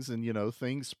of things, and you know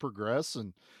things progress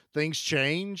and things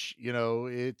change. You know,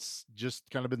 it's just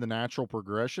kind of been the natural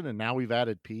progression, and now we've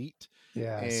added Pete.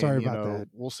 Yeah, and, sorry about that.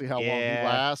 We'll see how long he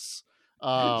lasts.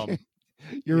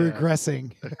 You're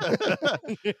regressing.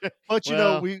 But you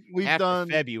know, we've after done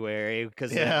February,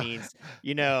 because that means,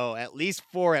 you know, at least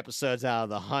 4 episodes out of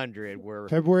the 100 were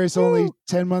February's only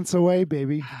 10 months away,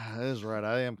 baby. That is right.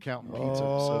 I am counting Pete's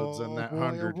episodes in that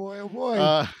 100. Oh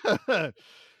boy.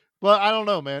 But I don't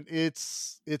know, man.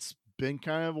 It's been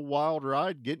kind of a wild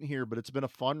ride getting here, but it's been a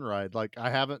fun ride. Like I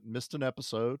haven't missed an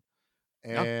episode,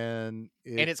 and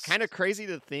it's kind of crazy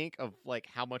to think of like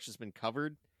how much has been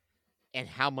covered and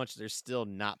how much there's still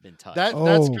not been touched.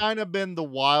 That's kind of been the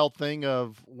wild thing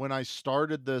of when I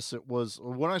started this. It was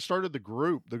when I started the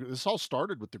group. This all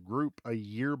started with the group a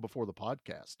year before the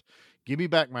podcast. Give Me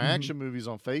Back My Action Movies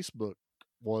on Facebook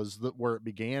was where it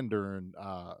began during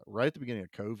right at the beginning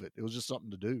of COVID. It was just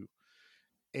something to do,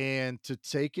 and to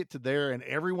take it to there, and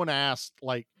everyone asked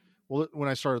like, well, when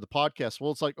I started the podcast,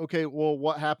 well, it's like, okay, well,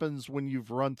 what happens when you've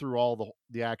run through all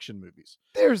the action movies?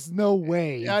 There's no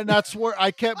way. And that's where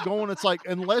I kept going. It's like,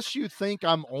 unless you think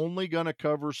I'm only going to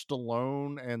cover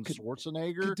Stallone and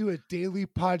Schwarzenegger. Could do a daily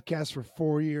podcast for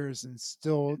 4 years and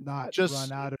still not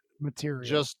run out of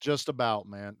material. Just about,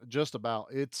 man. Just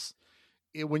about.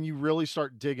 When you really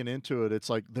start digging into it, it's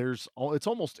like it's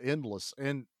almost endless.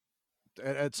 And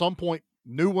at some point,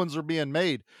 new ones are being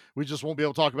made. We just won't be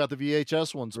able to talk about the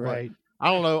VHS ones. Right. But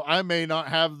I don't know. I may not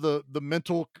have the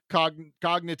mental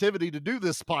cognitivity to do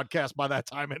this podcast by that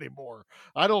time anymore.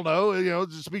 I don't know. You know,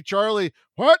 just be Charlie.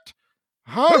 What?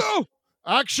 Huh?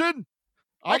 Action.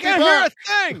 I can't hear a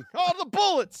thing. All the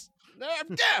bullets.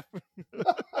 I'm deaf.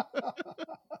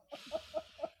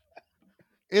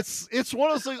 It's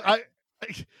one of those things.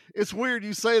 It's weird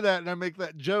you say that, and I make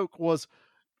that joke.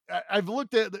 I've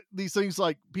looked at these things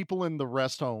like people in the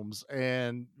rest homes,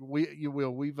 and we've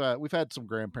had some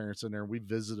grandparents in there, and we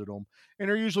visited them, and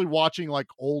they're usually watching like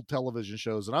old television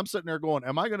shows, and I'm sitting there going,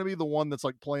 am I going to be the one that's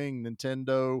like playing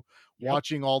Nintendo,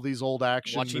 watching all these old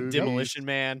action watching movies, Demolition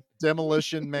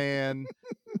Man,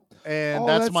 and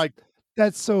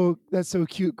that's so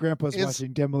cute. Grandpa's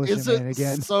watching Demolition Man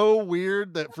again. It's so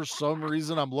weird that for some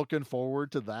reason I'm looking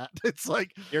forward to that. It's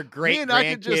like your great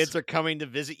grandkids are coming to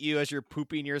visit you as you're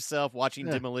pooping yourself watching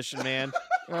Demolition Man.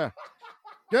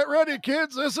 Get ready,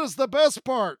 kids. This is the best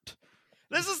part.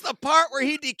 This is the part where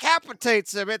he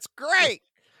decapitates him. It's great.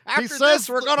 After this,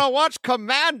 we're going to watch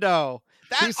Commando.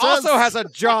 That also has a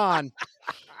John.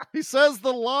 He says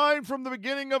the line from the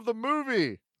beginning of the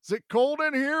movie. Is it cold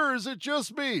in here or is it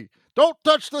just me? Don't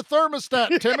touch the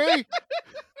thermostat, Timmy.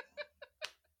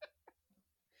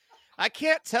 I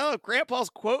can't tell if Grandpa's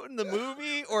quoting the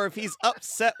movie or if he's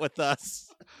upset with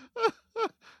us.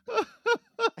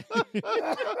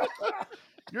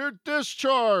 You're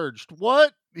discharged.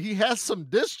 What? He has some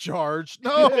discharge?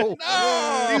 No.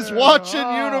 No. He's watching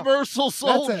Universal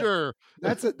Soldier.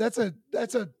 That's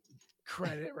a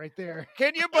credit right there.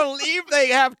 Can you believe they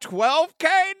have 12K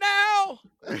now?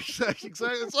 Exactly.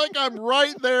 It's like I'm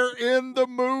right there in the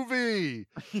movie.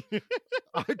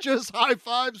 I just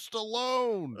high-fived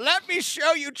Stallone. Let me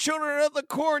show you Children of the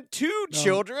Corn 2,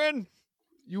 children.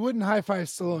 You wouldn't high-five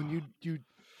Stallone. You'd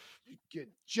get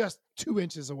just 2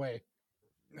 inches away.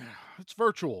 It's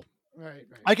virtual. Right.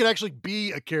 I could actually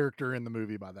be a character in the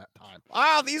movie by that time.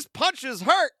 Wow, these punches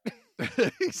hurt.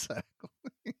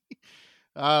 Exactly.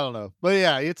 I don't know, but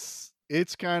yeah, it's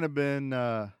kind of been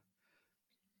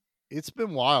it's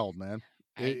been wild, man.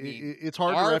 It's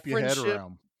hard to wrap your head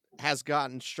around. Has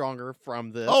gotten stronger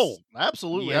from this. Oh,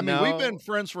 absolutely. I mean, we've been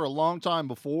friends for a long time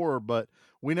before, but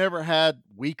we never had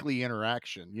weekly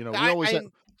interaction. You know,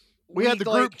 we had the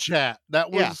group chat.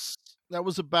 That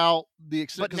was about the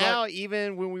extent. But now,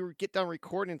 even when we get done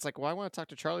recording, it's like, well, I want to talk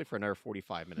to Charlie for another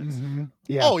 45 minutes. Mm-hmm.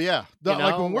 Yeah. Oh yeah.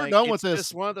 Like when we're done with this,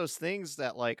 it's one of those things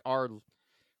that like we're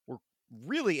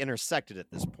really intersected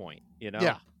at this point. You know.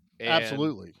 Yeah. And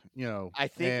absolutely. You know, I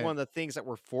think one of the things that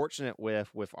we're fortunate with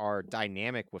our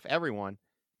dynamic with everyone,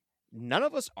 none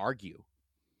of us argue.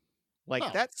 Like, No.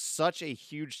 that's such a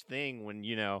huge thing when,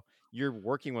 you're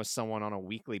working with someone on a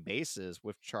weekly basis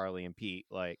with Charlie and Pete.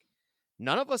 Like,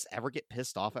 none of us ever get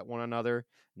pissed off at one another.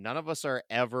 None of us are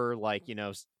ever like, you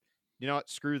know what,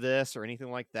 screw this or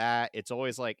anything like that. It's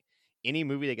always like any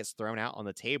movie that gets thrown out on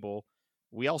the table,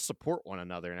 we all support one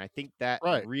another. And I think that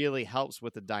Right. really helps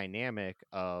with the dynamic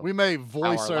of We may how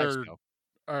voice our lives go.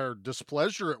 our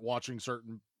displeasure at watching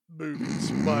certain movies,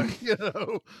 but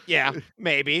Yeah,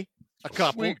 maybe a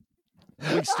couple.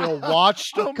 We still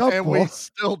watched them and we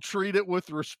still treat it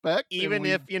with respect. Even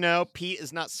if, Pete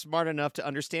is not smart enough to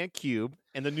understand Cube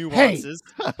and the Hey, nuances.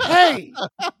 hey,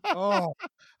 oh,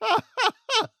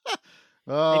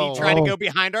 And he tried to go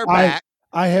behind our I back.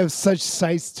 have such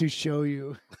sights to show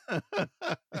you.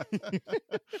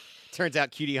 Turns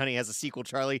out Cutie Honey has a sequel,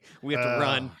 Charlie. We have to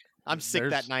run. I'm sick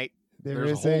that night.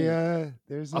 There's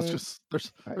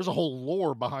a whole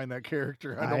lore behind that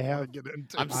character. I don't want to get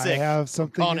into. I'm sick. I have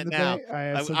something calling in it the now. bank. I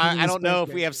have something in I the don't know spank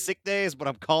if we bank. have sick days, but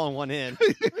I'm calling one in.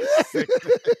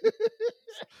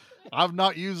 I've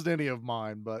not used any of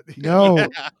mine, but No. Do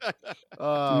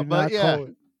but not yeah, call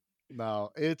it. no,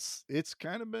 it's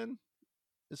kind of been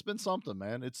something,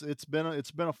 man. It's been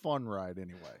a fun ride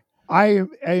anyway. I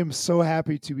am so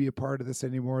happy to be a part of this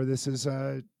anymore. This is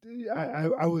I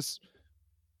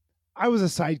was a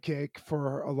sidekick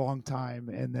for a long time,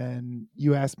 and then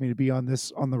you asked me to be on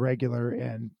the regular,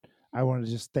 and I want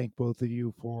to just thank both of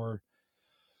you for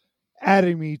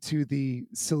adding me to the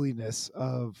silliness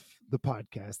of the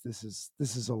podcast. This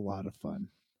is a lot of fun.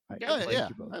 Yeah,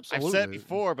 absolutely. I've said it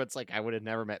before, but it's like I would have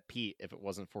never met Pete if it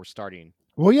wasn't for starting.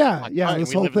 Well, yeah, Like, yeah, we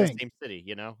this whole live in thing. the same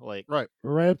city, like Right.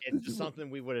 It's just something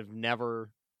we would have never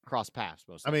crossed paths.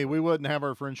 Most. I mean, we wouldn't have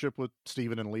our friendship with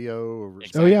Steven and Leo, or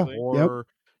Exactly. or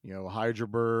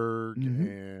Hydraberg,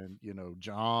 Mhm. and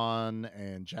John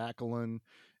and Jacqueline.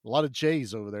 A lot of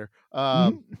J's over there.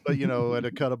 But at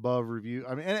a cut above review.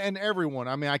 I mean, and everyone.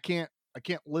 I mean, I can't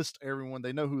list everyone.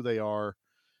 They know who they are.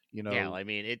 Yeah, I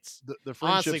mean, it's the honestly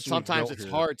friendships we've sometimes built it's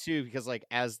here. hard too because like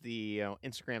as the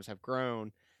Instagrams have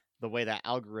grown, the way that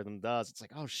algorithm does, it's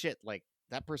like, oh shit, like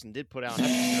that person did put out an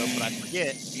episode, but I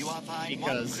forget You are fined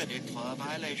one credit for a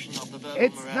violation of the verbal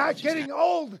It's not morality getting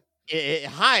old. it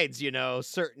hides,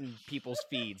 certain people's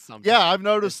feeds. Sometimes. Yeah, I've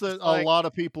noticed It's that just like- a lot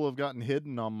of people have gotten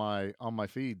hidden on my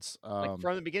feeds. Like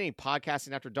from the beginning,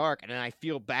 podcasting after dark, and then I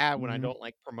feel bad when I Mhm. don't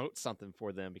like promote something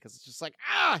for them because it's just like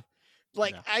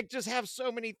I just have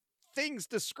so many things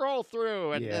to scroll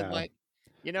through, and then Yeah. like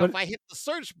But- if I hit the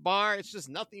search bar, it's just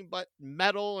nothing but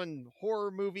metal and horror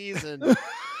movies and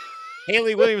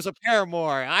Haley Williams of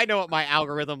Paramore. I know what my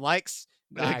algorithm likes.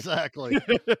 Exactly.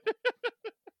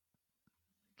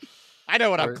 I know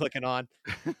what I'm Right. clicking on.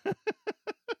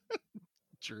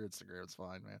 Sure, Instagram's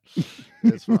fine, man.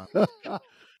 It's fine. All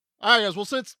right, guys. Well,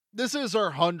 since this is our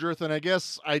 100th, and I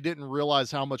guess I didn't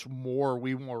realize how much more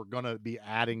we were going to be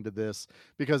adding to this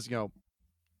because,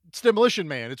 it's Demolition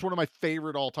Man. It's one of my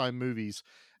favorite all-time movies,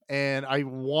 and I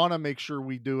want to make sure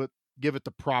we give it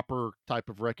the proper type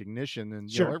of recognition, and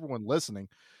Sure. everyone listening.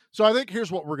 So I think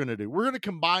here's what we're going to do. We're going to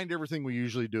combine everything we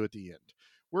usually do at the end.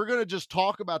 We're going to just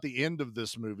talk about the end of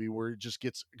this movie where it just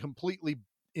gets completely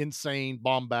insane,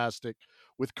 bombastic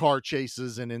with car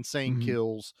chases and insane Mhm.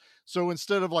 kills. So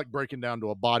instead of like breaking down to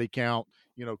a body count,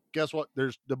 guess what?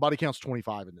 The body count's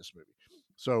 25 in this movie.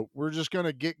 So we're just going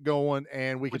to get going,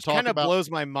 and we Which can talk kind of about blows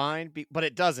my mind, but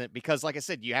it doesn't because, like I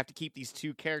said, you have to keep these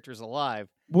two characters alive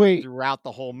Wait, throughout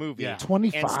the whole movie. Yeah.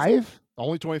 25?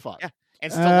 only 25. Yeah.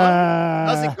 And Stallone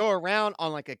Uh, doesn't go around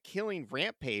on like a killing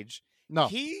rampage. No,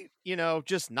 He,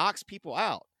 just knocks people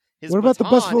out. His What about the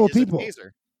bus baton full of is a people?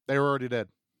 taser. they were already dead.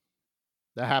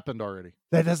 That happened already.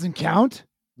 That doesn't count?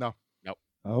 No. Nope.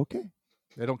 Okay.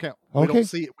 They don't count. We Okay. don't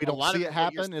see it. We A don't lot see of it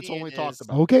what you're happen. It's seeing only talked is-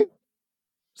 about. Okay.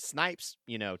 Snipes,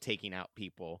 taking out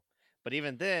people. But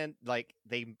even then, like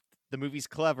the movie's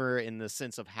clever in the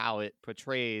sense of how it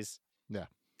portrays Yeah.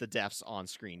 the deaths on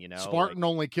screen, Spartan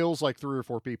only kills like 3 or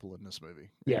 4 people in this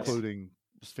movie, Yes. including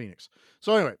Phoenix.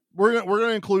 So anyway, we're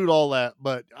gonna include all that,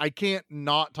 but I can't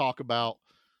not talk about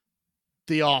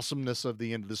the awesomeness of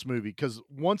the end of this movie because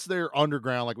once they're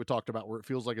underground, like we talked about, where it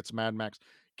feels like it's Mad Max.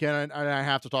 I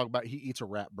have to talk about he eats a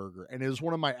rat burger, and it is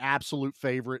one of my absolute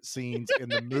favorite scenes in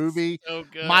the movie. so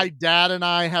good. My dad and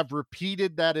I have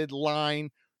repeated that in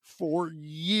line for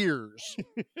years.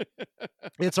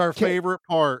 It's our favorite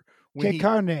part. Que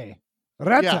carne.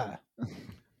 Rata.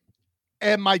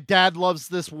 And my dad loves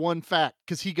this one fact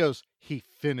because he goes, he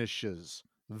finishes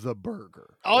the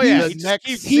burger. Oh yeah, The he just next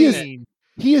keeps He is- eating it.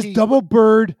 He is double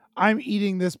bird. I'm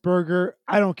eating this burger.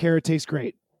 I don't care. It tastes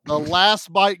great. The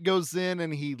last bite goes in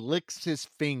and he licks his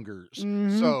fingers.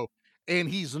 Mhm. So And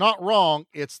he's not wrong.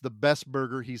 It's the best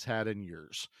burger he's had in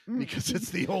years because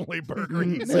it's the only burger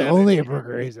he's had. Only a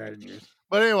burger he's had in years.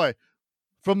 But anyway,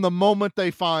 from the moment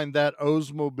they find that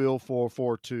Oldsmobile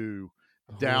 442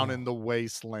 down in the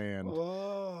wasteland,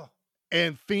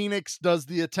 and Phoenix does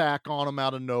the attack on him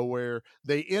out of nowhere,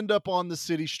 they end up on the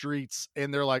city streets,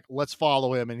 and they're like, let's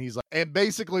follow him. And he's like, and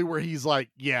basically where he's like,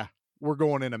 yeah, we're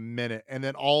going in a minute. And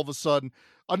then all of a sudden,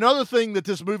 another thing that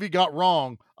this movie got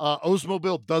wrong,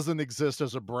 Oldsmobile doesn't exist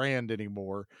as a brand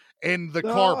anymore. And the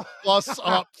car busts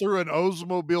up through an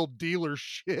Oldsmobile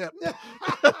dealership.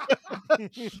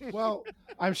 Well,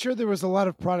 I'm sure there was a lot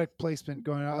of product placement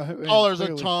going on. Oh, there's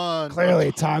a ton.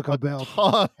 Clearly, Taco Bell.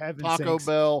 Taco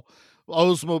Bell,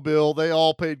 Oldsmobile, they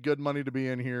all paid good money to be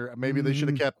in here. Maybe they should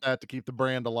have kept that to keep the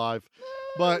brand alive.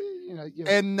 But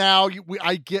and now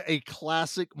I get a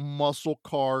classic muscle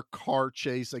car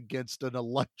chase against an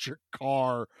electric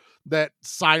car that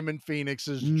Simon Phoenix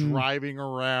is driving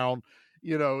around.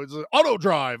 It's an auto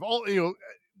drive. The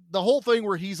whole thing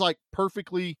where he's like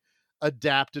perfectly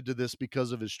adapted to this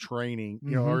because of his training,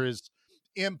 or his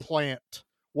implant,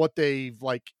 what they've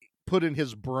like put in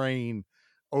his brain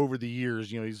over the years.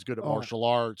 He's good at martial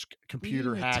arts,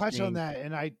 computer hacking. Touch on that,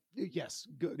 and yes,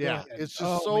 go ahead. It's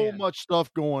just so much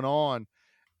stuff going on,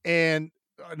 and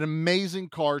an amazing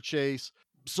car chase.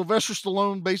 Sylvester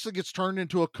Stallone basically gets turned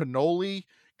into a cannoli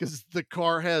because the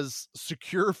car has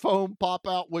secure foam pop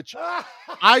out, which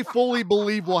I fully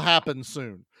believe will happen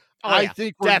soon. I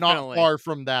think we're not far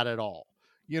from that at all.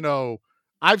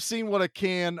 I've seen what a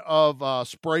can of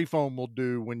spray foam will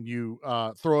do when you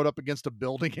throw it up against a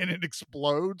building and it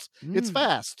explodes. It's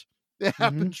fast. It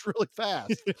happens really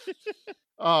fast.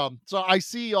 So I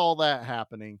see all that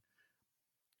happening.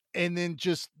 And then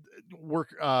just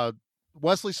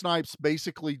Wesley Snipes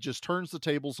basically just turns the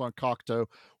tables on Cocteau,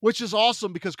 which is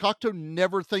awesome because Cocteau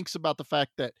never thinks about the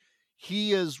fact that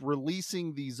he is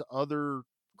releasing these other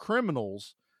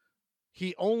criminals.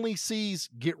 He only sees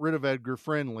get rid of Edgar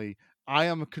Friendly. I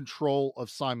am in control of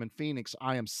Simon Phoenix.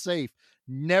 I am safe.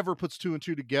 Never puts two and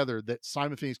two together that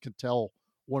Simon Phoenix can tell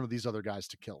one of these other guys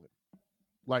to kill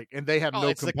him. And they have no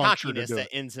it's the compunction cockiness to do that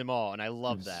it. ends him all, and I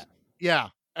love that. Yeah,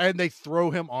 and they throw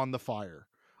him on the fire.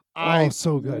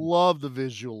 So good. Love the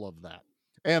visual of that.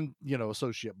 And,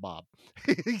 Associate Bob.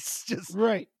 He's just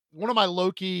one of my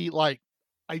Loki,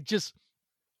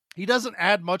 he doesn't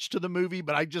add much to the movie,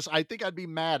 but I think I'd be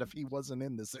mad if he wasn't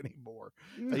in this anymore.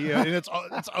 Yeah, and it's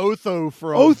Otho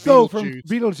from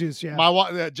Beetlejuice. Yeah, my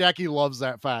wife, Jackie loves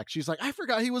that fact. She's like, I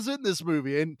forgot he was in this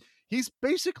movie, and he's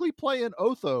basically playing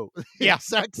Otho. Yeah,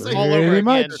 exact same. All over again.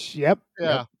 Much. Yep. Yeah.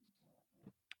 Yep.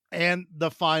 And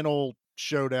the final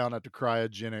showdown at the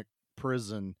cryogenic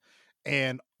prison,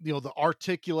 and the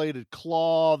articulated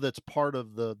claw that's part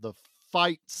of the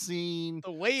fight scene.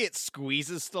 The way it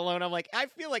squeezes Stallone, I'm like, I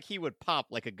feel like he would pop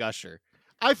like a gusher.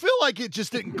 I feel like it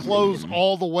just didn't close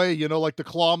all the way, like the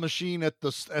claw machine at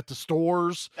the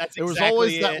stores. There was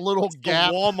always that little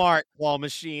gap. The Walmart claw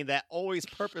machine that always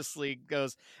purposely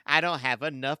goes, I don't have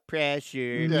enough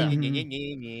pressure.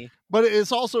 Yeah. But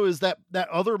it's also that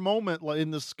other moment,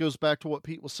 and this goes back to what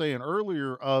Pete was saying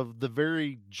earlier, of the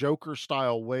very Joker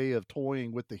style way of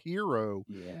toying with the hero.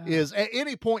 Is at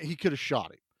any point he could have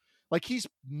shot him. Like he's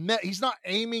not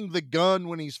aiming the gun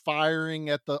when he's firing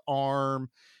at the arm.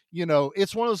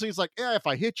 It's one of those things like, yeah, if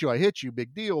I hit you,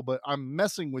 big deal. But I'm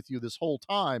messing with you this whole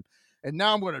time. And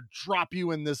now I'm going to drop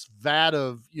you in this vat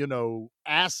of,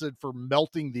 acid for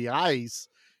melting the ice.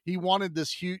 He wanted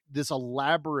this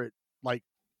elaborate,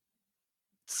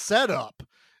 setup.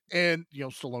 And,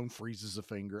 Stallone freezes a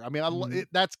finger. I mean,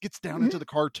 that gets down into the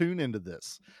cartoon into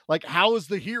this. Like, how is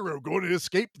the hero going to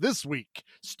escape this week?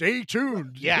 Stay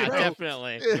tuned. Yeah,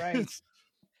 definitely. Right.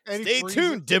 Stay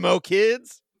tuned, demo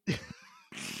kids.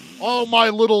 All my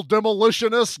little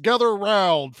demolitionists, gather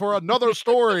round for another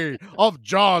story of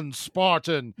John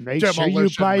Spartan. Make sure you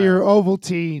buy your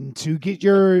Ovaltine to get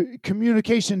your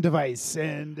communication device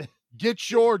and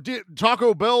get your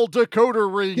Taco Bell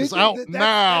decoder rings out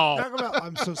now. Taco Bell.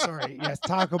 I'm so sorry. Yes,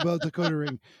 Taco Bell decoder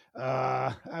ring.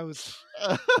 I was.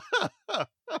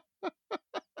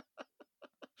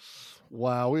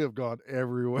 Wow, we have gone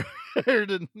everywhere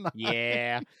tonight.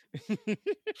 Yeah.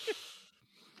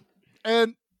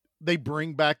 And they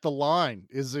bring back the line,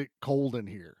 is it cold in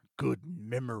here? Good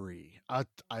memory. I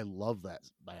love that,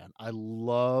 man. I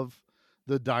love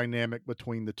the dynamic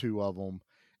between the two of them.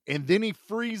 And then he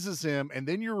freezes him, and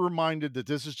then you're reminded that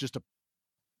this is just a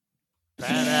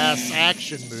badass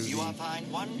action movie. You are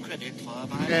fined 1 credit for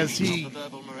as he of the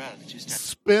verbal morality standard.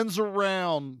 spins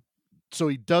around so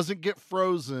he doesn't get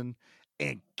frozen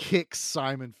and kicks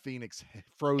Simon Phoenix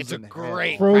frozen It's a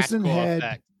great frozen practical head.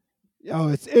 effect. Oh,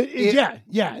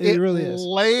 it really is.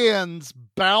 Lands,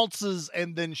 bounces,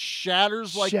 and then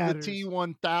shatters like Shatters. the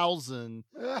T-1000.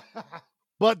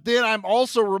 But then I'm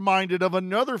also reminded of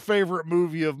another favorite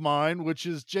movie of mine, which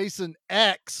is Jason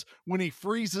X, when he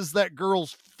freezes that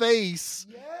girl's face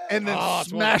and then it's one of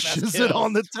the best smashes it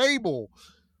on the kills. table.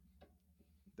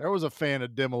 There was a fan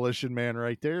of Demolition Man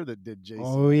right there that did Jason.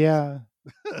 Oh yeah.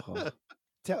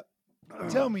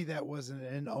 Tell me that wasn't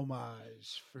an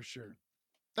homage for sure.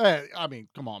 I mean,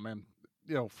 come on, man.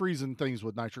 You know, freezing things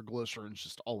with nitroglycerin is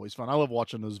just always fun. I love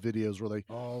watching those videos where they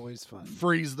always fun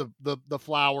freeze the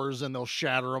flowers and they'll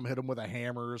shatter them, hit them with a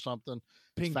hammer or something.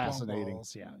 Ping pong fascinating.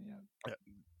 balls, yeah.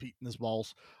 Pete and his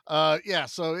balls. Yeah,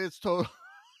 so it's total.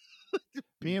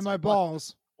 Me and my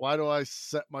balls. Why do I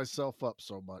set myself up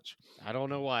so much? I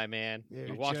don't know why, man. Yeah,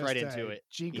 you walked right into it.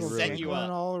 He Jingle set you up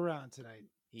all around tonight.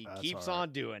 He That's keeps all right. on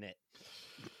doing it.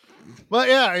 But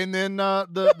yeah, and then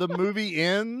the movie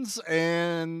ends,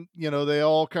 and you know they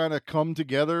all kind of come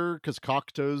together because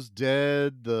Cocteau's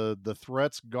dead, the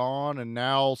threat's gone, and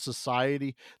now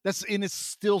society. It's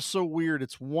still so weird.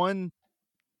 It's one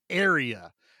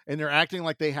area, and they're acting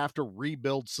like they have to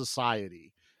rebuild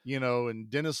society. You know, and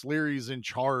Dennis Leary's in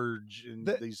charge, and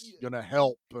he's gonna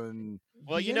help. And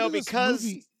Well, you know, because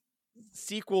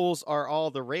sequels are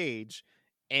all the rage.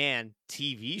 And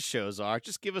TV shows are.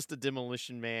 Just give us the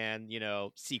Demolition Man,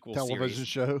 sequel television series.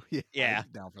 show. Yeah.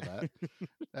 I'm down for that.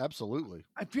 Absolutely.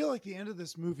 I feel like the end of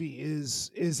this movie is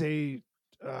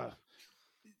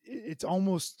it's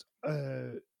almost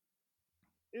the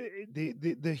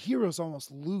heroes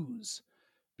almost lose,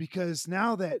 because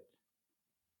now that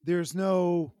there's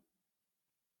no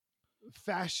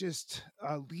fascist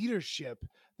leadership,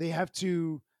 they have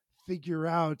to figure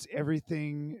out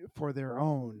everything for their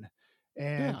own.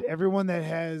 And everyone that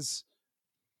has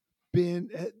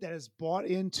bought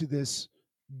into this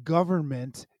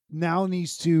government now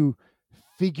needs to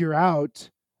figure out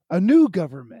a new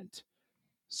government.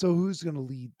 So who's going to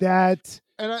lead that?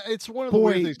 And it's one of the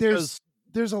weird things.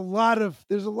 There's a lot of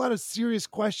serious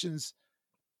questions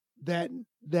that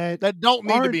don't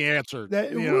need to be answered.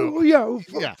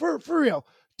 For real.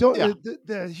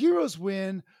 The heroes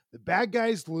win, the bad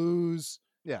guys lose.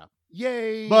 Yeah.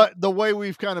 Yay. But the way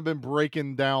we've kind of been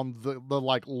breaking down the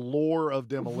like lore of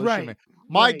Demolition Man,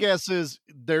 my guess is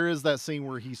there is that scene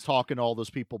where he's talking to all those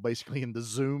people basically in the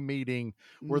Zoom meeting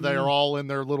where they're all in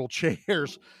their little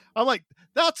chairs. I'm like,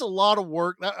 that's a lot of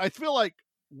work. I feel like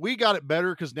we got it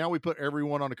better because now we put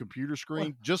everyone on a computer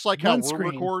screen, just like how we're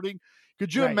recording.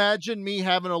 Could you imagine me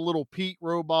having a little Pete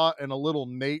robot and a little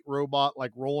Nate robot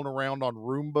like rolling around on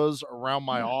Roombas around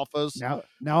my office?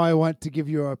 Now I want to give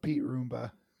you a Pete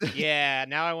Roomba. Yeah,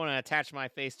 now I want to attach my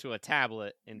face to a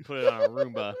tablet and put it on a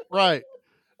Roomba. Right.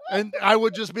 And I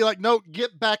would just be like, no,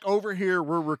 get back over here.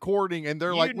 We're recording. And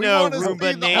they're like, we want to see Roomba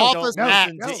the Nate office don't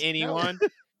act. listen to anyone.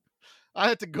 I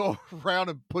had to go around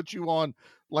and put you on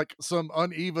like some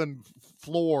uneven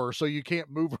floor so you can't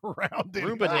move around.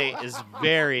 Roomba Nate is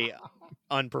very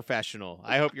unprofessional.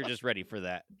 I hope you're just ready for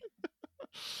that.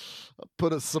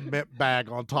 Put a cement bag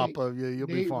on top of you. You'll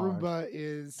be fine. Roomba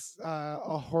is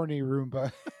a horny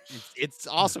Roomba. It's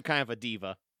also kind of a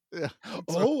diva. Yeah.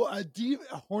 A diva,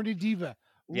 a horny diva.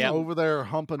 Yeah, over there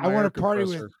humping. I want to party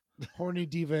with horny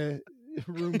diva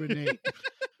Roomba Nate.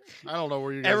 I don't know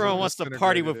where you guys Everyone wants to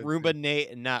party with Roomba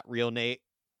Nate and not real Nate.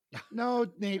 No,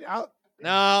 Nate.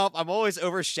 No, I'm always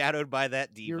overshadowed by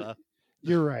that diva.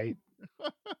 You're right.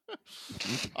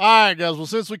 All right, guys. Well,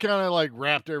 since we kind of like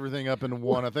wrapped everything up into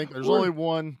one, I think there's only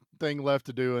one thing left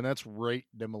to do, and that's rate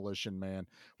Demolition Man.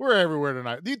 We're everywhere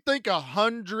tonight. Do you think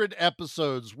 100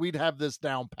 episodes we'd have this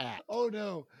down pat? Oh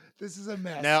no, this is a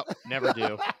mess. No, never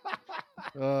do.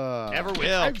 Never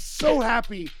will. I'm so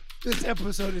happy this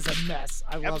episode is a mess.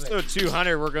 I love Episode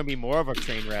 200, we're going to be more of a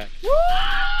train wreck.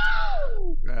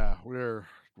 Woo! Yeah, we're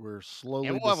slowly.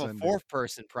 And we'll descending. have a fourth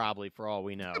person probably, for all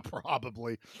we know.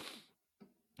 Probably.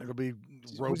 It'll be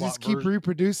robot. We'll just keep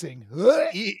reproducing.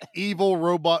 Evil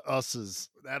robot us's.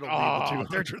 That'll be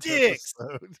the 200th dicks.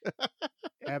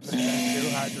 Episode.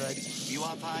 You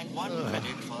are fined 1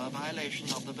 credit for a violation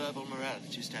of the verbal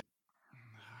morality standard.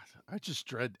 I just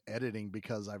dread editing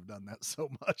because I've done that so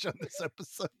much on this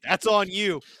episode. That's on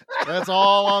you. That's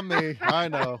all on me. I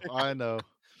know.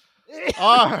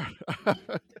 All right.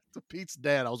 Pete's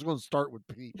dad. I was going to start with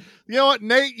Pete. You know what,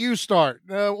 Nate? You start.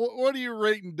 What are you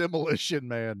rating Demolition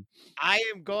Man? I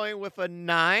am going with a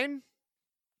 9.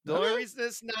 The only reason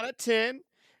it's not a 10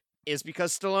 is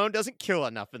because Stallone doesn't kill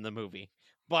enough in the movie.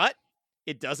 But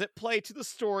it doesn't play to the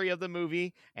story of the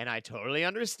movie, and I totally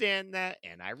understand that,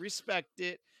 and I respect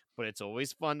it. But it's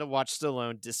always fun to watch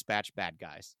Stallone dispatch bad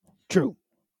guys. True.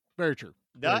 Very true.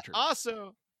 That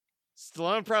also,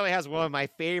 Stallone probably has one of my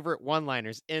favorite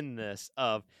one-liners in this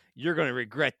of, you're going to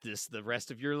regret this the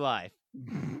rest of your life.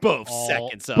 Both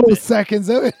seconds of Both it. seconds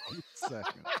of it.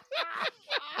 Second.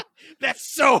 That's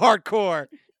so hardcore.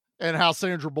 And how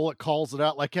Sandra Bullock calls it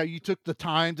out, like how you took the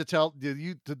time to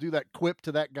do that quip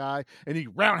to that guy, and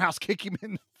you roundhouse kick him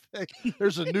in the face.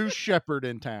 There's a new shepherd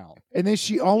in town. And then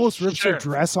she almost rips her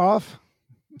dress off.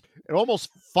 It almost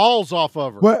falls off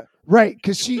of her. What? Right,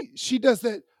 because she does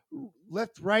that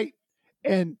left, right,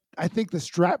 and I think the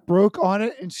strap broke on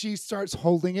it, and she starts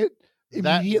holding it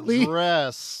immediately. That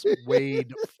dress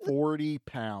weighed 40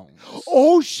 pounds.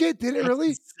 Oh shit! Did it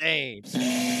really? Insane.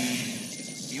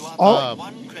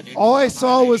 All I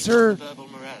saw was her.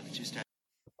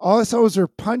 All I saw was her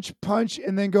punch,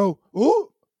 and then go,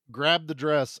 ooh. Grab the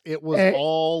dress. It was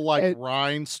all like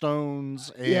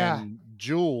rhinestones and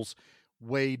jewels.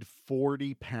 Weighed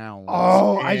 40 pounds.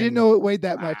 Oh, I didn't know it weighed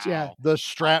that much. Yeah, the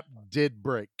strap did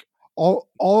break. All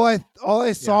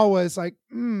I saw was like,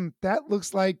 that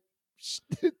looks like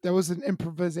that was an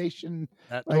improvisation.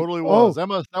 That like, totally was. That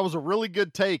was a really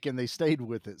good take, and they stayed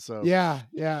with it. So yeah.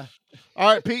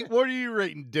 All right, Pete, what are you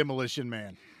rating Demolition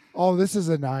Man? Oh, this is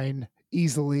a 9,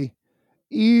 easily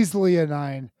a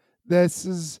 9.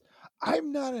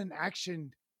 I'm not an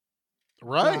action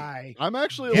guy. I'm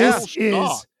actually a little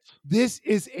shocked. This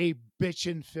is a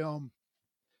bitchin' film.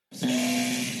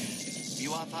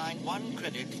 You are fined 1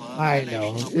 credit for I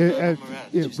know. violation of the verbal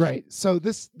morality Right. So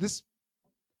this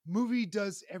movie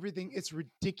does everything. It's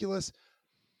ridiculous.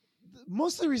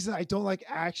 Most of the reason I don't like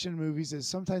action movies is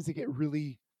sometimes they get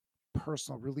really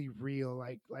personal, really real.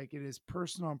 Like it is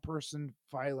person on person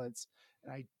violence,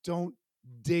 and I don't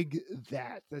dig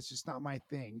that. That's just not my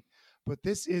thing. But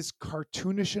this is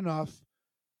cartoonish enough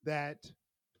that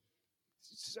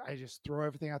I just throw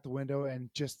everything out the window and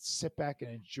just sit back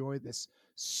and enjoy this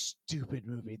stupid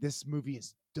movie. This movie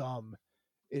is dumb.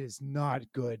 It is not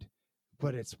good,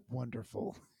 but it's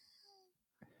wonderful.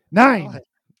 9.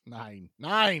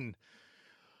 9.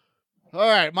 All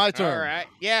right, my turn. All right.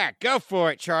 Yeah, go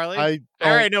for it, Charlie. I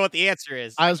already know what the answer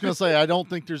is. I was going to say, I don't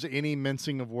think there's any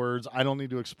mincing of words. I don't need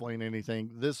to explain anything.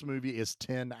 This movie is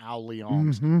 10 Al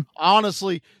Leongs. Mm-hmm.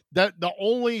 Honestly, the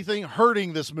only thing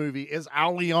hurting this movie is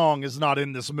Al Leong is not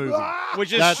in this movie.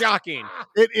 Which is shocking.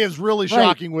 It is really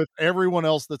shocking with everyone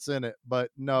else that's in it. But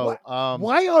no.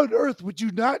 Why on earth would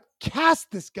you not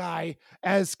cast this guy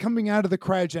as coming out of the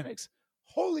cryogenics?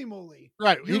 Holy moly.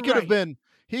 Right. He could have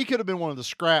been one of the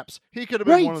scraps. He could have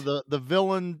been one of the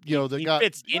villain, that got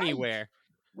fits anywhere.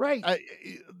 Right.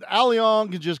 Al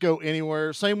Leong can just go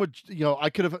anywhere. Same with, you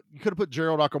could have put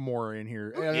Gerald Nakamura in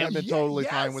here. And I've been totally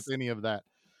fine with any of that.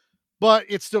 But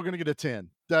it's still going to get a 10.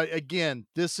 Again,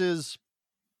 it's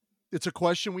a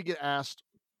question we get asked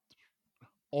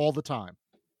all the time.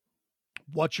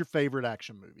 What's your favorite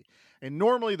action movie? And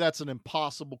normally that's an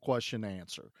impossible question to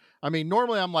answer. I mean,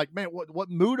 normally I'm like, man,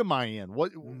 what mood am I in?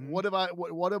 What do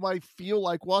I feel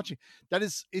like watching?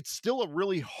 It's still a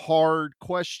really hard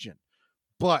question.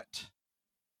 But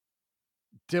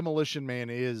Demolition Man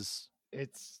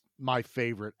it's my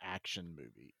favorite action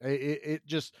movie. It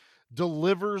just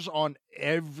delivers on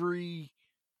every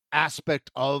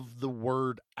aspect of the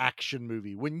word action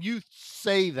movie. When you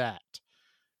say that,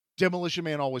 Demolition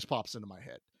Man always pops into my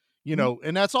head.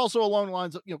 And that's also along the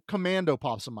lines of, Commando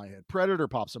pops in my head. Predator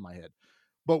pops in my head.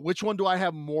 But which one do I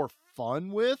have more fun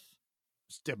with?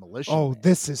 It's Demolition Man.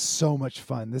 This is so much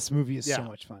fun. This movie is so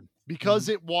much fun. Because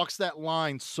it walks that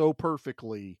line so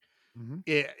perfectly.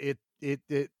 It's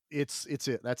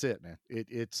it. That's it, man.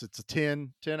 It's a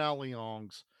 10 Al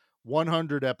Leongs,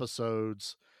 100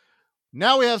 episodes.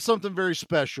 Now we have something very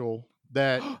special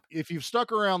that if you've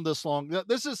stuck around this long,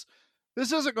 this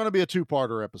isn't going to be a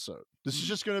 2-parter episode. This is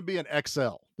just going to be an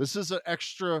XL. This is an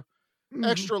extra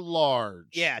large.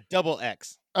 Yeah, double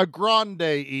X. A grande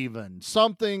even.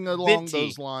 Something along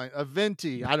those lines. A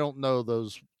venti. I don't know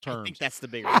those terms. I think that's the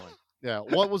bigger one. Yeah.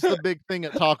 What was the big thing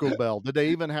at Taco Bell? Did they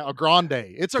even have a grande?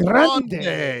 It's a grande.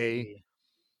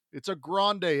 It's a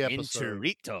grande episode.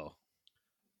 Interrito.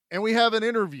 And we have an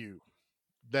interview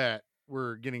that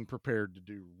we're getting prepared to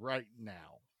do right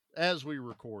now as we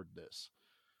record this.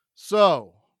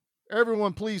 So,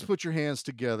 everyone, please put your hands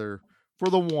together for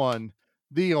the one,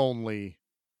 the only,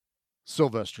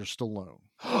 Sylvester Stallone.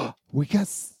 We got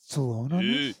Stallone on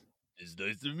this? It's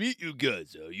nice to meet you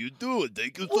guys. How you doing?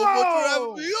 Thank you so much for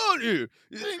having me on here.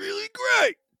 It's really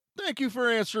great. Thank you for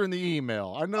answering the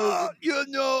email. I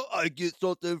know. I get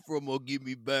something from Give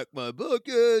Me Back My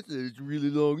Bucket. It's a really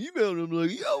long email. And I'm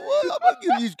like, what? I'm going to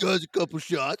give these guys a couple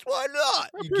shots. Why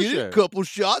not? You get a couple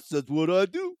shots. That's what I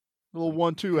do. little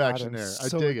 1-2 God, action I'm there.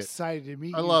 so I dig it. excited to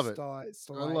meet I you. love it. I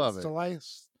love it.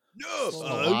 No,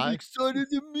 Sly? I'm excited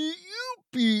to meet you,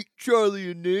 Pete,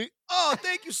 Charlie, and Nate. Oh,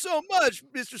 thank you so much,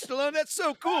 Mr. Stallone. That's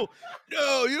so cool.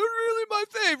 No, you're really my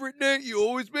favorite, Nate. You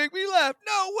always make me laugh.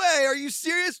 No way. Are you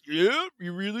serious? Yeah,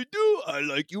 you really do. I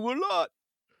like you a lot.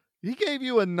 He gave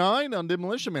you a 9 on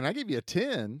Demolition Man. I gave you a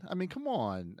 10. I mean, come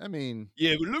on. I mean,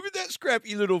 Yeah, but look at that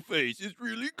scrappy little face. It's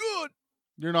really good.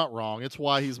 you're not wrong. It's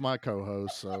why he's my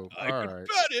co-host. So, I all could right.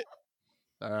 bet it.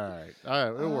 All right.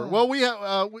 It'll work. Well, we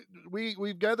have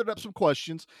we've gathered up some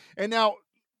questions, and now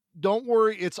don't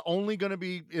worry. It's only going to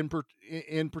be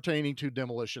in pertaining to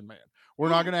Demolition Man. We're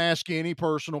not going to ask you any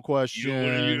personal questions. You want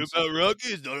to hear about Rocky?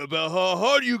 It's not about how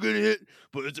hard you can hit,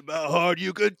 but it's about how hard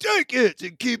you can take hits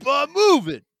and keep on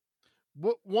moving.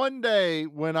 One day,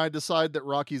 when I decide that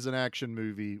Rocky's an action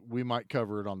movie, we might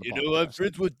cover it on the podcast. You know, I'm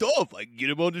friends with Dolph. I can get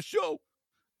him on the show.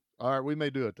 All right, we may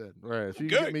do it then. All right, if you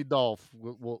can get me Dolph,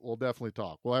 we'll definitely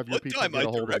talk. We'll have your One people time get I a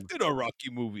hold of him. directed a Rocky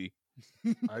movie.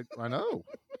 I know.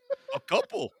 A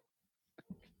couple.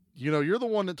 You know, you're the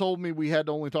one that told me we had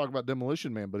to only talk about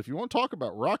Demolition Man, but if you want to talk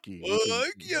about Rocky,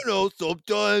 You know,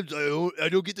 sometimes I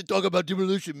don't get to talk about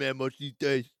Demolition Man much these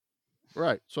days.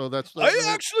 right? So that's I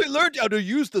actually learned how to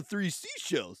use the 3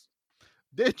 seashells.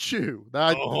 Did you?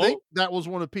 I think that was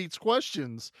one of Pete's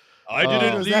questions. I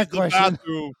didn't leave the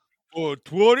bathroom for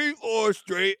 24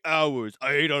 straight hours.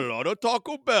 I ate a lot of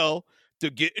Taco Bell to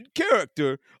get in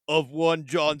character of one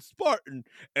John Spartan,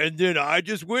 and then I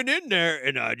just went in there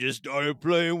and I just started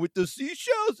playing with the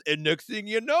seashells, and next thing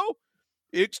you know,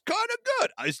 it's kind of good.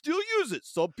 I still use it.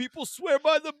 Some people swear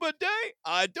by the bidet.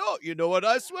 I don't. You know what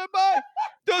I swear by?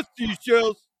 The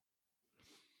seashells.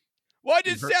 Why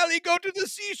did Sally go to the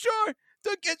seashore?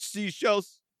 To get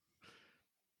seashells.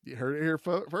 You heard it here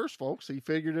first, folks. He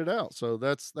figured it out. So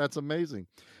that's amazing.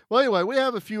 Well, anyway, we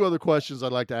have a few other questions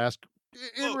I'd like to ask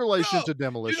in relation to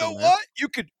Demolition You know Man. what? You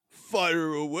could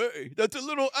fire away. That's a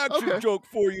little action joke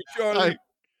for you, Charlie.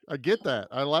 I get that.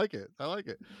 I like it. All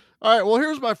right. Well,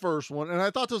 here's my first one, and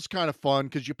I thought this was kind of fun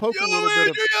because you poke a little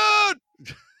bit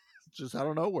of just out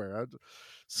of nowhere.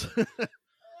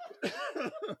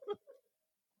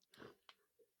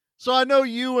 So I know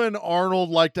you and Arnold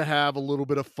like to have a little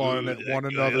bit of fun at one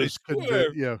another's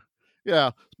convention.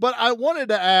 Yeah. But I wanted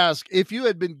to ask, if you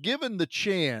had been given the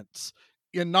chance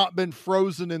and not been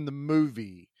frozen in the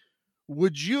movie,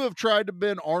 would you have tried to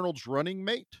been Arnold's running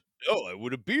mate? No, I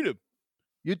would have beat him.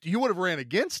 You would have ran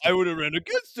against him. I would have ran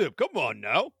against him. Come on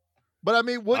now. But I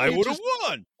mean, I would have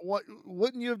won.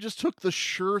 Wouldn't you have just took the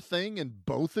sure thing and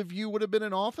both of you would have been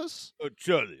in office?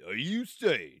 Charlie, are you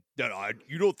saying that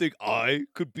you don't think I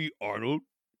could beat Arnold?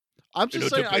 I'm just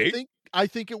saying, I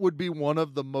think it would be one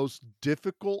of the most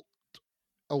difficult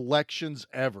elections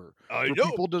ever I for know.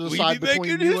 people to We decide be between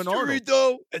making you and history, Arnold.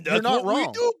 though, and You're that's not what wrong.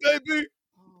 we do, baby.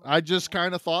 I just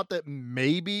kind of thought that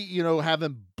maybe,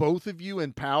 having both of you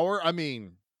in power, I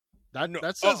mean,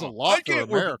 that says a lot I can't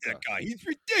for work America. with that guy. He's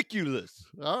ridiculous.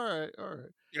 All right.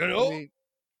 You know? I mean,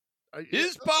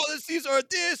 his policies are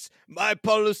this, my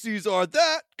policies are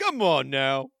that. Come on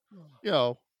now.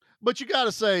 But you got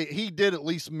to say, he did at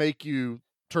least make you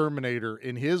Terminator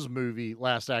in his movie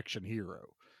Last Action Hero.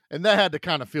 And that had to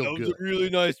kind of feel That was good. a really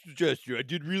nice gesture. I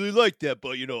did really like that.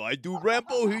 But, I do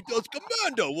Rambo, he does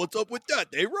Commando. What's up with that?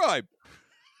 They rhyme.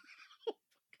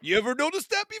 You ever noticed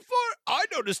that before? I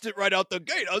noticed it right out the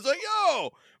gate. I was like, yo,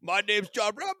 my name's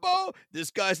John Rambo. This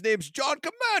guy's name's John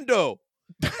Commando.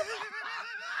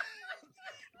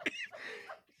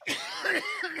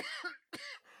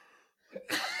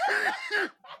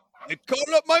 I called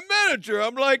up my manager.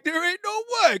 I'm like, there ain't no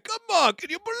way. Come on. Can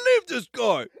you believe this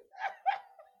guy?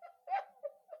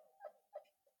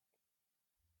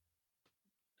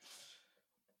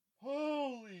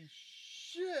 Holy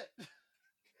shit.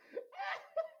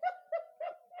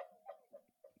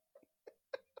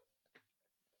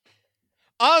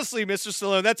 Honestly, Mr.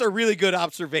 Stallone, that's a really good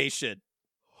observation.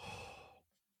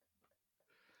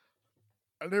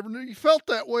 I never knew you felt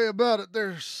that way about it.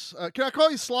 Can I call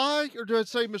you Sly or do I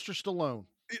say Mr. Stallone?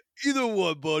 Either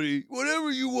one, buddy. Whatever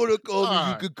you want to call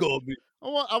me, you can call me.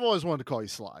 I've always wanted to call you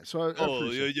Sly. So I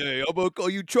appreciate yeah. I'm going to call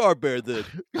you Char Bear then.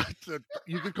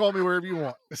 You can call me wherever you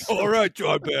want. All right,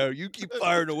 Char Bear. You keep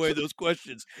firing away those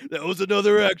questions. That was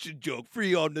another action joke.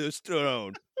 Free on this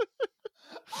throne.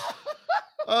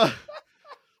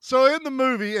 So in the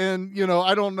movie, and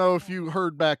I don't know if you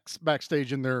heard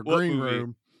backstage in their green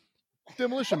room,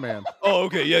 Demolition Man. Oh,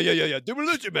 okay. Yeah.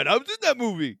 Demolition Man. I was in that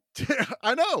movie.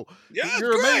 I know. Yeah,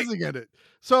 you're amazing at it.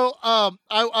 So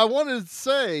I wanted to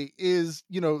say is,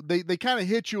 they kind of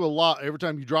hit you a lot every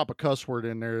time you drop a cuss word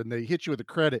in there, and they hit you with a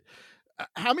credit.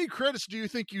 how many credits do you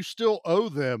think you still owe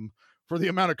them for the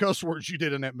amount of cuss words you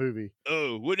did in that movie?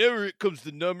 Oh, whenever it comes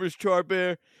to numbers, Char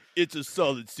Bear, it's a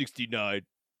solid 69.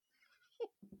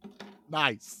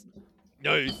 Nice.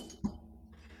 Nice.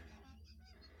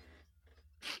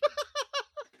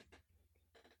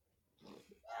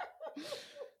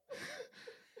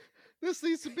 This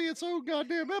needs to be its own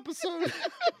goddamn episode.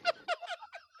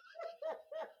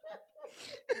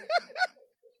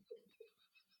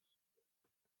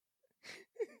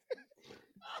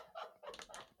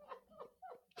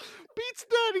 Beats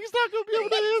done. He's not going to be able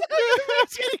to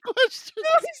ask any questions. No,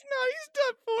 he's not. He's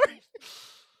done for it.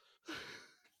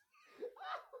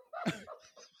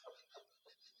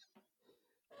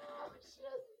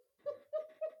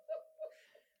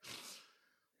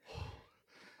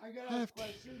 I got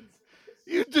questions.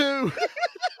 You do.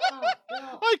 Oh,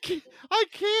 no. I can't.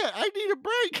 I need a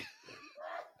break.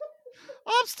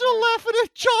 I'm still laughing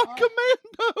at John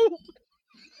Commando.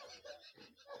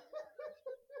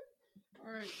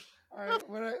 All right.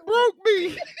 Broke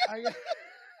me.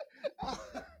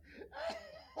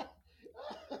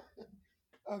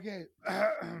 Okay.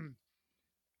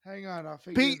 Hang on. I'll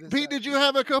figure this Pete, out. did you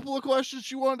have a couple of questions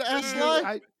you wanted to ask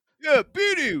Sly? Yeah,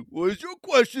 Petey, where's your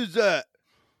questions at?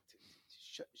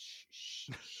 Shh.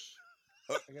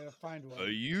 I gotta find one. Are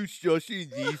you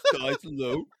shushing these guys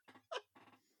alone?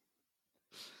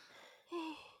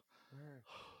 Where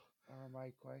are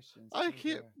my questions? I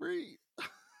can't breathe.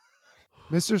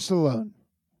 Mr. Stallone,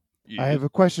 Yeah. I have a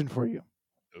question for you.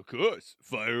 Of course.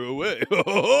 Fire away.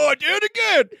 Oh, I did it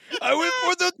again. I went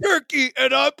for the turkey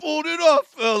and I pulled it off,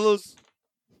 fellas.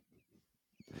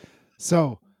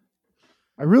 So,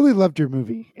 I really loved your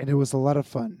movie and it was a lot of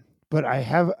fun. But I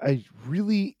have a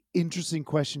really interesting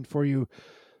question for you.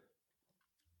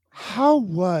 How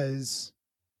was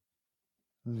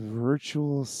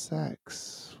virtual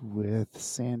sex with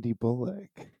Sandy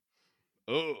Bullock?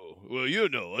 Oh, well, you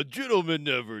know, a gentleman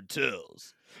never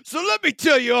tells. So let me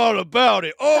tell you all about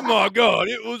it. Oh my God,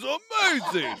 it was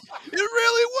amazing. It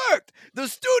really worked. The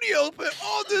studio spent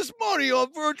all this money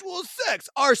on virtual sex.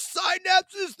 Our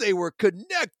synapses, they were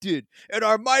connected. And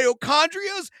our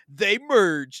mitochondria, they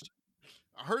merged.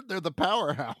 I heard they're the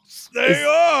powerhouse. They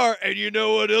are. And you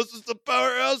know what else is the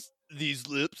powerhouse? These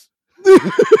lips.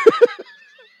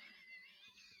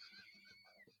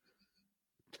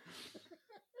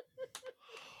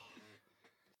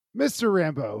 Mr.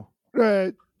 Rambo,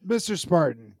 Mr.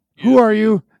 Spartan, who are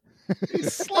you?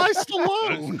 He's Sly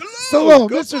Stallone. Stallone,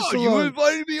 Come Mr. on, Stallone. you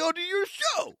invited me onto your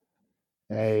show.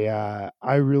 Hey,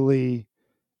 I really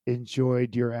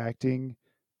enjoyed your acting.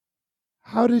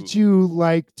 How did you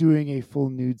like doing a full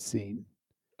nude scene?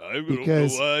 I don't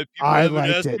Because know why people I haven't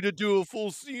liked asked me it. to do a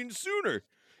full scene sooner.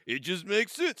 It just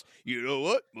makes sense. You know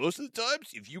what? Most of the times,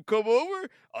 if you come over,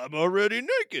 I'm already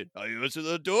naked. I answer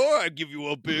the door. I give you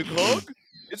a big hug.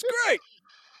 It's great.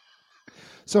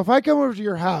 So if I come over to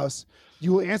your house,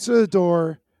 you will answer the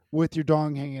door with your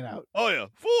dong hanging out. Oh yeah,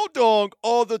 full dong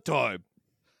all the time.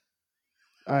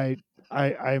 I'll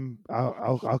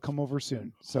come over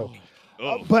soon. So,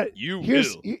 Oh, but you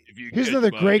here's will, if you here's catch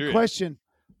another my great drift. question.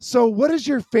 So, what is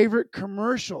your favorite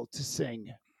commercial to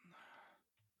sing?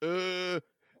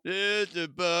 It's a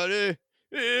body,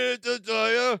 it's a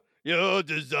desire, your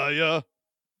desire.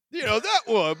 You know that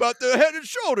one about the Head and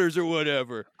Shoulders or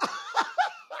whatever.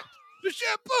 The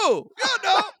shampoo, you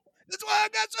know. That's why I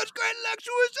got such great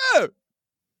luxurious hair.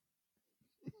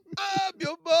 I'm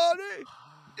your body,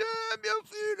 I'm your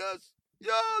fetus,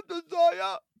 your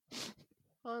desire.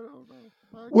 I don't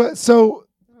know. Well, so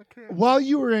while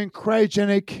you were in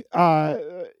cryogenic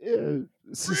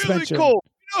suspension, Really cool.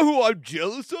 You know who I'm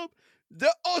jealous of?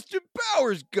 The Austin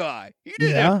Powers guy. He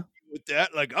didn't Yeah? have to deal with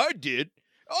that like I did.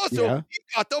 Also, Yeah. he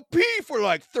got to pee for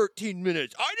like 13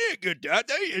 minutes. I didn't get that.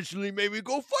 They instantly made me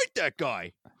go fight that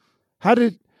guy. how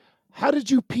did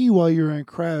you pee while you were in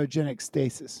cryogenic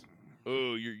stasis?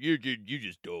 Oh, you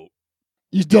just don't.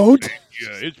 You don't?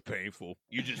 Yeah, it's painful.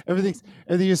 You just Everything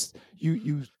is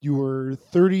you were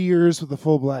 30 years with a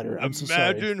full bladder. I'm so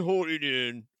sorry. imagine holding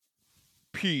in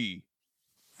pee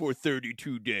for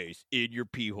 32 days in your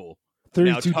pee hole.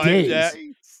 32 now, times days. That,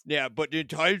 yeah, but then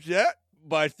times that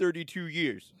by 32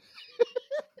 years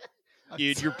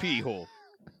in your pee hole.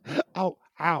 Ow.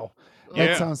 Yeah,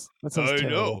 That sounds I terrible.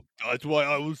 know. That's why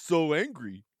I was so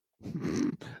angry.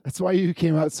 That's why you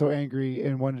came out so angry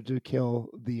and wanted to kill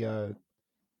the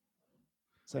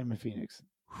Simon Phoenix.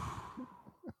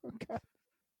 Okay.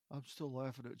 I'm still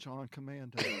laughing at John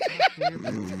Commando.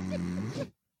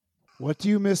 What do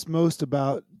you miss most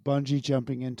about bungee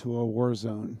jumping into a war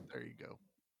zone? There you go.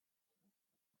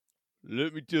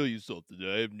 Let me tell you something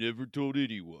I have never told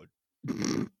anyone.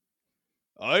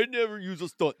 I never use a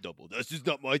stunt double. That's just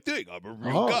not my thing. I'm a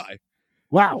real guy.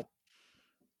 Wow.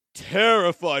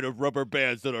 Terrified of rubber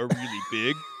bands that are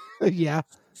really big. Yeah.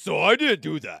 So I didn't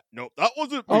do that. No, that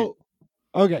wasn't me. Oh,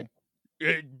 okay.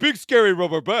 Big scary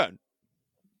rubber band.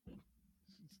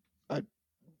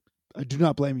 I do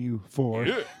not blame you for.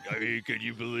 Yeah, I mean, can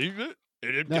you believe it?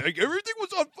 And everything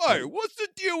was on fire. What's the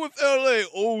deal with LA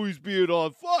always being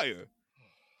on fire?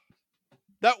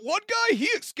 That one guy, he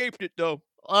escaped it though.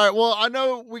 All right, well, I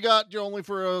know we got you only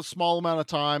for a small amount of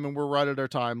time, and we're right at our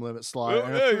time limit, Sly. Well,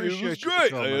 and hey, I it appreciate was you for great. I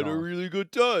coming had a on. really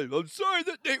good time. I'm sorry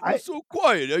that Nate was so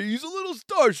quiet. He's a little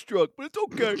starstruck, but it's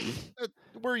okay.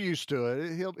 We're used to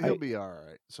it. He'll be all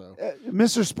right. So,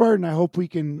 Mr. Spartan, I hope we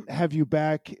can have you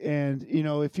back. And,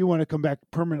 if you want to come back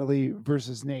permanently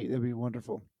versus Nate, that'd be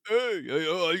wonderful. Hey,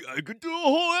 I could do a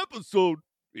whole episode.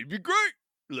 It'd be great.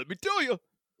 Let me tell you.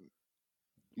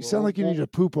 You sound like you need to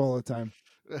poop all the time.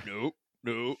 No.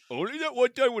 Only that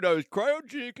one time when I was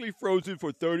cryogenically frozen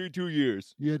for 32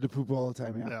 years. You had to poop all the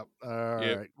time, yeah. Yep. All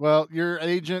right. Well, your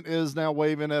agent is now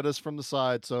waving at us from the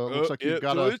side, so it looks like you've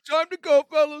got So it's time to go,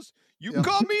 fellas. You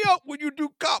call me up when you do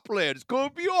Copland. It's going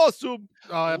to be awesome.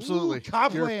 Oh, absolutely. Ooh,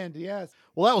 Copland, yes.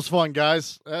 Well, that was fun,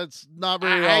 guys. That's not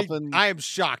very often. I am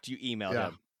shocked you emailed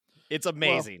him. It's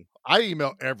amazing. Well, I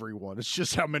email everyone. It's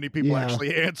just how many people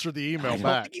actually answer the email I don't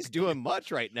back. think he's doing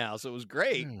much right now, so it was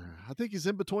great. I think he's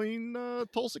in between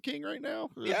Tulsa King right now.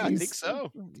 Yeah, I think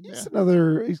so. He's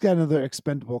got another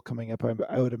Expendable coming up,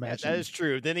 I would imagine. That is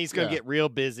true. Then he's going to get real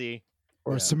busy.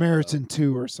 Or Samaritan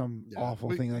 2 or some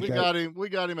awful thing like that. We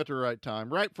got him at the right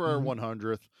time, right for our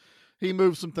 100th. He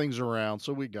moved some things around,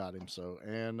 so we got him. So,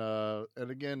 and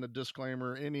again, the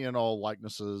disclaimer: any and all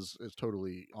likenesses is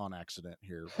totally on accident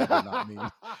here. I do not mean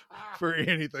for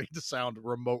anything to sound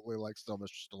remotely like Mr.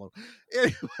 Stallone.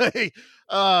 Anyway,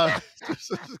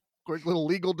 just quick little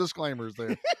legal disclaimers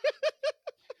there.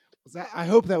 I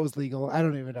hope that was legal. I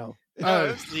don't even know.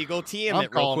 It's legal. TM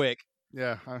it real quick.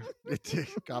 Yeah,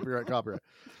 copyright.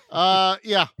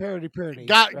 Yeah, parody.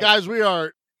 Guys, we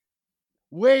are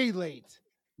way late.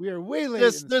 We are way late.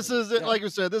 This is it. Like I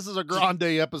said, this is a grande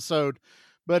episode,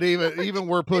 but even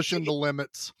we're pushing the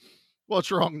limits.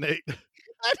 What's wrong, Nate?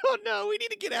 I don't know. We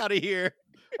need to get out of here.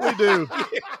 We do.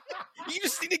 You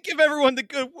just need to give everyone the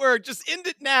good word. Just end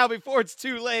it now before it's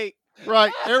too late.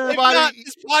 Right, everybody. If not,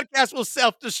 this podcast will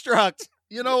self-destruct.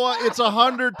 You know what? It's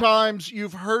 100 times.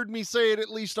 You've heard me say it at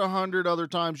least 100 other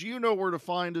times. You know where to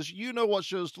find us. You know what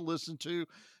shows to listen to.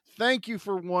 Thank you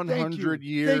for 100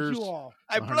 years. Thank you all.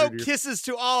 I blow kisses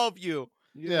to all of you.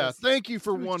 Yeah, thank you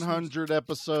for 100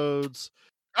 episodes.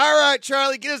 All right,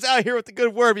 Charlie, get us out of here with the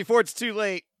good word before it's too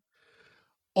late.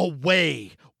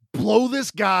 Away. Blow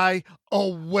this guy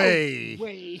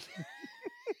away.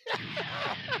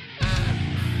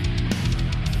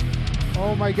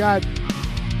 Oh my God.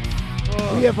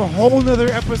 We have a whole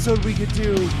nother episode we could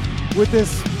do with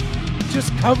this,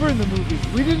 just covering the movie.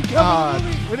 We didn't cover the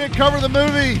movie. We didn't cover the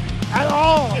movie at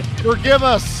all. Forgive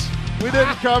us. We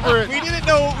didn't cover it. We didn't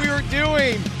know what we were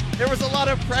doing. There was a lot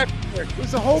of pressure.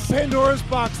 There's a whole Pandora's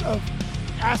box of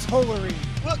assholery.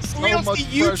 Look, we don't see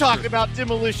you talking about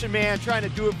Demolition Man trying to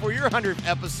do it for your 100th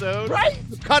episode. Right?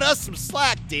 Cut us some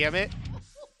slack, damn it.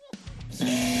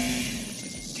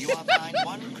 You are fined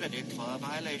 1 credit for a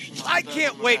violation of I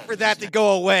can't wait for that to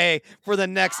go away for the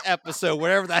next episode,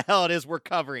 whatever the hell it is we're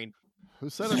covering. Who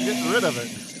said I'm getting rid of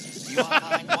it? You are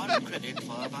fined 1 credit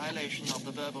for a violation of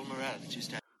the verbal morality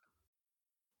standard.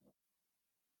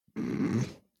 I'm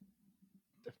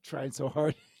trying so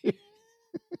hard. I'm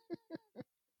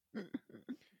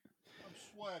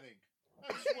sweating.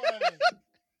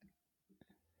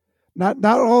 Not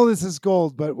all this is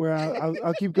gold, but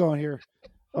I'll keep going here.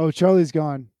 Oh, Charlie's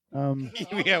gone.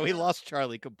 Yeah, we lost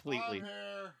Charlie completely.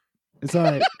 It's all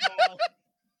right.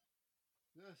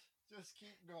 Just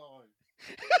keep going.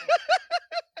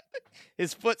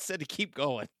 His foot said to keep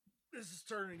going. This is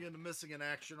turning into missing in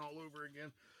action all over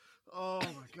again. Oh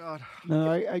my God.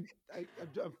 No, I'm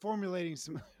formulating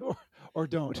some, or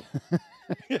don't.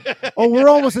 Oh, we're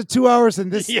almost at 2 hours in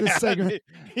this segment.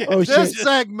 Oh, this shit.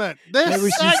 segment.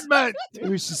 This segment.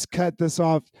 We should just cut this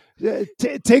off.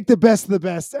 Take the best of the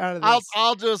best out of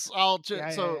this.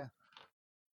 So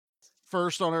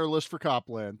first on our list for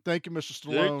Copland. Thank you, Mr.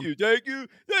 Stallone. Thank you.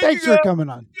 Thanks for coming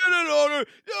on. Get an honor.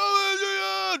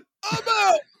 I'm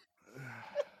out.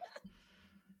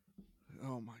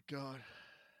 Oh my God.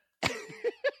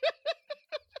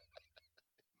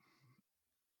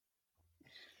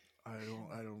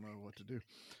 I don't know what to do.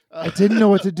 I didn't know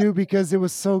what to do because it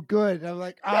was so good. I'm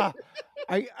like, I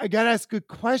gotta ask good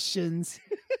questions,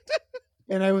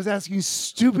 and I was asking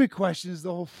stupid questions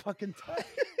the whole fucking time.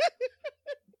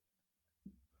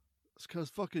 because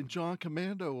fucking John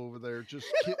Commando over there just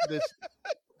this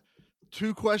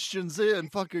 2 questions in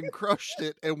fucking crushed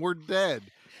it, and we're dead.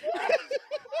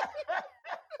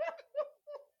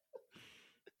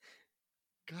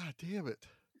 God damn it.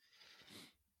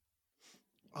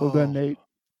 Well done, Nate.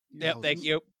 Yep, thank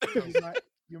you.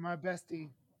 You're my bestie.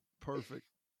 Perfect.